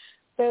link?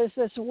 There's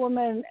this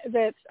woman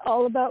that's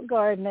all about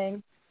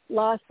gardening,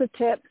 lots of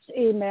tips,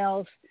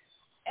 emails,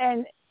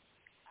 and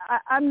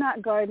I'm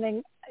not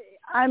gardening.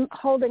 I'm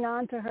holding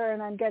on to her,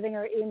 and I'm getting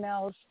her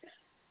emails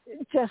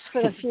just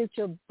for the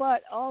future,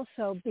 but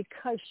also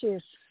because she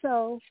is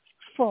so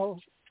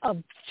full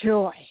of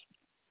joy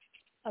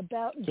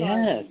about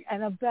gardening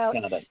and about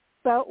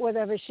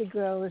whatever she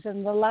grows.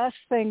 And the last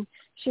thing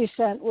she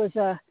sent was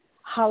a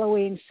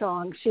Halloween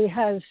song.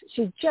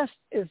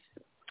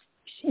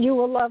 You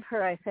will love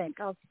her, I think.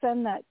 I'll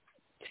send that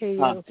to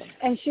you. Awesome.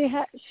 And she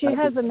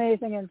has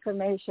amazing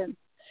information.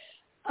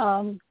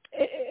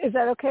 Is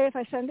that okay if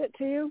I send it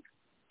to you?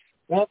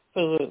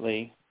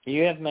 Absolutely.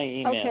 You have my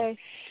email. Okay.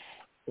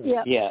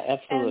 Yeah. Yeah,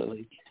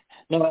 absolutely.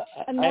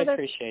 I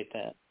appreciate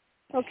that.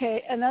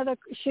 Okay.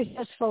 She's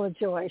just full of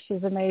joy.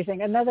 She's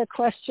amazing. Another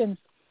question,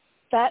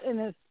 that in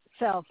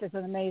itself is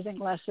an amazing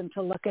lesson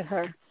to look at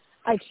her.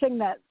 I'd sing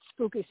that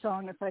spooky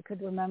song if I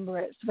could remember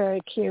it. It's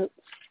very cute.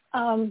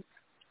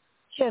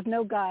 She has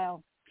no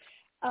guile.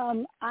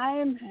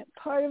 I'm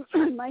part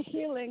of my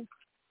healing.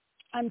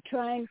 I'm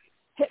trying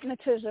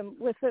hypnotism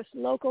with this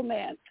local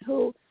man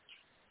who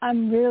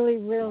I'm really,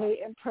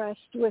 really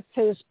impressed with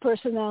his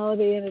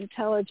personality and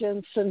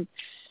intelligence and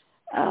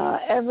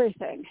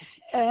everything.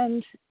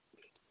 And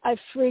I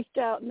freaked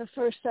out in the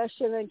first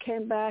session and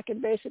came back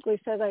and basically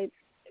said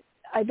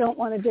I don't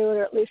want to do it,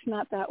 or at least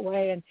not that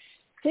way. And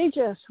he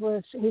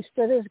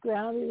stood his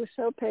ground. He was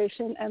so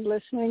patient and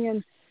listening,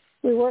 and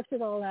we worked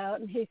it all out.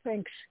 And he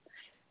thinks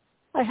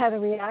I had a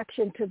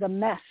reaction to the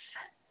mess.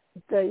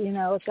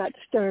 It got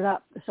stirred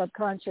up, the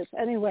subconscious.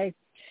 Anyway,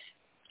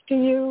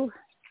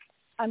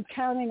 I'm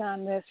counting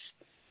on this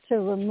to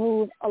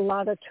remove a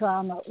lot of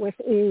trauma with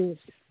ease.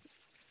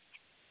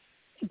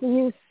 Do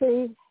you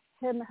see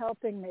him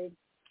helping me?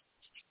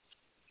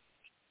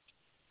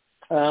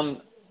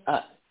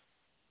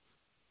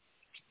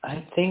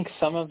 I think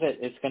some of it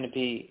is going to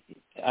be,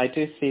 I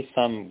do see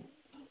some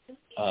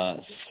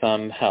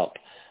help.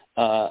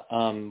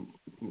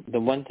 The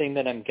one thing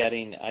that I'm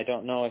getting, I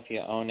don't know if you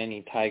own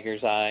any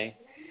tiger's eye.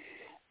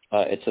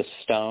 It's a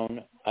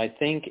stone. I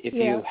think if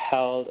you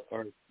held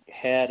or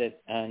had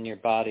it on your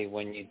body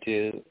when you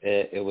do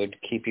it, it would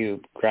keep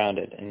you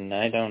grounded. And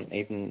I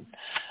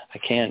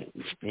can't,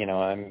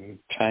 I'm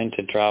trying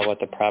to draw what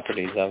the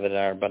properties of it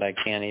are, but I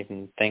can't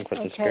even think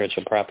what the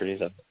spiritual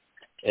properties of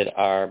it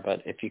are.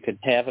 But if you could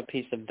have a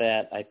piece of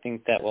that, I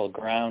think that will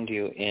ground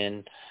you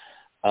in,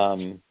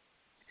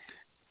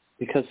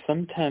 because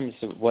sometimes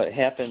what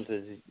happens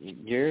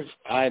is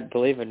I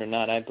believe it or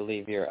not, I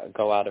believe you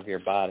go out of your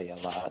body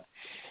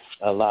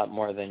a lot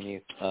more than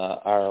you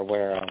are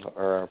aware of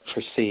or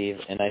perceive.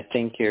 And I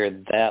think you're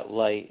that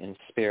light in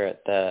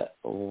spirit that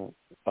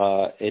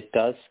it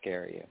does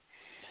scare you.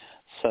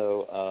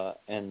 So,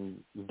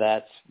 and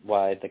that's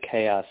why the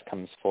chaos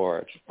comes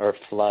forward, or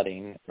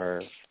flooding,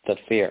 or the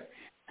fear.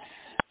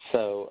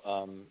 So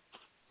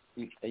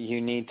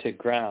you need to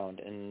ground.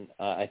 And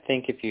I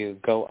think if you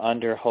go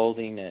under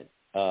holding it,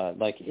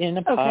 like in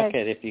a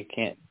pocket, if you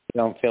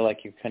don't feel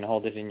like you can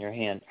hold it in your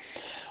hand,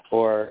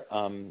 or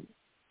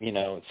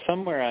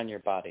somewhere on your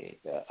body,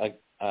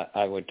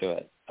 I would do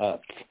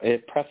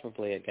it.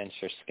 Preferably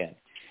against your skin.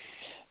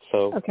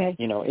 So,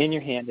 you know, in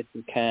your hand if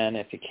you can.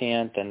 If you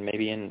can't, then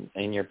maybe in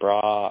your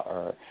bra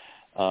or,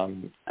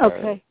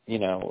 or you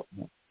know,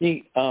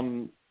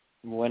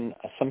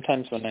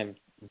 sometimes when I'm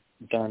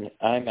done,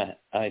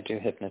 I do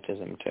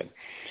hypnotism too.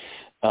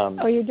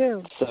 You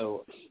do?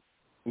 So,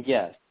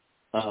 yes.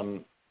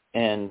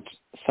 And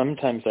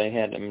sometimes I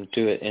had them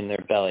do it in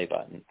their belly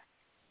button.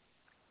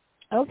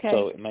 Okay.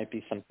 So it might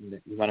be something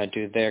that you want to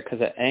do there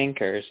because it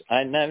anchors.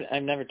 I've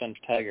never done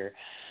tiger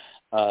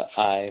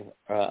eye.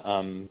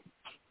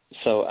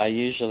 So I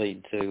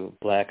usually do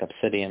black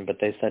obsidian, but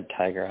they said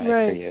tiger eye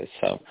for you.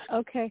 So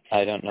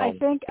I don't know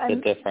the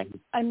difference.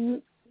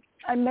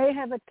 I may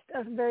have a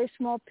very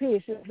small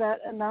piece. Is that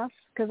enough?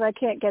 Because I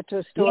can't get to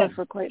a store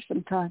for quite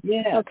some time.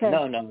 Yeah. Okay.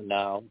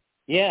 No.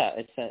 Yeah,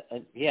 it's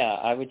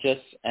I would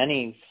just,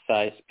 any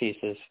size piece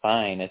is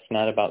fine. It's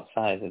not about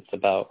size. It's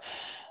about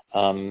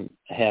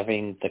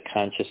having the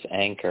conscious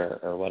anchor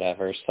or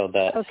whatever, so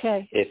that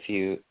if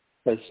you,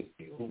 because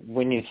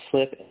when you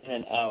slip in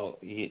and out,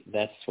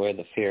 that's where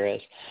the fear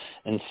is,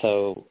 and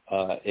so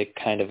it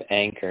kind of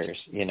anchors.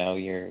 You know,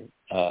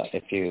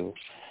 if you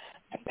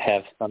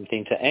have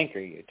something to anchor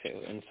you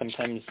to, and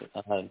sometimes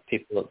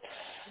people,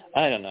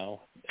 I don't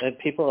know,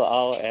 people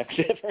all act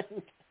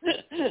different.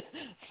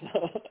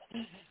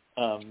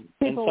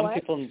 And some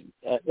people,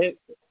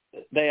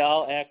 they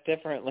all act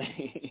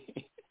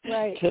differently.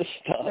 Right. To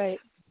stuff. Right.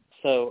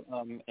 So,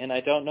 and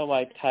I don't know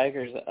why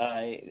tiger's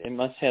eye, it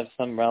must have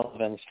some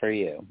relevance for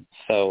you.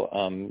 So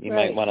you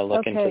might want to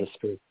look into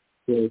the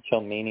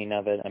spiritual meaning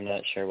of it. I'm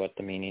not sure what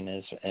the meaning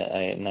is.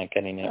 I'm not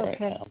getting it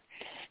right now.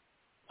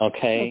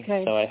 Okay.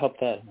 So I hope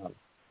that helps.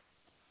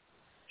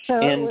 So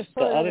and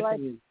the other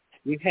thing is,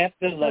 you have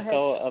to let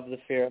go of the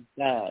fear of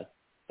death.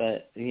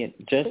 But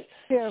just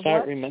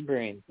start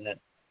remembering that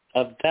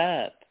of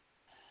death,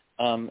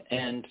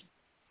 and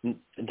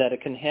that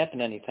it can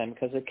happen anytime,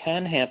 because it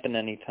can happen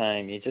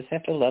anytime. You just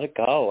have to let it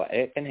go.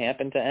 It can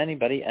happen to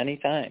anybody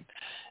anytime.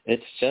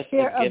 It's just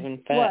a given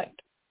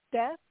fact.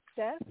 What?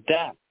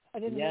 Death. I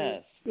didn't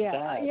yes. Yeah.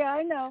 Death. Yeah,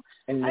 I know.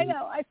 I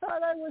know. I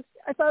thought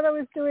I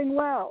was doing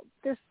well.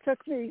 This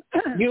took me.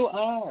 You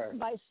are.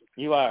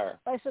 You are.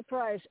 By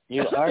surprise.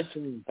 You are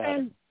doing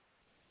better.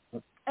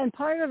 And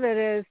part of it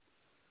is,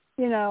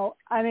 you know,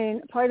 I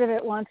mean, part of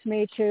it wants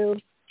me to,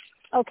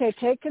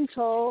 take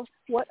control.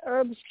 What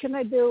herbs can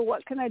I do?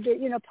 What can I do?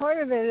 You know, part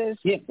of it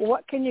is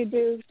what can you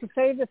do to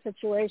save the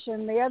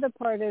situation? The other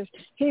part is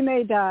he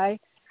may die,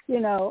 you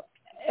know,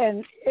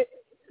 and it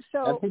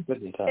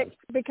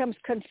becomes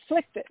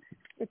conflicted.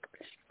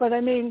 But I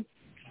mean,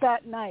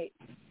 that night,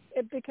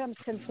 it becomes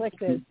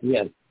conflicted.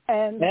 Yes,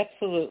 and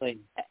absolutely.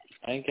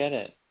 I get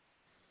it.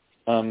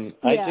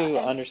 I do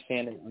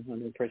understand it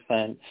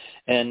 100%.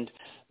 And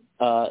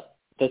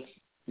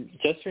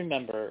just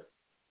remember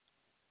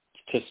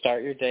to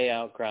start your day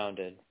out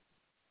grounded.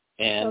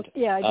 And,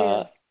 I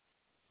do.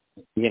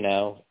 You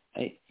know,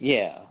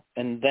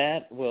 and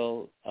that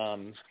will,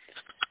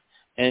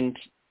 and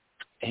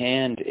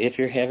if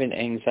you're having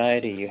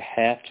anxiety,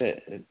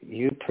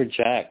 you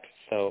project.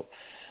 So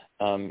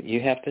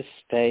you have to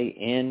stay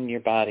in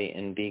your body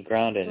and be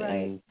grounded. Right.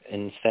 And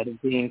instead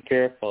of being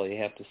fearful, you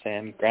have to say,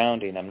 I'm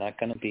grounding. I'm not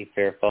going to be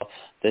fearful.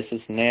 This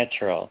is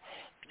natural.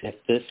 If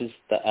this is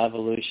the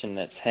evolution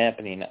that's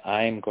happening,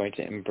 I'm going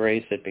to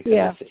embrace it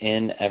because it's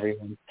in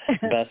everyone's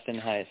best and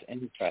highest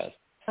interest.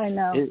 I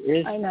know.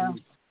 I know.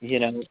 You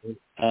know,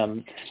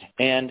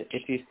 and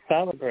if you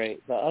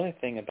celebrate, the other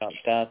thing about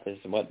death is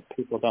what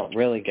people don't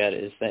really get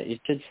is that you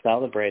should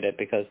celebrate it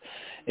because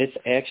it's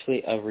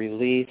actually a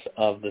release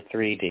of the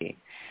 3D.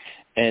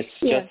 It's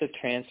just a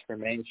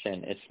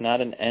transformation. It's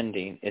not an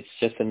ending. It's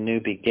just a new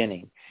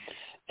beginning.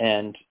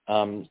 And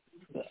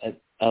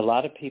a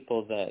lot of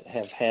people that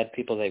have had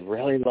people they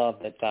really love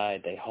that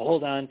died, they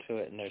hold on to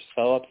it and they're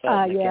so upset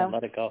and they can't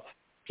let it go.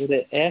 But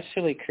it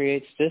actually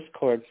creates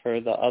discord for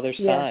the other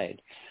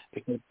side.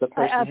 Because the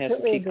person has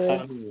to keep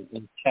coming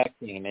and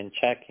checking and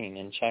checking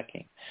and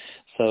checking.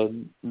 So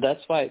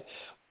that's why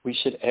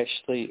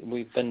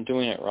we've been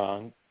doing it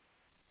wrong.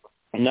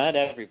 Not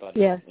everybody.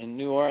 Yes. In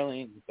New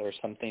Orleans or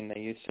something, they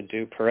used to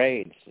do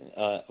parades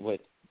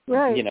with,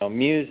 you know,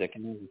 music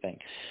and everything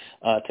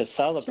to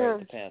celebrate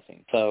the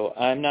passing. So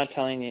I'm not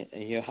telling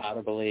you how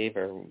to believe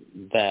or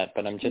that,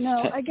 but I'm just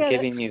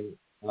giving you,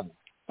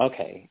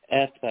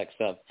 aspects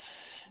of.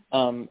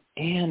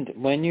 And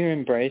when you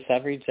embrace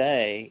every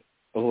day,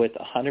 with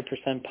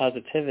 100%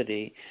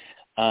 positivity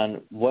on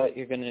what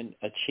you're going to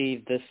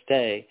achieve this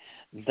day,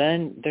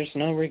 then there's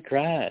no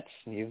regrets.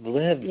 You've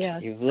lived,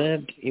 you've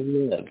lived,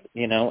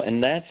 you know,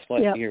 and that's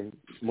what you're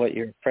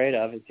afraid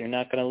of is you're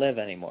not going to live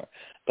anymore.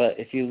 But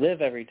if you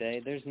live every day,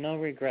 there's no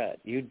regret.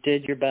 You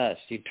did your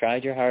best. You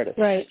tried your hardest.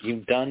 Right.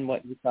 You've done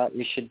what you thought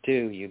you should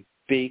do. You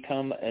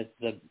become as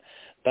the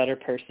better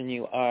person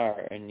you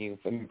are, and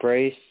you've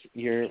embraced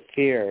your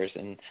fears,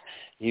 and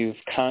you've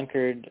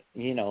conquered,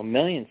 you know,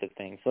 millions of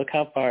things. Look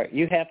how far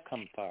you have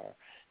come far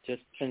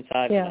just since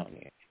I've known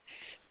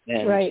you.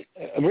 And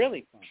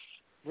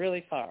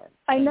really far.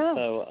 I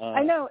know.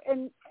 I know.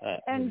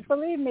 And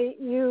believe me,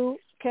 you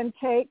can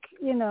take,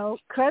 you know,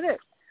 credit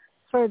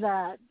for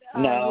that.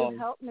 No. You've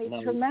helped me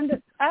No.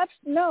 tremendous.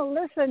 No,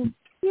 listen,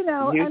 You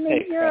I mean,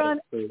 take you're on.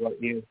 for what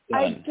you've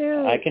done. I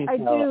do. I can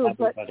tell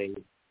everybody.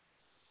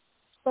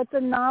 But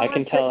the knowledge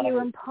that you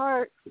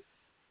impart.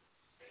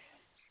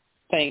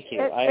 Thank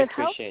you. I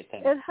appreciate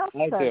that. It helps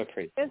us. I do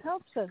appreciate it. It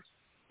helps us.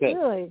 Good.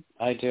 Really.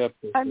 I do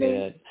appreciate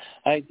it.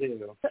 I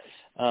do.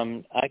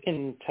 I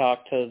can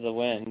talk to the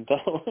wind,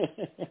 though.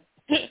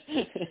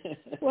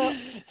 Well,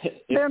 if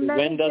the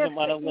wind doesn't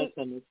want to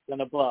listen, it's going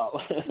to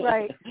blow.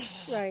 Right.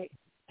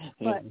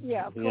 But,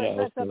 of course,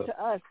 that's up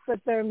to us. But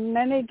there are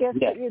many gifts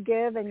that you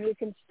give, and you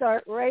can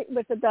start right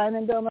with the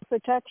Diamond Dome of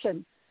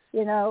Protection,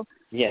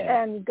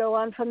 and go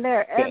on from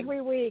there. Good.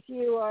 Every week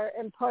you are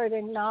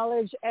imparting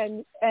knowledge,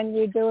 and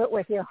you do it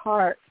with your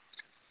heart.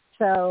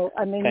 So,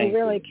 I mean, you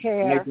really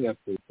care. I do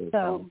appreciate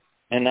that.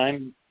 And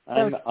I'm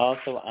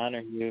also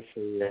honoring you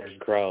for your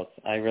growth.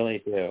 I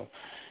really do.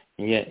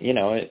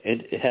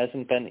 It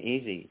hasn't been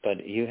easy,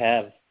 but you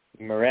have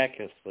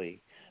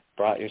miraculously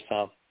brought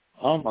yourself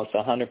almost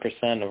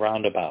 100%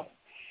 roundabout.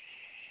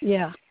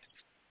 Yeah.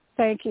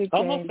 Thank you, James.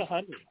 Almost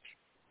 100.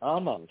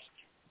 Almost.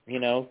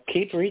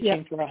 Keep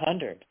reaching for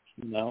 100.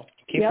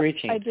 Keep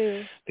reaching. I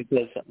do.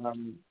 Because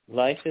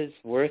life is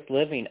worth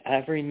living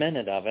every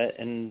minute of it,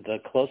 and the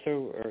closer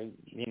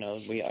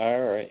we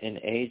are in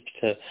age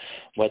to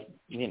what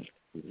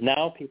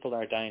now people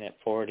are dying at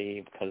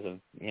 40 because of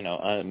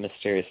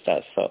mysterious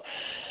death. So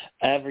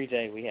every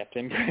day we have to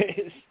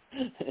embrace.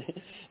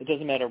 It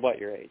doesn't matter what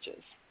your age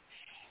is.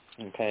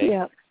 Okay.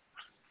 Yeah.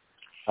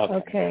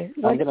 Okay.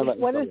 I'm going to let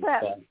you what is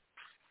that?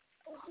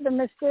 The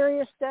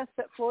mysterious death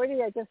at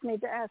 40. I just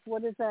need to ask,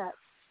 what is that?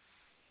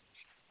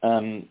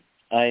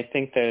 I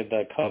think they're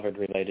the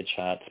COVID-related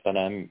shots, but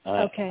I'm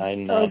not.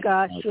 Oh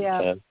gosh,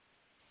 yeah.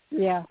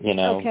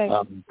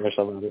 There's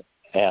a lot of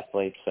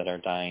athletes that are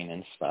dying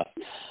and stuff,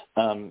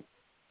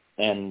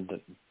 and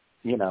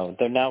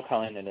they're now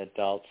calling it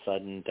adult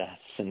sudden death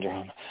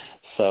syndrome.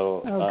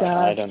 So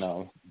I don't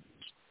know.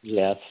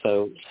 Yeah,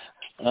 so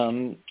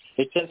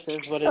it just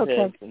is what it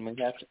is, and we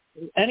have to.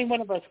 Any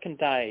one of us can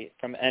die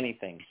from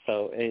anything.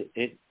 So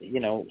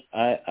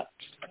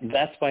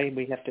that's why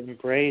we have to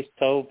embrace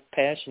so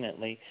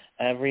passionately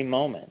every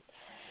moment,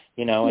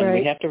 and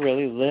we have to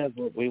really live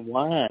what we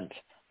want.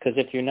 Because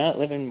if you're not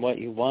living what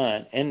you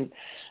want, and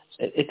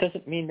it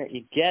doesn't mean that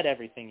you get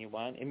everything you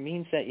want, it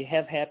means that you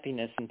have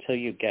happiness until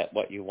you get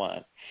what you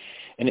want.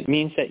 And it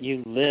means that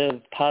you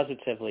live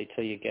positively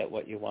till you get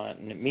what you want.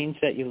 And it means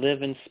that you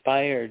live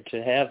inspired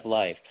to have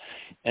life,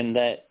 and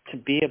that to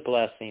be a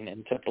blessing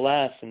and to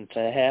bless and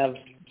to have,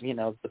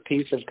 the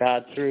peace of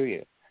God through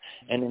you.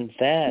 And in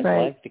that,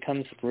 life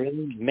becomes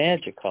really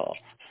magical.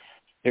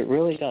 It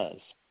really does.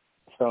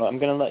 So I'm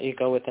going to let you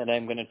go with that.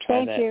 I'm going to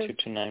try that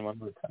 229 one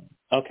more time.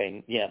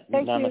 Okay, yeah.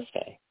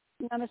 Namaste.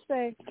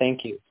 Namaste.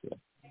 Thank you.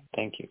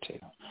 Thank you, too.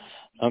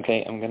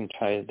 Okay, I'm going to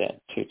try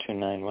that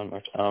 229 one more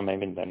time. Oh,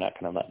 maybe they're not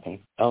going to let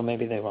me. Oh,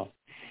 maybe they will.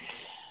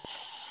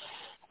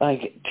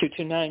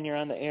 229, you're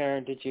on the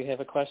air. Did you have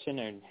a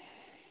question,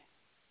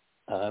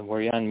 or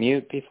were you on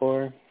mute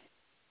before?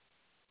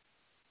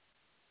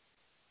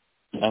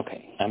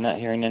 Okay, I'm not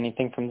hearing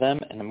anything from them,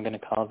 and I'm going to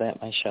call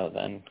that my show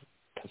then,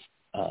 because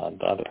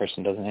the other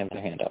person doesn't have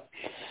their hand up.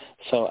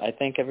 So I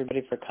thank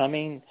everybody for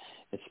coming.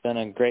 It's been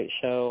a great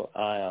show.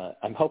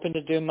 I'm hoping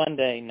to do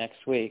Monday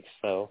next week,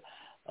 so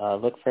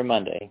look for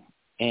Monday.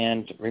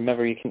 And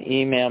remember, you can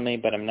email me,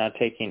 but I'm not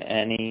taking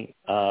any,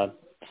 I'm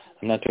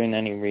not doing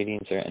any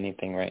readings or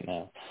anything right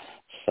now.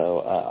 So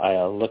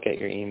I'll look at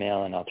your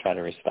email and I'll try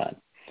to respond.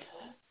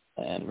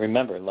 And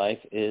remember, life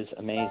is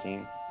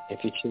amazing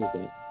if you choose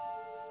it.